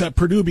Chinese students at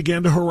Purdue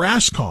began to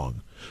harass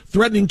Kong,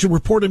 threatening to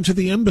report him to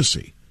the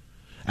embassy.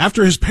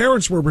 After his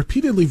parents were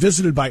repeatedly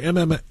visited by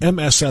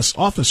MSS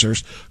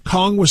officers,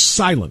 Kong was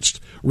silenced,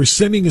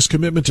 rescinding his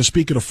commitment to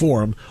speak at a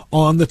forum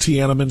on the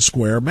Tiananmen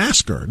Square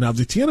massacre. Now,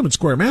 the Tiananmen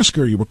Square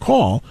massacre, you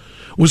recall,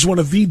 was one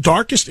of the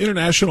darkest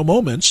international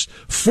moments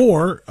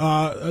for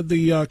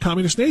the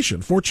communist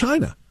nation, for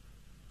China.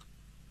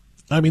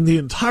 I mean, the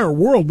entire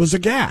world was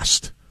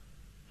aghast.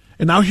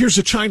 And now here's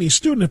a Chinese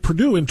student at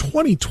Purdue in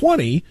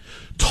 2020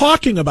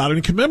 talking about it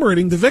and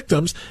commemorating the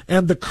victims,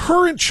 and the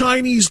current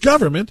Chinese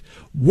government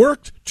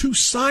worked to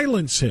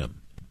silence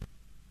him.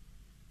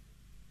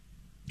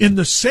 In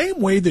the same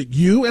way that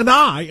you and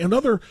I and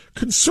other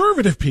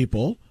conservative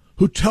people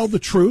who tell the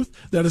truth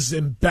that is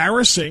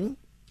embarrassing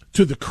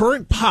to the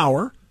current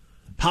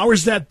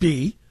powers that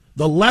be,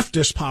 the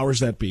leftist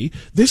powers that be,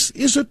 this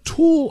is a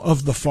tool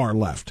of the far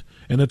left.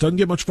 And it doesn't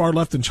get much far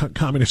left in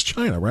communist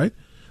China, right?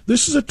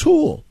 This is a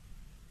tool.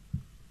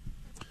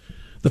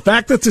 The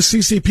fact that the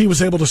CCP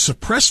was able to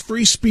suppress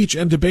free speech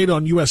and debate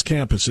on U.S.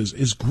 campuses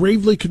is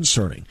gravely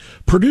concerning.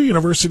 Purdue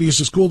University is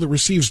a school that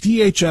receives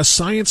DHS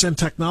science and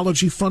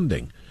technology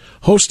funding.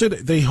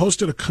 They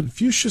hosted a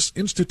Confucius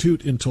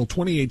Institute until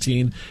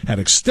 2018, had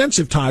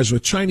extensive ties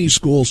with Chinese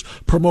schools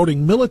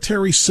promoting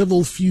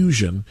military-civil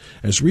fusion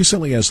as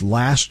recently as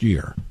last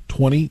year,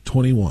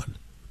 2021.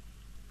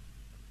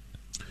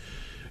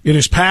 It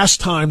is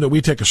past time that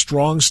we take a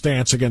strong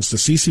stance against the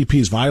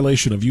CCP's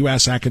violation of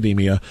U.S.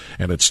 academia,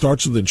 and it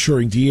starts with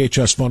ensuring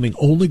DHS funding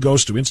only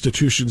goes to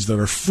institutions that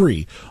are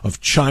free of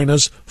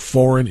China's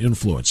foreign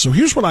influence. So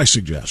here's what I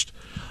suggest.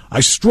 I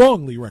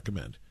strongly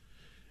recommend,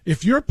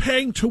 if you're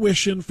paying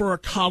tuition for a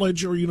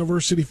college or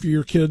university for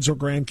your kids or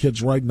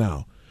grandkids right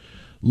now,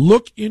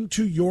 look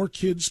into your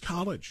kids'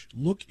 college.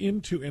 Look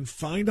into and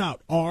find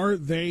out, are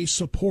they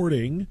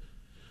supporting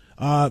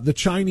the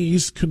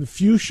Chinese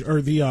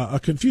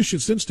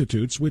Confucius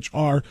Institutes, which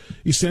are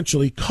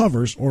essentially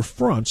covers or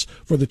fronts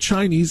for the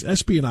Chinese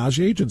espionage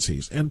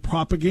agencies and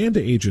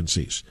propaganda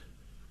agencies,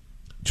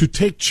 to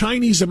take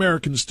Chinese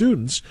American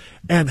students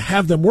and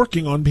have them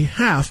working on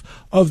behalf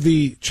of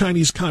the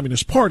Chinese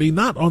Communist Party,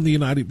 not on the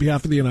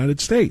behalf of the United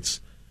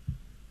States.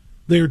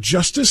 They're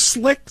just as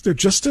slick, they're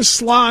just as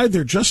sly,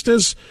 they're just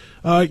as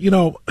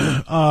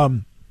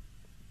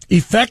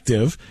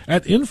effective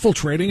at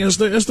infiltrating as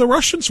the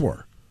Russians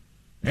were.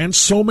 And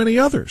so many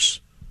others.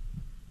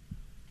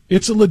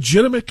 It's a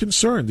legitimate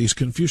concern, these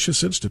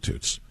Confucius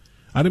Institutes.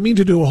 I didn't mean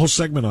to do a whole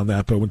segment on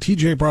that, but when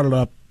TJ brought it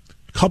up,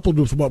 coupled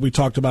with what we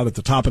talked about at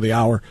the top of the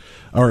hour,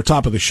 or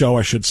top of the show,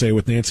 I should say,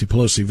 with Nancy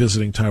Pelosi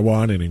visiting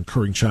Taiwan and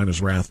incurring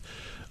China's wrath,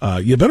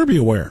 you better be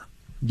aware.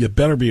 You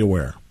better be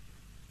aware.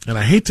 And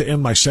I hate to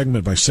end my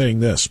segment by saying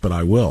this, but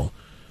I will.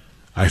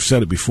 I've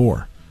said it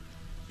before.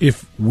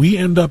 If we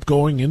end up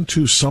going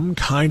into some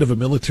kind of a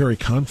military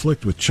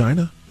conflict with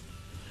China,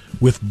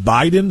 with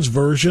Biden's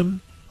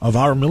version of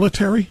our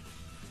military,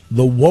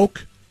 the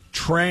woke,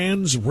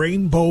 trans,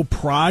 rainbow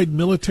pride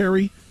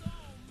military,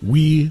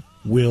 we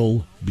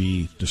will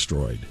be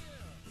destroyed.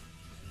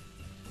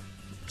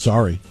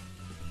 Sorry.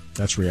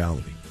 That's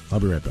reality. I'll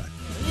be right back.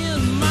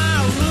 In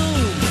my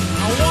room,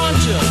 I want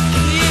you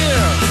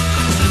here.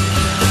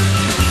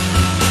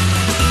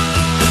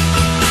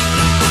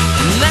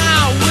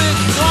 Now we're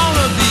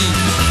gonna be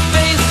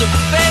face to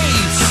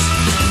face.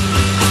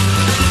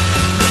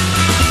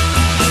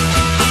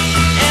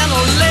 And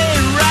I'll lay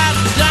right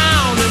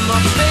down in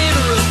my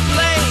favorite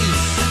place.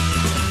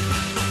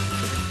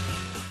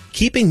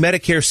 Keeping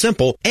Medicare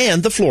simple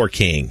and the Floor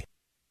King.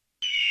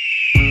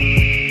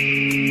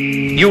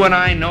 You and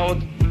I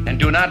know and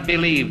do not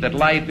believe that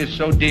life is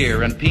so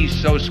dear and peace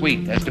so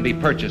sweet as to be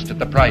purchased at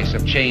the price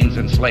of chains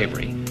and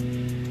slavery.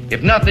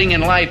 If nothing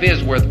in life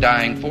is worth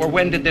dying for,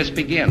 when did this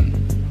begin?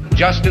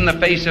 Just in the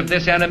face of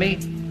this enemy?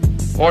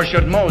 Or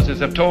should Moses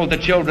have told the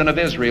children of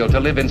Israel to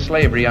live in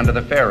slavery under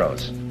the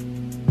Pharaohs?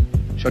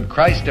 Should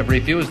Christ have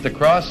refused the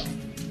cross?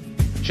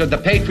 Should the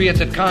patriots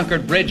at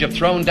Concord Bridge have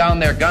thrown down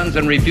their guns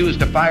and refused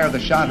to fire the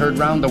shot heard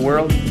round the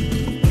world?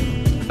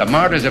 The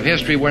martyrs of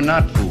history were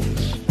not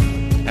fools.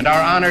 And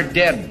our honored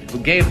dead, who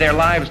gave their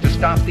lives to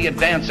stop the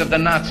advance of the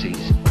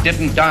Nazis,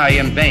 didn't die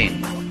in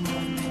vain.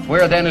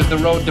 Where then is the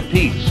road to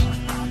peace?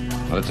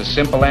 Well, it's a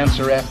simple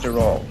answer after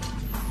all.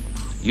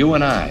 You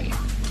and I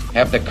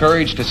have the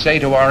courage to say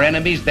to our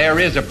enemies, there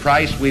is a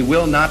price we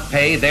will not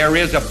pay. There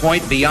is a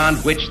point beyond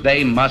which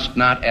they must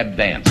not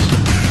advance.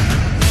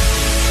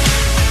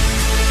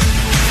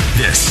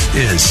 This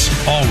is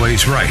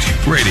Always Right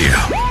Radio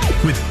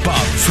with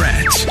Bob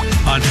Frantz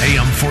on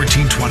AM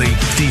 1420,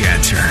 The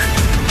Answer.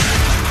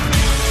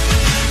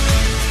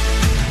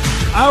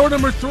 Hour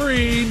number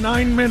 3,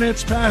 9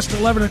 minutes past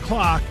 11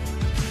 o'clock.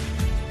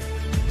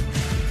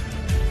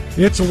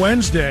 It's a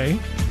Wednesday.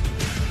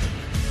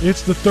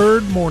 It's the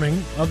third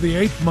morning of the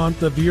 8th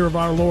month of the year of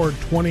our Lord,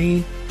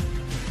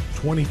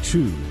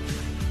 2022.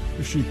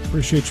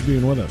 Appreciate you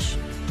being with us.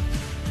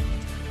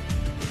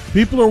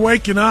 People are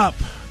waking up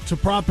to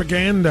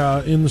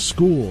propaganda in the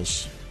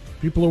schools.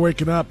 People are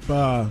waking up.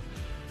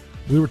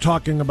 We were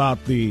talking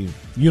about the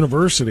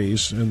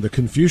universities and the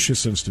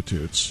Confucius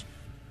Institutes.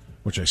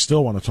 which I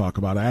still want to talk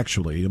about,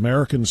 actually.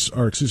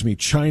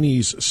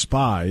 Chinese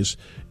spies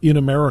in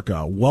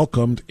America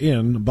welcomed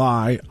in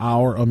by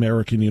our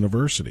American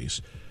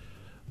universities.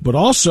 But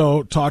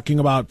also talking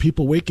about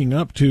people waking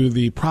up to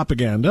the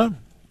propaganda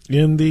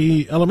in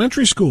the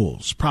elementary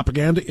schools,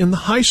 propaganda in the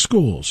high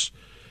schools.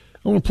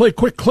 I want to play a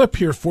quick clip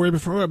here for you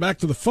before we go back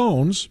to the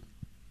phones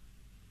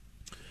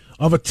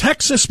of a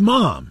Texas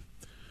mom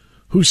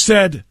who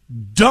said,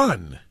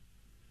 done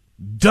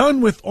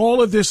with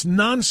all of this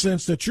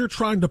nonsense that you're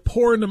trying to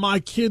pour into my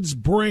kids'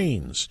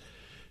 brains.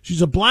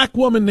 She's a black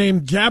woman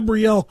named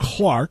Gabrielle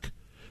Clark.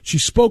 She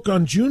spoke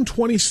on June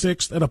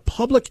 26th at a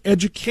public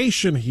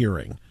education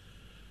hearing.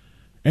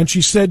 And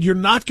she said, you're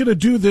not going to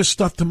do this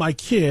stuff to my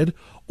kid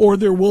or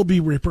there will be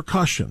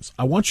repercussions.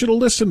 I want you to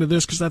listen to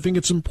this because I think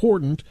it's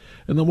important,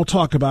 and then we'll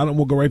talk about it and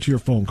we'll go right to your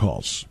phone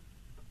calls.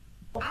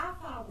 I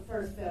filed the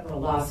first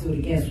federal lawsuit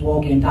against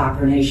woke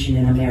indoctrination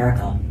in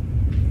America,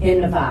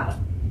 in Nevada.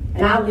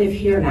 And I live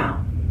here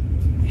now.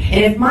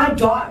 And if my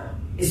daughter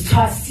is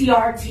taught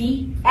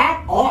CRT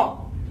at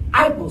all,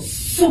 I will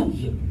sue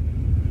you.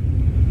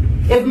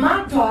 If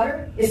my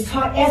daughter is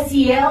taught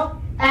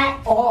SEL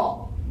at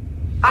all,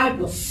 I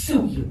will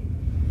sue you.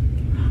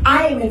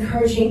 I am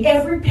encouraging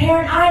every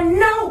parent I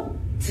know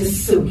to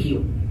sue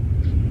you.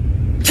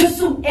 To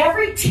sue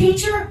every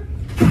teacher,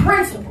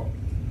 principal,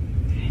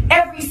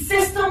 every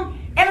system,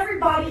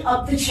 everybody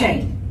up the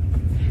chain.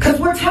 Because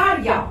we're tired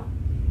of y'all.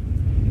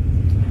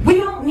 We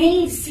don't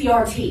need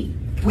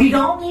CRT. We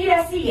don't need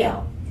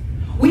SEL.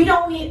 We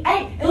don't need,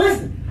 hey, and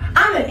listen,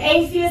 I'm an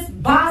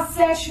atheist,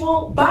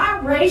 bisexual,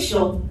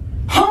 biracial,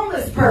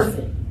 homeless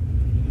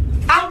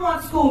person. I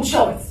want school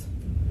choice.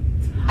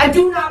 I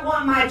do not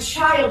want my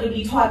child to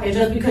be taught that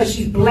just because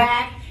she's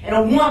black and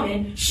a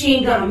woman, she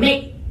ain't gonna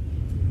make it.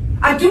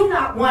 I do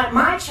not want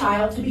my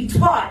child to be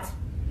taught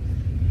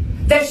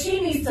that she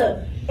needs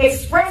to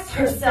express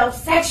herself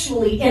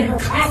sexually in her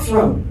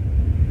classroom.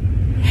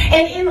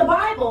 And in the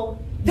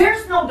Bible,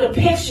 there's no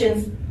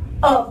depictions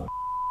of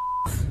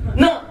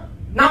none,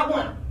 not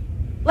one.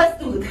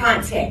 Let's do the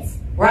context,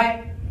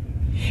 right?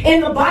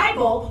 In the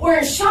Bible, or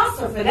in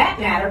Chaucer for that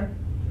matter,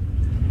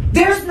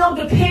 there's no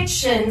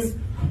depictions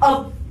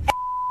of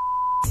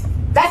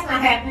that's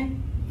not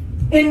happening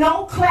in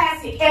no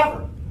classic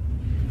ever.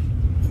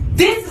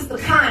 This is the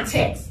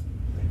context.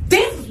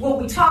 This is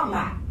what we talking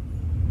about.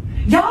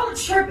 Y'all are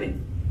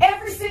tripping.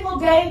 Every single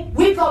day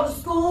we go to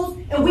schools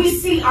and we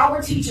see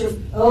our teachers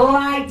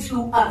lie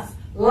to us,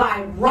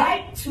 lie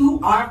right to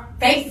our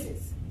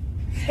faces.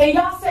 And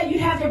y'all say you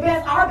have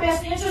our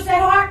best interests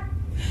at heart.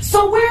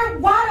 So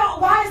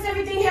why does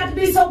everything have to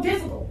be so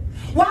difficult?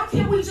 Why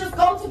can't we just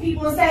go to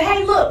people and say,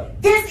 hey, look,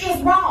 this is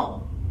wrong,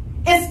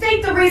 and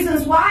state the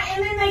reasons why,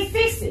 and then they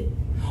fix it?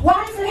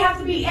 Why does it have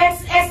to be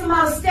X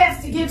amount of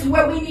steps to get to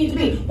where we need to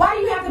be? Why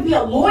do you have to be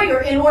a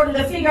lawyer in order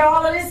to figure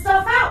all of this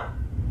stuff out?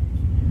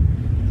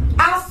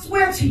 I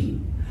swear to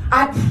you,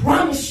 I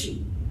promise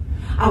you,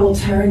 I will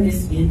turn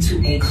this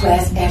into a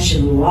class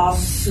action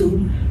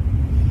lawsuit,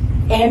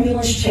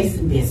 ambulance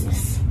chasing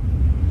business.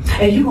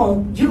 And you're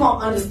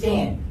gonna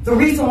understand the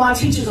reason why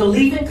teachers are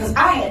leaving, because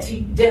I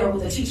had dinner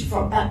with a teacher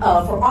from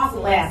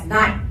Austin last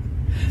night.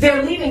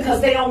 They're leaving because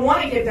they don't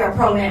want to give their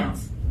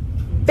pronouns.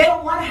 They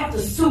don't want to have to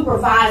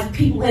supervise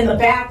people in the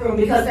bathroom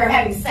because they're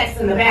having sex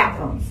in the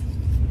bathrooms.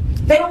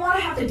 They don't want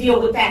to have to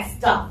deal with that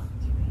stuff.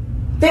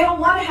 They don't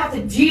want to have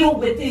to deal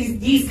with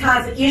these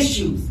kinds of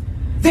issues.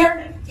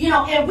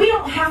 And we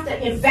don't have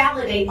to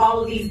invalidate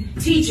all of these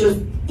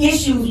teachers'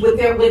 issues with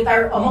their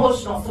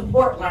emotional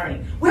support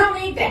learning. We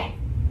don't need that.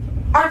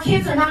 Our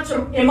kids are not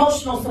your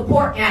emotional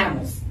support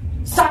animals.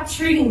 Stop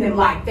treating them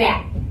like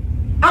that.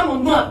 I'm a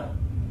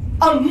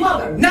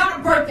mother, not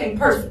a birthing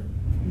person.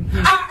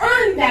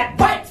 I earned that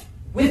right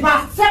with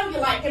my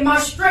cellulite and my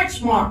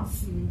stretch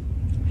marks.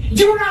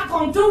 You're not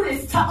going to do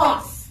this to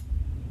us.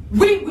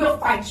 We will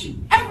fight you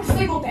every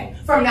single day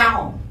from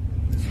now on.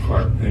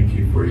 Clark, thank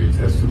you for your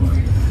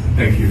testimony.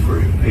 Thank you for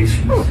your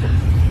patience.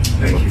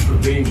 Thank you for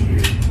being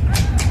here.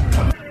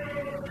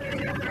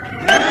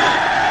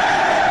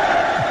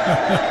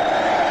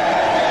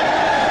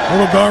 A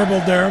little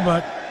garbled there,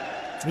 but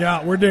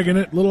yeah, we're digging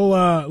it.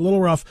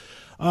 Little rough.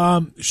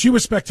 She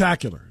was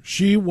spectacular.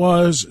 She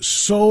was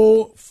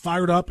so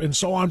fired up and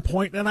so on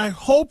point, and I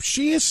hope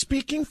she is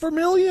speaking for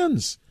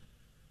millions.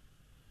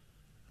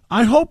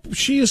 I hope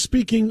she is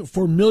speaking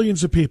for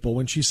millions of people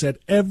when she said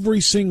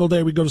every single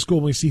day we go to school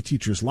and we see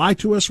teachers lie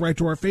to us right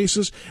to our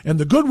faces, and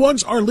the good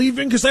ones are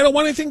leaving because they don't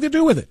want anything to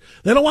do with it.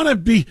 They don't want to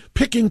be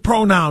picking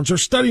pronouns or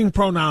studying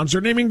pronouns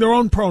or naming their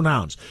own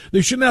pronouns.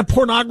 They shouldn't have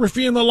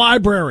pornography in the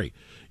library.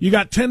 You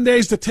got 10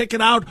 days to take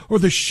it out or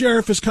the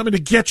sheriff is coming to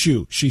get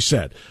you, she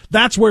said.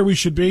 That's where we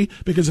should be,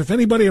 because if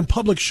anybody in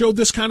public showed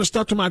this kind of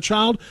stuff to my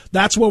child,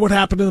 that's what would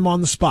happen to them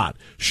on the spot.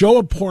 Show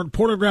a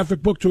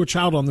pornographic book to a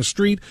child on the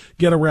street,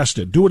 get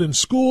arrested. Do it in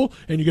school,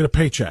 and you get a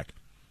paycheck.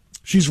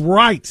 She's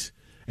right,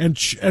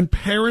 and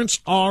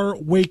parents are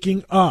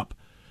waking up.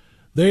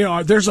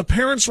 There's a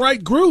parents'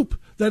 right group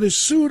that has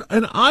sued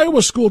an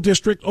Iowa school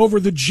district over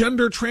the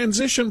gender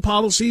transition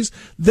policies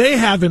they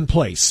have in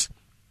place.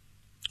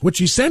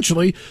 which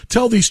essentially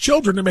tell these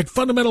children to make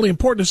fundamentally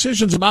important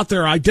decisions about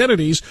their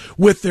identities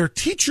with their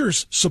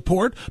teachers'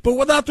 support, but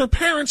without their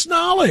parents'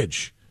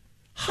 knowledge,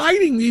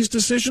 hiding these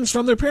decisions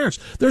from their parents.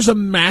 There's a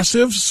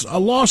massive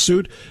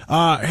lawsuit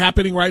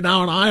happening right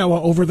now in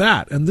Iowa over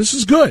that, and this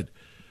is good.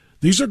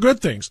 These are good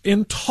things.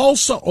 In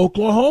Tulsa,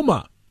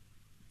 Oklahoma,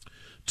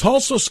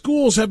 Tulsa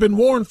schools have been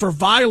warned for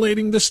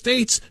violating the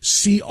state's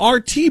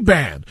CRT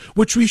ban,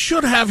 which we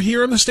should have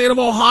here in the state of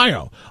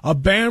Ohio, a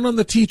ban on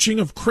the teaching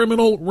of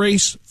criminal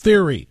race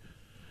theory.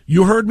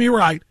 You heard me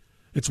right.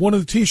 It's one of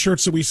the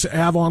T-shirts that we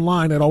have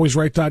online at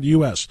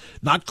alwaysright.us.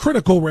 Not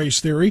critical race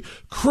theory,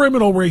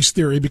 criminal race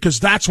theory, because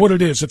that's what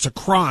it is. It's a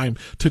crime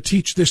to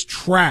teach this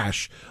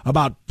trash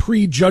about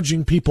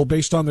prejudging people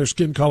based on their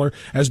skin color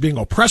as being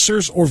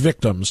oppressors or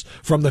victims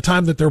from the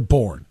time that they're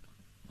born.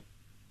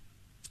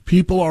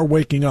 People are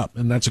waking up,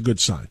 and that's a good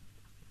sign.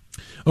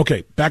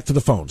 Okay, back to the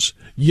phones.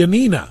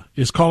 Yanina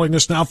is calling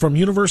us now from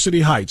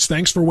University Heights.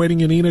 Thanks for waiting,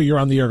 Yanina. You're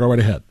on the air. Go right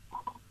ahead.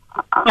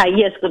 Hi,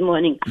 yes, good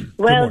morning.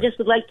 Well, morning. just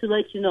would like to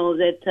let you know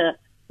that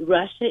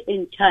Russia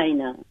and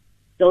China,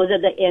 those are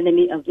the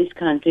enemy of this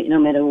country no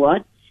matter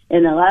what.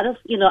 And a lot of,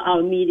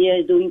 our media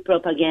is doing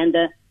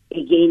propaganda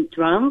against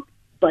Trump,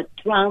 but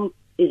Trump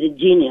is a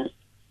genius.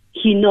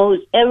 He knows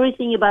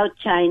everything about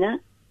China,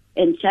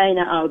 and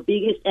China, our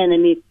biggest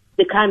enemy,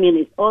 the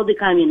communists, all the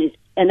communists.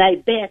 And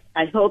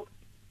I hope,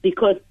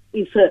 because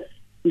if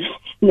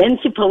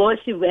Nancy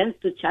Pelosi went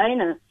to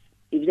China,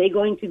 if they're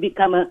going to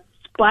become a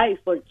spy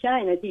for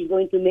China, she's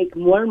going to make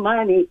more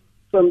money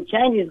from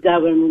Chinese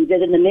government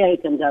than an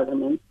American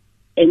government.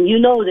 And you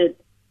know that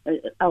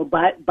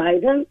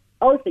Biden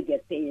also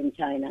gets paid in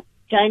China.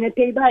 China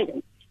pay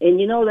Biden. And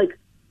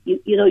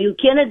you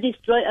cannot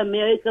destroy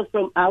America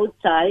from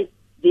outside.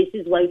 This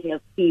is why we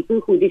have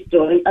people who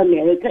destroy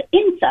America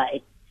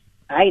inside.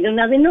 I don't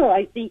even know.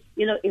 I think,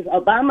 if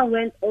Obama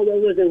went all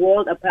over the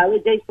world,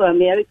 apologized for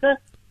America,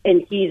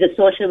 and he's a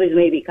socialist,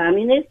 maybe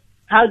communist,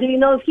 how do you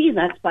know if he's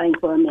not spying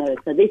for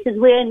America? This is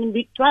where in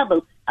big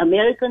trouble.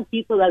 American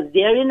people are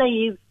very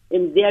naive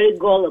and very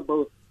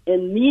gullible.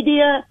 And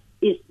media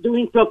is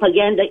doing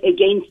propaganda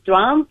against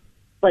Trump,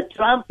 but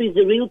Trump is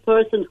a real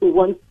person who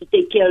wants to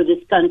take care of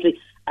this country.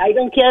 I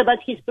don't care about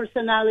his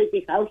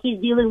personality, how he's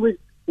dealing with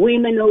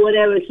women or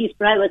whatever. His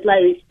private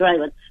life is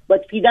private.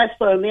 But if he does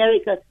for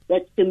America,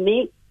 that's, to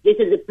me, this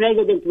is the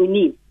president we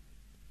need.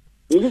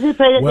 This is the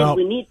president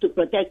we need to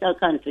protect our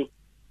country.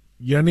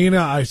 Yanina,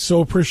 I so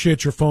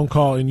appreciate your phone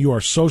call, and you are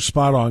so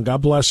spot on.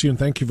 God bless you, and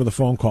thank you for the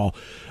phone call.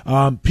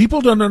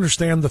 People don't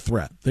understand the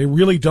threat. They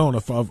really don't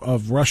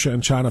of Russia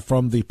and China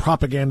from the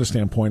propaganda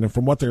standpoint and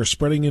from what they're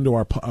spreading into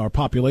our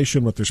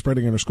population, what they're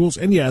spreading in our schools,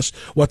 and, yes,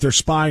 what they're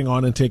spying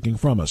on and taking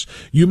from us.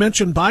 You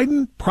mentioned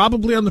Biden,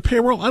 probably on the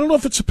payroll. I don't know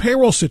if it's a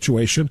payroll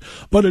situation,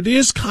 but it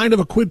is kind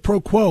of a quid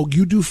pro quo.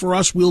 You do for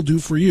us, we'll do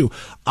for you.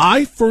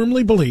 I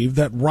firmly believe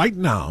that right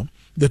now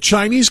the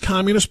Chinese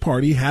Communist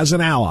Party has an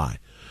ally.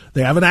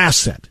 They have an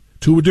asset,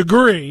 to a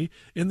degree,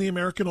 in the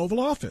American Oval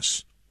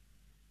Office.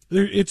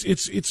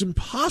 It's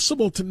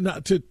impossible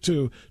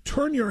to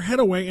turn your head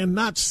away and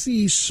not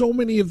see so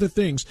many of the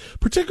things,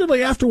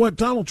 particularly after what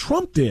Donald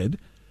Trump did,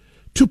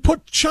 to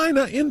put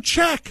China in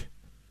check.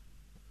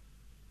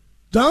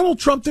 Donald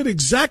Trump did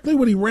exactly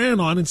what he ran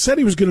on and said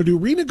he was going to do,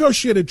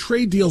 renegotiated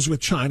trade deals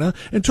with China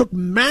and took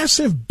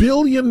massive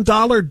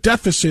billion-dollar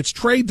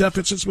trade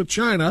deficits with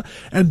China,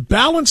 and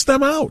balanced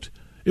them out.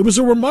 It was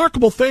a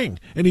remarkable thing,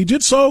 and he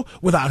did so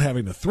without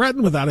having to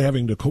threaten, without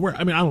having to coerce.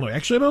 I mean, I don't know.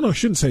 Actually, I don't know. I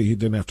shouldn't say he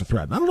didn't have to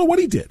threaten. I don't know what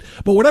he did.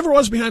 But whatever it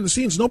was behind the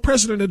scenes, no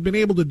president had been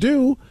able to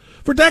do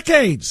for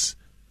decades.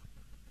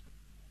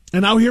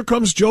 And now here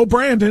comes Joe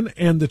Brandon,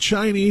 and the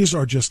Chinese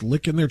are just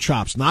licking their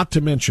chops, not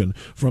to mention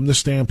from the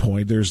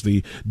standpoint, there's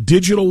the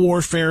digital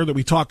warfare that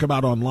we talk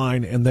about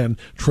online, and then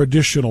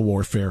traditional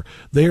warfare.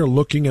 They are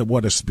looking at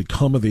what has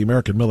become of the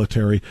American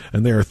military,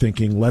 and they are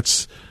thinking,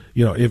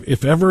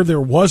 if ever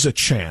there was a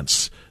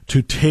chance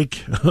to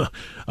take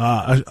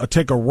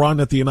a run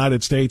at the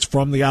United States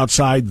from the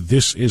outside,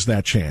 this is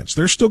that chance.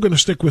 They're still going to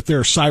stick with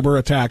their cyber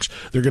attacks.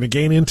 They're going to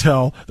gain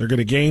intel. They're going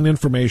to gain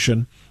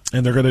information,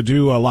 and they're going to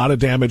do a lot of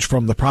damage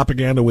from the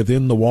propaganda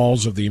within the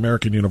walls of the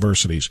American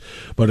universities.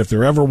 But if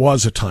there ever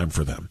was a time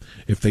for them,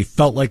 if they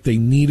felt like they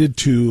needed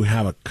to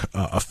have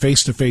a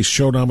face-to-face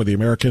showdown with the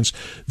Americans,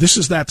 this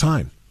is that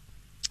time.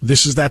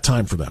 This is that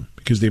time for them,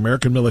 because the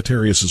American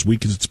military is as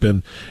weak as it's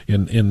been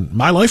in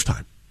my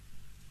lifetime.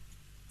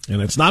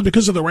 And it's not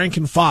because of the rank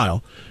and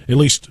file, at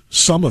least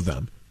some of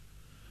them.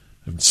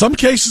 In some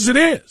cases it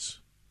is,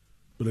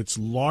 but it's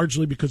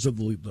largely because of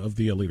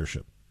the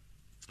leadership.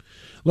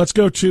 Let's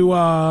go to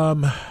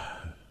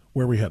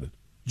where are we headed?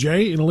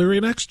 Jay in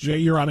Elyria next. Jay,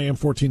 you're on AM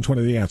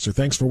 1420 The Answer.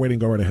 Thanks for waiting.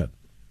 Go right ahead.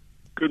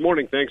 Good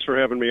morning. Thanks for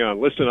having me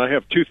on. Listen, I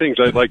have two things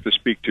I'd like to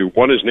speak to.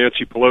 One is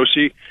Nancy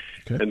Pelosi.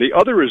 Okay. And the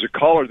other is a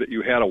caller that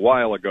you had a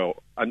while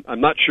ago.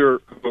 I'm not sure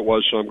who it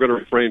was, so I'm going to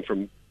refrain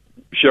from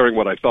sharing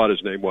what I thought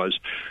his name was.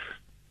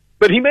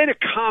 But he made a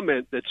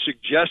comment that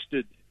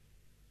suggested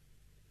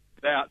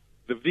that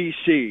the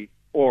VC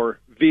or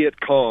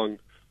Viet Cong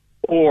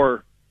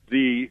or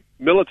the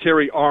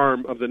military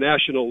arm of the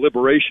National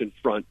Liberation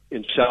Front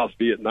in South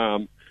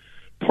Vietnam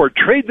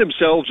portrayed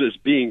themselves as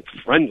being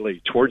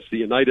friendly towards the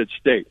United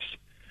States.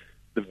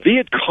 The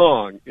Viet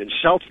Cong in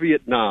South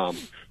Vietnam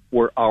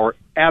were our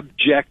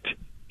abject,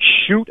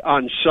 shoot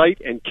on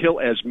sight and kill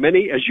as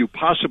many as you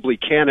possibly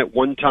can at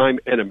one time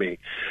enemy.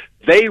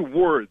 They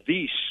were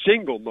the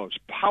single most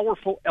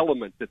powerful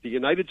element that the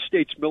United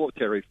States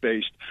military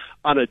faced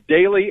on a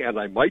daily and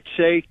I might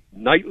say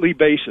nightly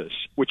basis,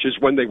 which is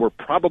when they were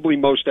probably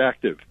most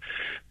active.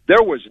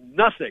 There was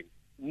nothing,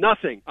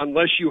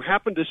 unless you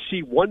happened to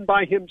see one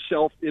by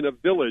himself in a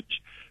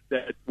village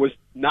that was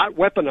not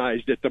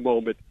weaponized at the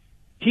moment.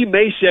 He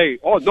may say,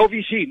 oh, no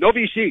VC, no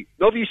VC,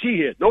 no VC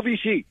here, no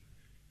VC.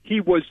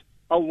 He was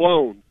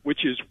alone,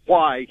 which is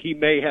why he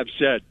may have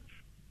said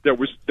there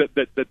was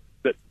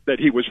that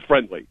he was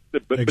friendly.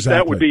 But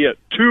that would be it.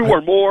 Two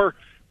or more,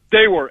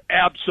 they were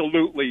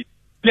absolutely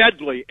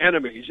deadly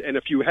enemies. And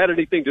if you had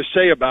anything to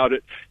say about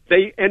it,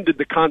 they ended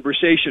the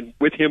conversation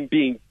with him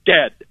being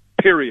dead,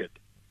 period.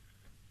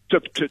 To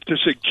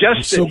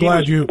suggest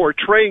that he was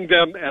portraying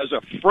them as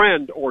a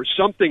friend or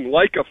something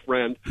like a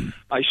friend,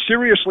 I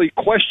seriously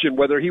question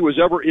whether he was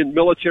ever in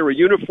military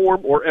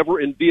uniform or ever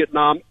in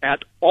Vietnam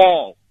at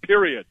all,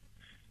 period.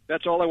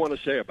 That's all I want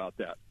to say about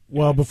that.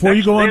 Well, before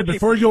you go on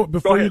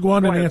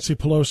to Nancy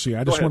Pelosi,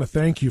 I just want to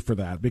thank you for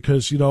that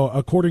because,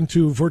 according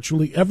to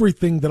virtually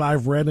everything that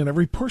I've read and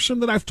every person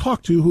that I've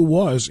talked to who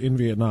was in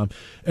Vietnam,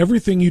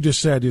 everything you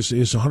just said is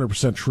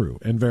 100% true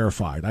and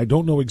verified. I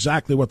don't know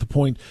exactly what the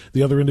point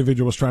the other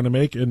individual was trying to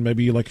make, and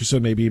maybe, like you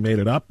said, maybe he made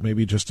it up,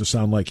 maybe just to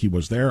sound like he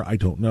was there. I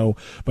don't know,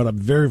 but I'm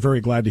very,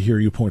 very glad to hear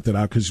you point that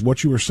out because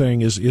what you were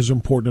saying is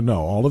important to know.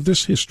 All of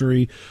this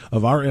history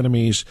of our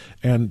enemies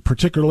and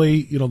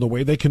particularly, the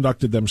way they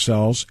conducted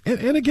themselves,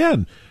 and again,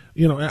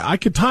 I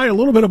could tie a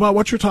little bit about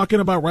what you're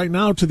talking about right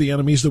now to the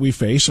enemies that we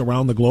face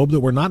around the globe that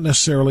we're not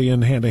necessarily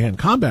in hand-to-hand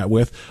combat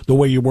with the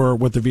way you were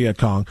with the Viet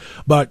Cong.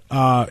 But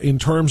in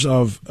terms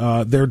of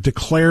their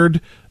declared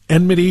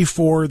enmity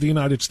for the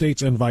United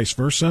States and vice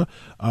versa,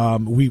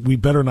 we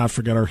better not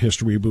forget our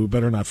history, but we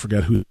better not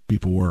forget who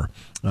people were.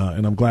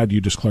 And I'm glad you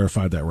just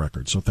clarified that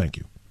record. So thank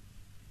you.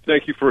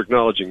 Thank you for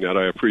acknowledging that.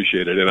 I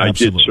appreciate it. And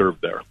Absolutely. I did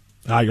serve there.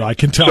 I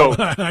can tell.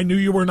 So, I knew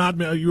you were not.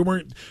 You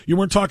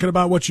weren't talking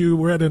about what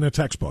you read in a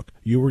textbook.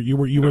 You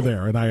were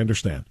there, and I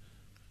understand.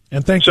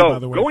 And thank you, by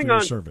the way, for your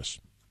service.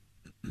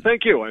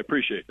 Thank you. I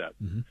appreciate that.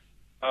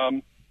 Mm-hmm.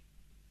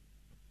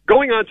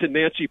 Going on to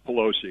Nancy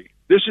Pelosi.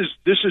 This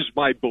is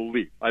my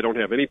belief. I don't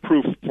have any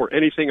proof for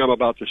anything I'm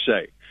about to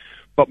say,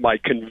 but my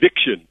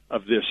conviction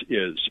of this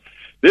is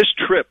this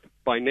trip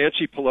by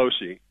Nancy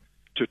Pelosi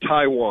to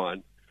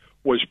Taiwan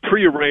was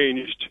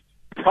prearranged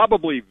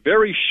probably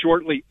very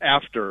shortly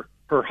after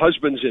her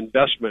husband's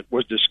investment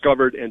was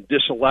discovered and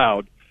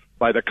disallowed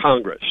by the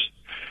Congress.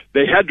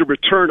 They had to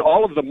return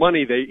all of the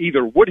money they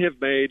either would have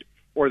made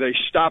or they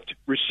stopped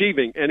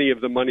receiving any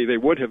of the money they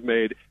would have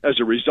made as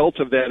a result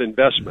of that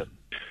investment.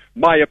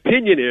 My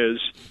opinion is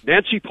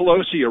Nancy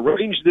Pelosi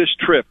arranged this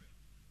trip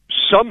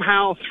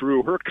somehow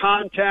through her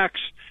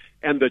contacts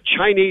and the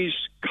Chinese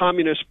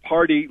Communist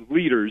Party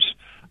leaders.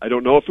 I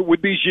don't know if it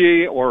would be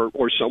Xi or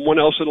someone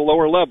else at a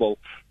lower level,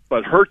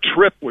 but her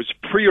trip was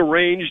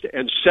prearranged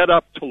and set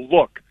up to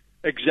look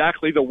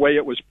exactly the way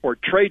it was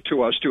portrayed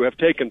to us to have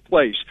taken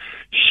place.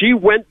 She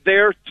went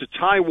there to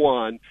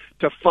Taiwan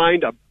to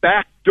find a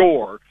back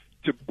door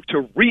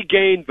to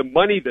regain the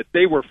money that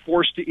they were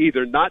forced to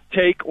either not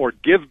take or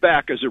give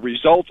back as a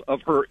result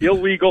of her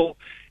illegal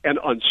and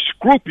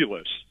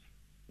unscrupulous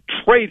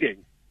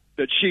trading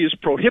that she is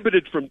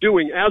prohibited from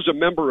doing as a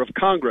member of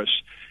Congress.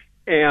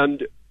 And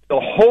the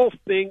whole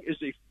thing is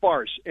a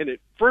farce, and it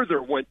further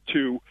went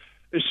to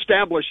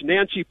establish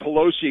Nancy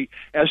Pelosi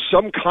as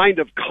some kind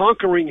of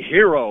conquering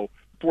hero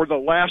for the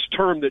last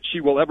term that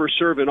she will ever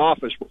serve in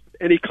office with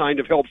any kind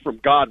of help from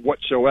God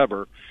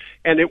whatsoever.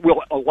 And it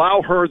will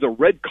allow her the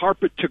red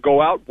carpet to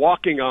go out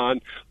walking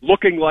on,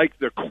 looking like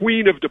the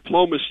queen of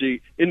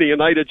diplomacy in the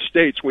United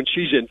States when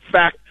she's in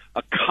fact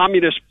a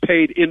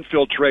communist-paid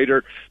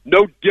infiltrator,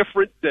 no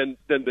different than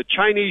the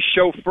Chinese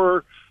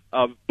chauffeur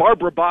of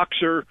Barbara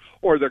Boxer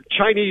or the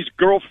Chinese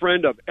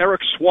girlfriend of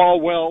Eric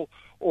Swalwell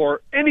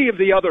or any of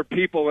the other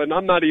people. And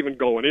I'm not even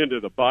going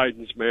into the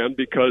Bidens, man,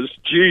 because,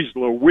 geez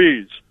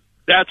Louise,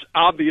 that's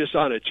obvious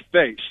on its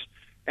face.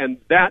 And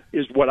that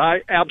is what I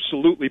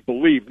absolutely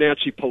believe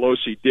Nancy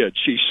Pelosi did.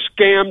 She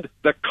scammed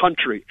the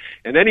country.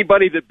 And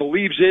anybody that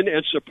believes in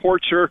and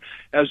supports her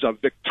as a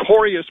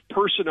victorious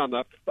person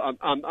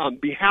on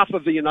behalf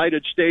of the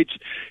United States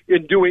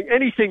in doing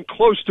anything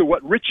close to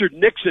what Richard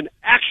Nixon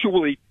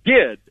actually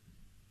did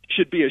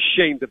should be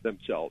ashamed of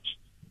themselves.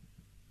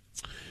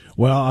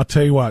 Well, I'll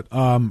tell you what.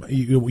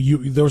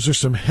 Those are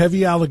some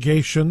heavy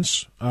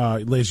allegations.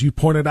 As you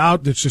pointed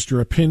out, it's just your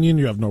opinion.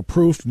 You have no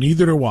proof.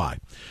 Neither do I.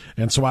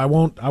 And so I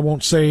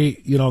won't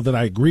say, that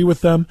I agree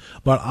with them,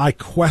 but I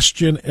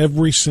question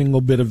every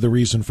single bit of the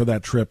reason for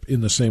that trip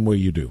in the same way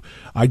you do.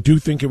 I do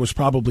think it was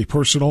probably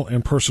personal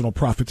and personal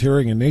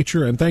profiteering in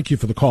nature. And thank you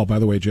for the call, by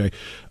the way, Jay.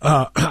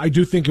 I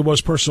do think it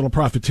was personal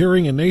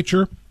profiteering in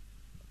nature.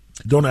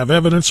 Don't have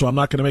evidence, so I'm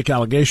not going to make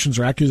allegations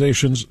or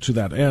accusations to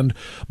that end.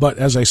 But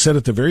as I said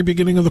at the very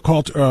beginning of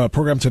the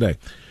program today,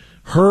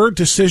 her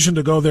decision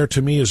to go there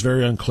to me is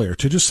very unclear.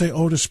 To just say,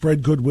 to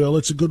spread goodwill,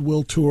 it's a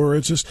goodwill tour.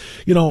 It's just,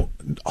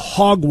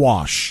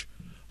 hogwash.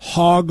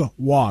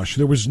 Hogwash.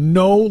 There was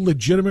no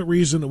legitimate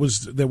reason that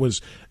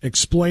was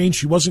explained.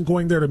 She wasn't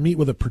going there to meet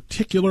with a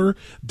particular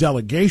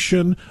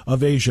delegation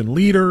of Asian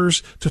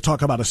leaders to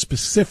talk about a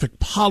specific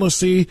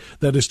policy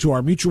that is to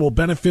our mutual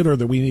benefit or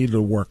that we needed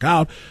to work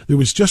out. There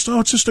was just,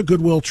 it's just a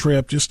goodwill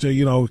trip, just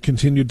to,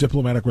 continue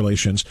diplomatic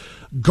relations.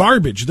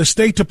 Garbage. The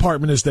State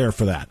Department is there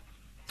for that.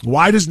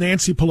 Why does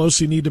Nancy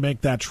Pelosi need to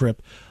make that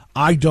trip?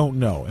 I don't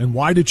know. And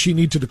why did she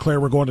need to declare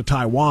we're going to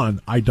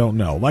Taiwan? I don't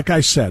know. Like I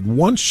said,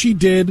 once she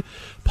did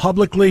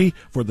publicly,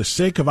 for the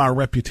sake of our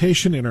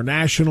reputation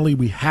internationally,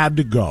 we had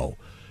to go.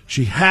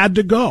 She had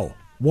to go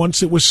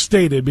once it was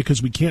stated,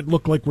 because we can't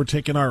look like we're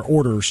taking our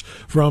orders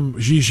from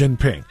Xi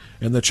Jinping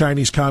and the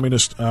Chinese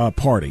Communist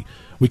Party.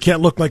 We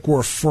can't look like we're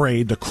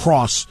afraid to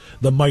cross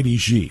the mighty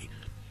Xi.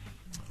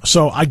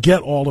 So I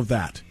get all of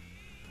that.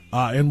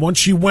 And once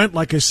she went,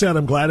 like I said,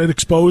 I'm glad it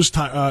exposed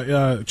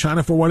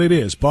China for what it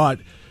is, but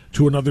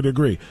to another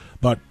degree.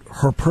 But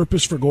her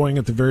purpose for going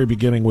at the very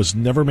beginning was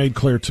never made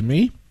clear to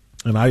me,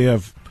 and I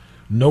have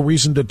no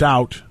reason to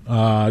doubt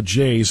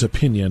Jay's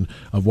opinion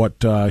of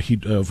what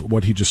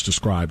he just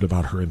described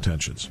about her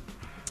intentions.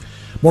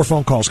 More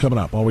phone calls coming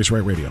up. Always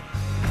Right Radio.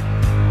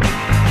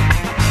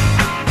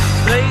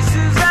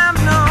 Places I've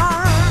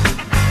known,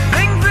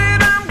 things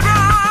that I'm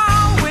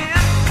growing,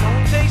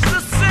 don't taste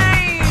the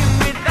same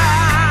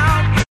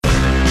without.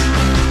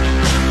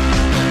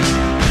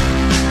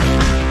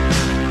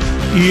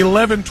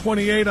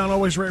 11:28 on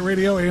Always Right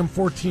Radio, AM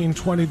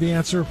 1420. The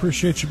Answer.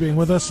 Appreciate you being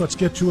with us. Let's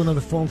get to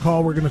another phone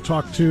call. We're going to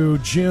talk to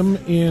Jim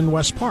in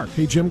West Park.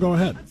 Hey, Jim, go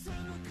ahead.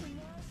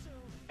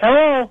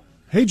 Hello.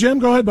 Hey, Jim,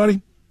 go ahead,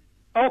 buddy.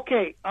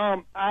 Okay.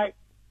 I'm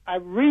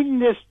reading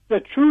this,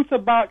 The Truth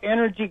About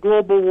Energy,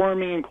 Global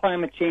Warming, and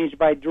Climate Change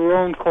by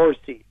Jerome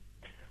Corsi.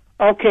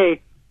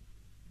 Okay.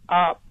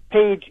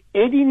 Page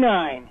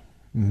 89.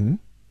 Mm-hmm.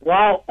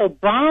 While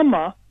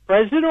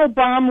President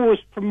Obama was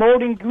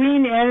promoting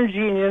green energy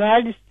in the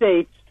United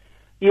States,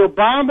 the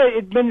Obama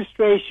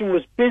administration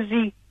was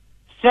busy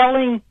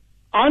selling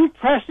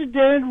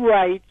unprecedented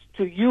rights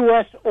to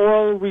U.S.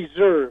 oil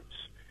reserves.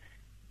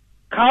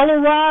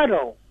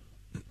 Colorado,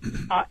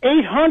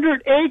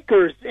 800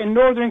 acres in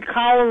northern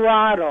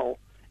Colorado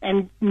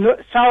and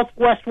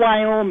southwest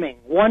Wyoming,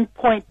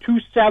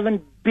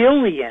 $1.27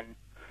 billion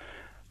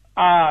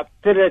to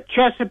the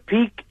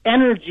Chesapeake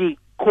Energy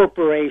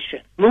Corporation.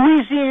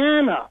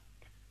 Louisiana,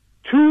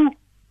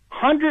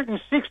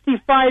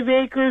 265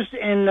 acres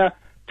in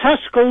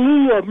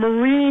Tuscaloosa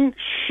Marine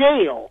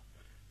Shale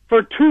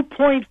for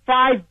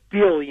 $2.5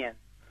 billion.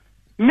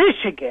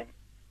 Michigan,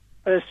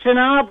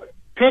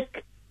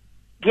 Sinop-Pick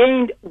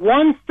gained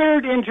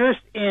 1/3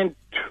 interest in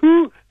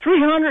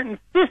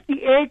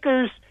 350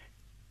 acres,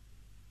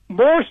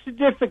 more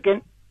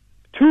significant,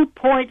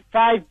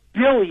 $2.5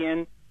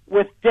 billion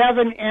with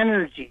Devon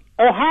Energy.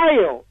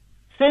 Ohio,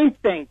 same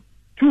thing,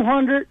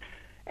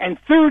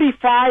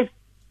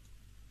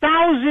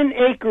 235,000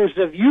 acres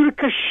of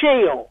Utica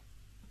Shale.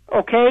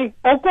 Okay,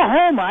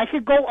 Oklahoma. I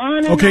could go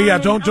on and okay, on. Yeah,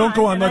 and don't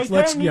go on.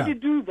 Let's need yeah. to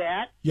do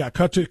that. Yeah,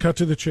 cut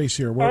to the chase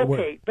here.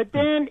 Okay, but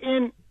then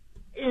in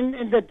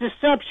the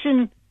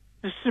deception,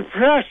 the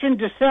suppression,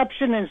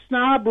 deception, and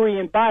snobbery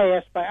and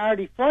bias by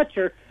Artie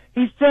Fletcher,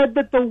 he said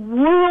that the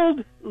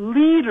world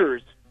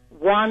leaders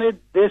wanted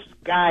this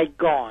guy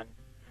gone.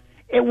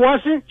 It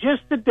wasn't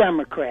just the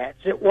Democrats.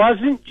 It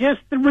wasn't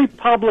just the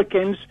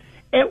Republicans.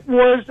 It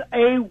was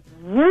a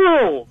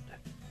world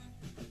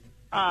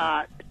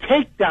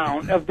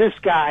takedown of this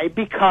guy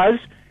because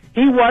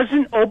he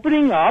wasn't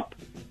opening up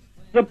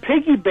the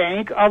piggy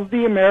bank of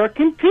the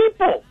American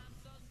people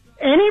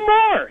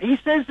anymore. He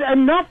says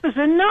enough is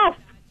enough.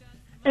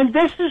 And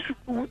this is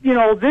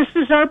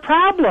our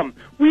problem.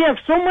 We have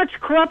so much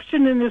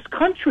corruption in this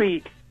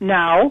country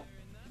now.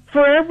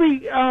 For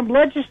every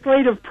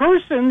legislative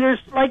person,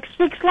 there's like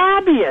 6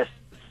 lobbyists.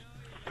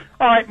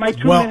 All right, my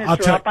 2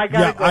 minutes are up. I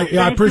got to go.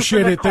 I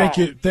appreciate it.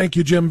 Thank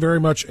you, Jim, very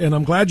much. And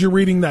I'm glad you're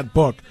reading that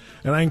book.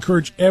 And I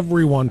encourage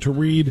everyone to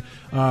read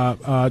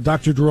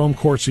Dr. Jerome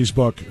Corsi's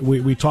book.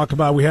 We talk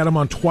about. We had him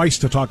on twice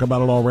to talk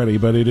about it already,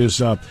 but it is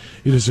a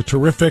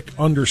terrific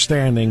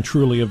understanding,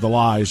 truly, of the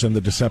lies and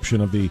the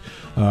deception of the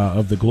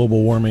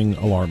global warming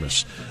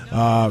alarmists.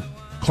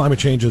 Climate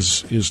change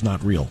is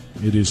not real.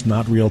 It is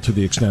not real to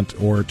the extent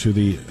or to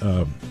the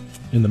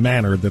in the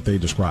manner that they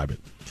describe it.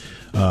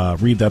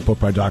 Read that book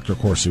by Dr.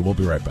 Corsi. We'll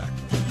be right back.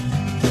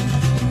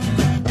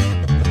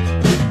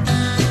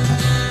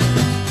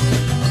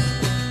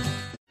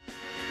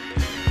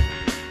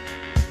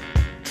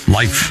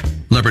 Life,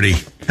 liberty,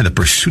 and the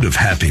pursuit of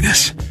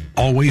happiness.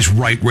 Always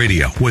Right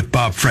Radio with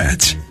Bob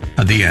Frantz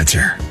on The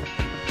Answer.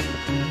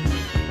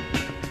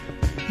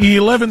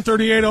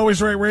 11:38,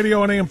 Always Right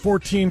Radio on AM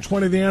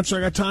 1420. The Answer. I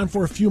got time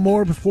for a few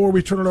more before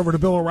we turn it over to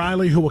Bill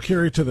O'Reilly, who will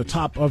carry it to the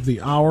top of the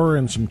hour,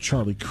 and some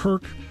Charlie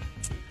Kirk.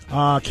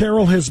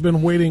 Carol has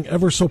been waiting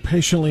ever so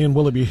patiently in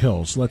Willoughby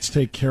Hills. Let's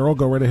take Carol.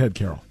 Go right ahead,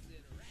 Carol.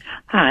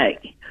 Hi.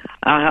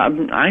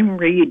 I'm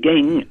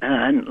reading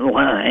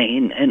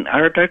online an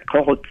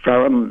article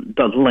from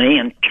The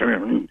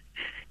Lantern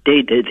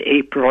dated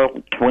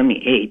April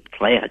 28th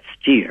last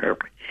year,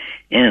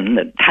 and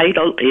the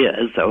title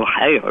is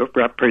Ohio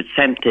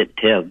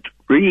Representative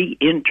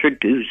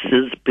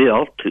Reintroduces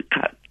Bill to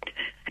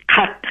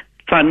cut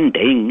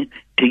funding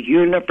to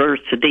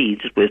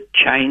universities with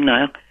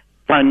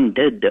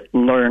China-funded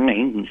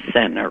learning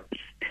centers.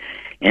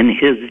 And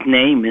his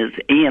name is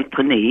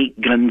Anthony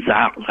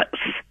Gonzalez.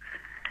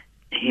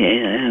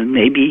 And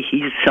maybe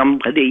he's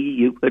somebody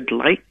you would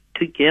like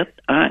to get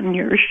on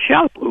your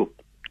show.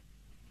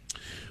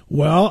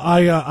 Well,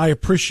 I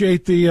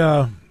appreciate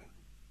the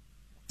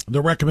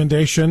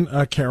recommendation,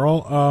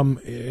 Carol,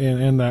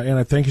 and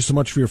I thank you so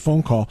much for your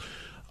phone call.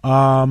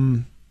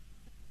 I'm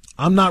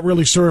not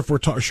really sure if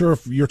sure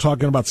if you're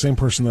talking about the same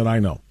person that I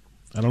know.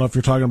 I don't know if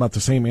you're talking about the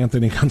same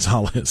Anthony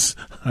Gonzalez.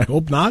 I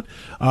hope not,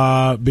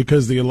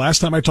 because the last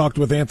time I talked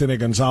with Anthony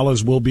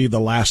Gonzalez will be the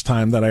last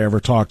time that I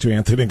ever talk to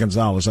Anthony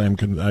Gonzalez. I'm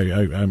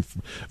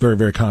very,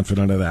 very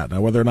confident of that.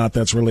 Now, whether or not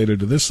that's related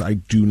to this, I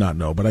do not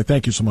know. But I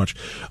thank you so much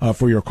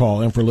for your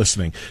call and for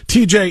listening.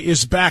 TJ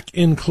is back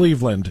in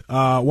Cleveland.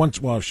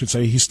 I should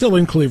say he's still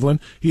in Cleveland.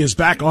 He is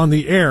back on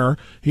the air.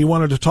 He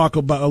wanted to talk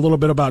about a little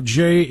bit about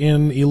Jay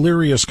in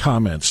Illyria's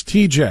comments.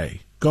 TJ,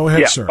 go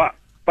ahead, sir.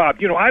 Bob,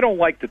 I don't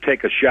like to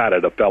take a shot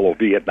at a fellow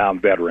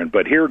Vietnam veteran,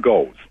 but here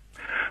goes.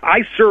 I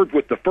served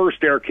with the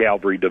 1st Air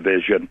Cavalry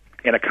Division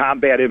in a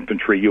combat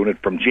infantry unit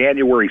from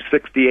January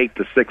 68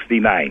 to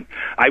 69.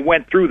 I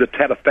went through the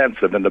Tet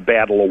Offensive and the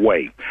Battle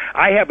away.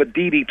 I have a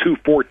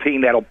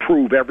DD-214 that'll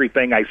prove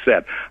everything I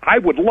said. I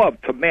would love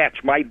to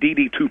match my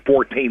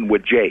DD-214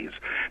 with Jay's.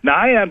 Now,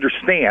 I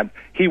understand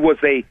he was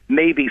a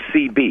Navy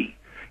CB,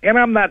 and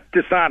I'm not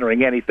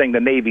dishonoring anything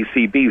the Navy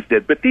CBs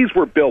did, but these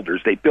were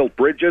builders. They built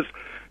bridges.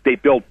 They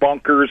built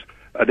bunkers.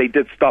 They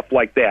did stuff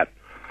like that.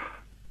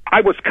 I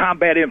was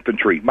combat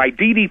infantry. My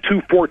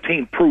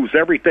DD-214 proves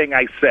everything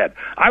I said.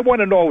 I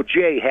want to know if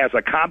Jay has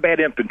a combat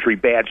infantry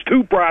badge,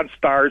 2 Bronze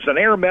Stars, an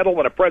Air Medal,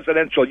 and a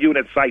Presidential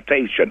Unit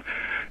Citation.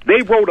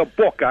 They wrote a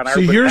book on our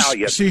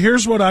battalion.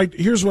 Here's what I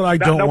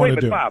don't want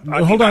to do. Bob,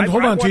 hold on,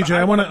 TJ.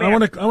 I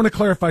want to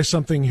clarify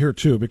something here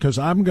too, because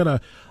I'm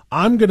gonna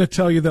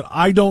tell you that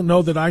I don't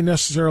know that I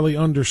necessarily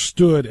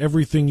understood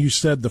everything you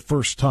said the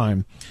first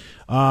time.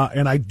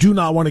 And I do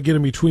not want to get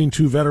in between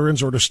two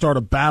veterans or to start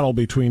a battle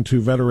between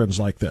two veterans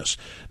like this.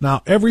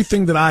 Now,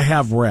 everything that I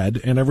have read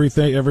and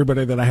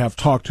everybody that I have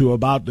talked to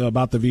about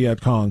the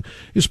Viet Cong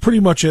is pretty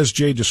much as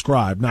Jay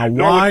described. Now,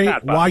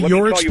 why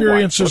your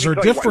experiences are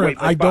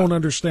different, I don't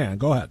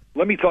understand. Go ahead.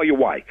 Let me tell you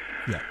why.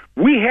 Yeah.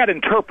 We had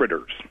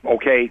interpreters,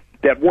 okay,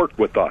 that worked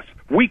with us.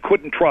 We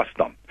couldn't trust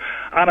them.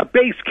 On a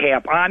base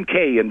camp on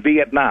K in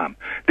Vietnam,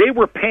 they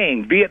were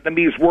paying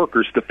Vietnamese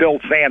workers to fill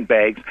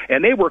sandbags,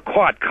 and they were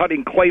caught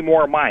cutting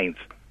claymore mines,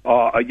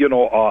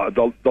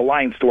 the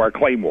lines to our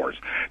claymores.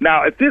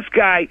 Now, if this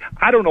guy,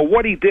 I don't know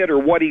what he did or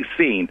what he's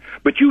seen,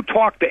 but you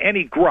talk to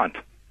any grunt,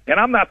 and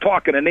I'm not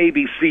talking a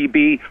Navy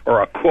CB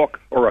or a cook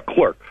or a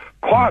clerk.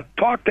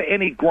 Talk to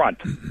any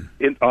grunt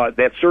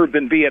that served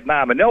in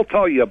Vietnam, and they'll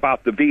tell you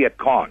about the Viet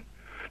Cong.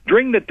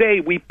 During the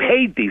day, we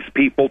paid these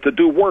people to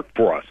do work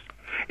for us.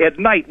 At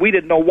night, we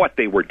didn't know what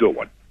they were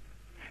doing.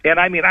 And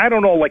I mean, I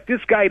don't know, like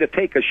this guy to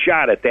take a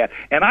shot at that.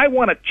 And I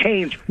want to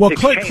change. Well,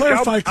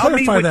 clarify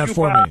that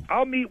for me.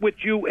 I'll meet with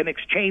you and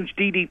exchange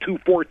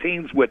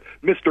DD-214s with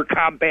Mr.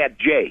 Combat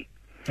J.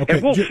 Okay.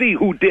 And we'll see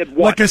who did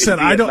what. Like I said,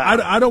 I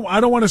don't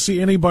want to see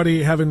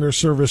anybody having their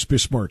service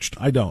besmirched.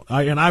 I don't.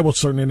 And I will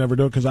certainly never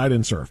do it because I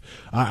didn't serve.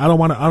 I don't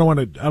want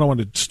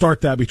to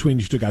start that between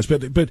you two guys.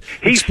 But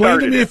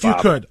explain to me if you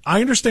could.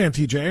 I understand,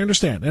 TJ. I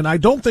understand, and I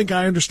don't think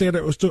I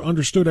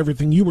understood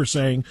everything you were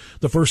saying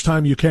the first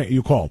time you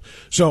called.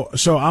 So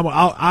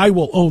I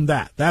will own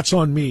that. That's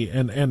on me,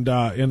 and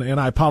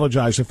I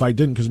apologize if I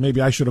didn't, because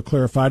maybe I should have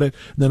clarified it.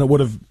 Then it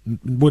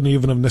wouldn't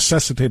even have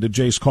necessitated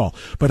Jay's call.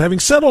 But having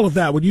said all of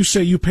that, would you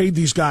say you paid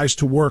these guys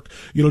to work,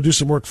 do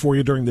some work for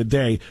you during the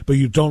day, but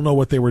you don't know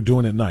what they were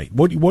doing at night?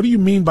 What do you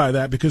mean by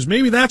that? Because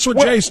maybe that's what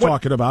Jay's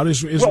talking about.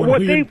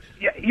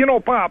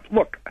 Bob,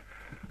 look,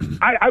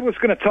 I was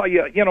going to tell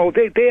you,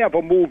 they have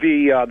a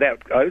movie that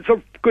it's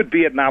a good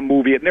Vietnam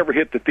movie. It never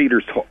hit the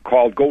theaters,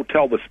 called "Go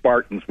Tell the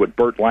Spartans" with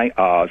Burt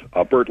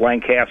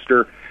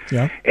Lancaster.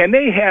 Yeah. And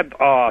they had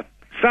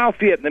South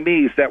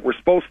Vietnamese that were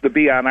supposed to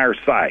be on our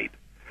side.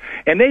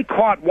 And they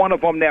caught one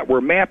of them that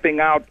were mapping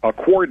out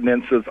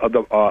coordinates of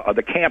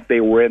the camp they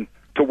were in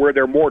to where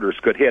their mortars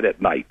could hit at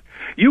night.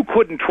 You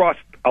couldn't trust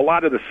a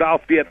lot of the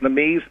South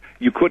Vietnamese.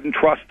 You couldn't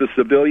trust the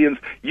civilians.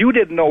 You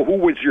didn't know who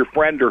was your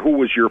friend or who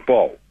was your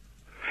foe.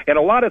 And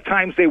a lot of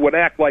times they would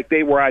act like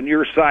they were on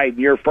your side and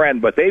your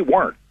friend, but they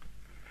weren't.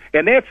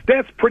 And that's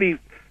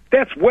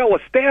well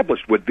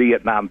established with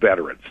Vietnam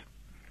veterans.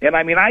 And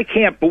I mean, I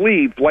can't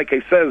believe, like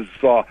I says,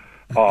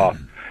 Bob,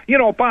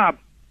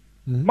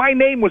 My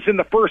name was in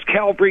the 1st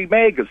Cavalry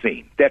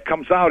magazine that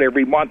comes out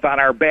every month on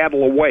our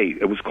battle away.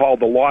 It was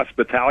called the Lost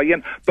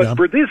Battalion. But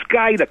for this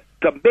guy to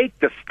make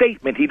the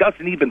statement, he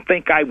doesn't even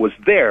think I was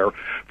there,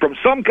 from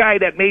some guy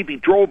that maybe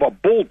drove a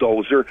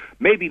bulldozer,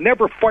 maybe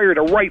never fired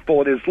a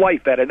rifle in his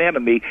life at an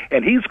enemy,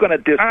 and he's going to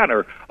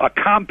dishonor a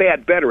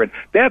combat veteran.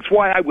 That's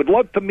why I would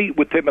love to meet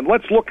with him, and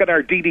let's look at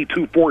our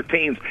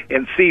DD-214s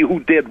and see who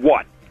did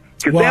what.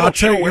 Well, I'll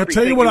tell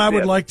you what I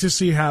would like to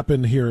see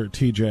happen here,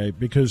 TJ,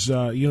 because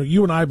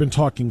you and I have been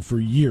talking for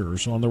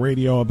years on the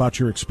radio about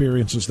your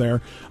experiences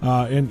there,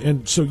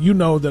 and so you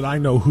know that I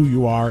know who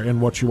you are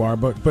and what you are,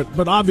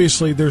 but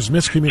obviously there's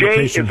miscommunication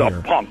Jay is here.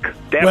 A punk.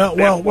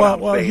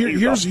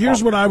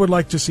 Here's what I would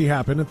like to see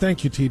happen, and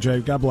thank you,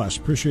 TJ. God bless.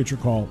 Appreciate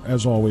your call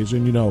as always,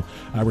 and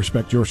I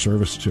respect your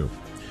service too.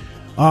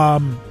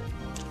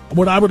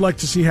 What I would like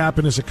to see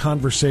happen is a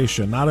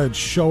conversation, not a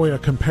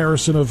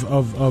comparison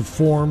of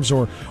forms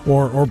or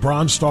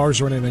Bronze Stars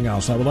or anything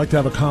else. I would like to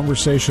have a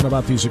conversation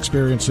about these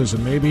experiences,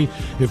 and maybe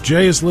if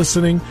Jay is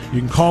listening, you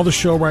can call the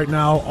show right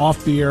now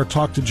off the air,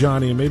 talk to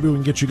Johnny, and maybe we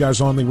can get you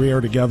guys on the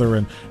air together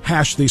and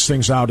hash these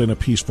things out in a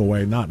peaceful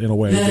way, not in a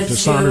way that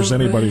dishonors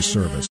anybody's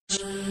service.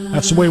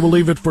 That's the way we'll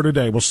leave it for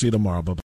today. We'll see you tomorrow. Bye-bye.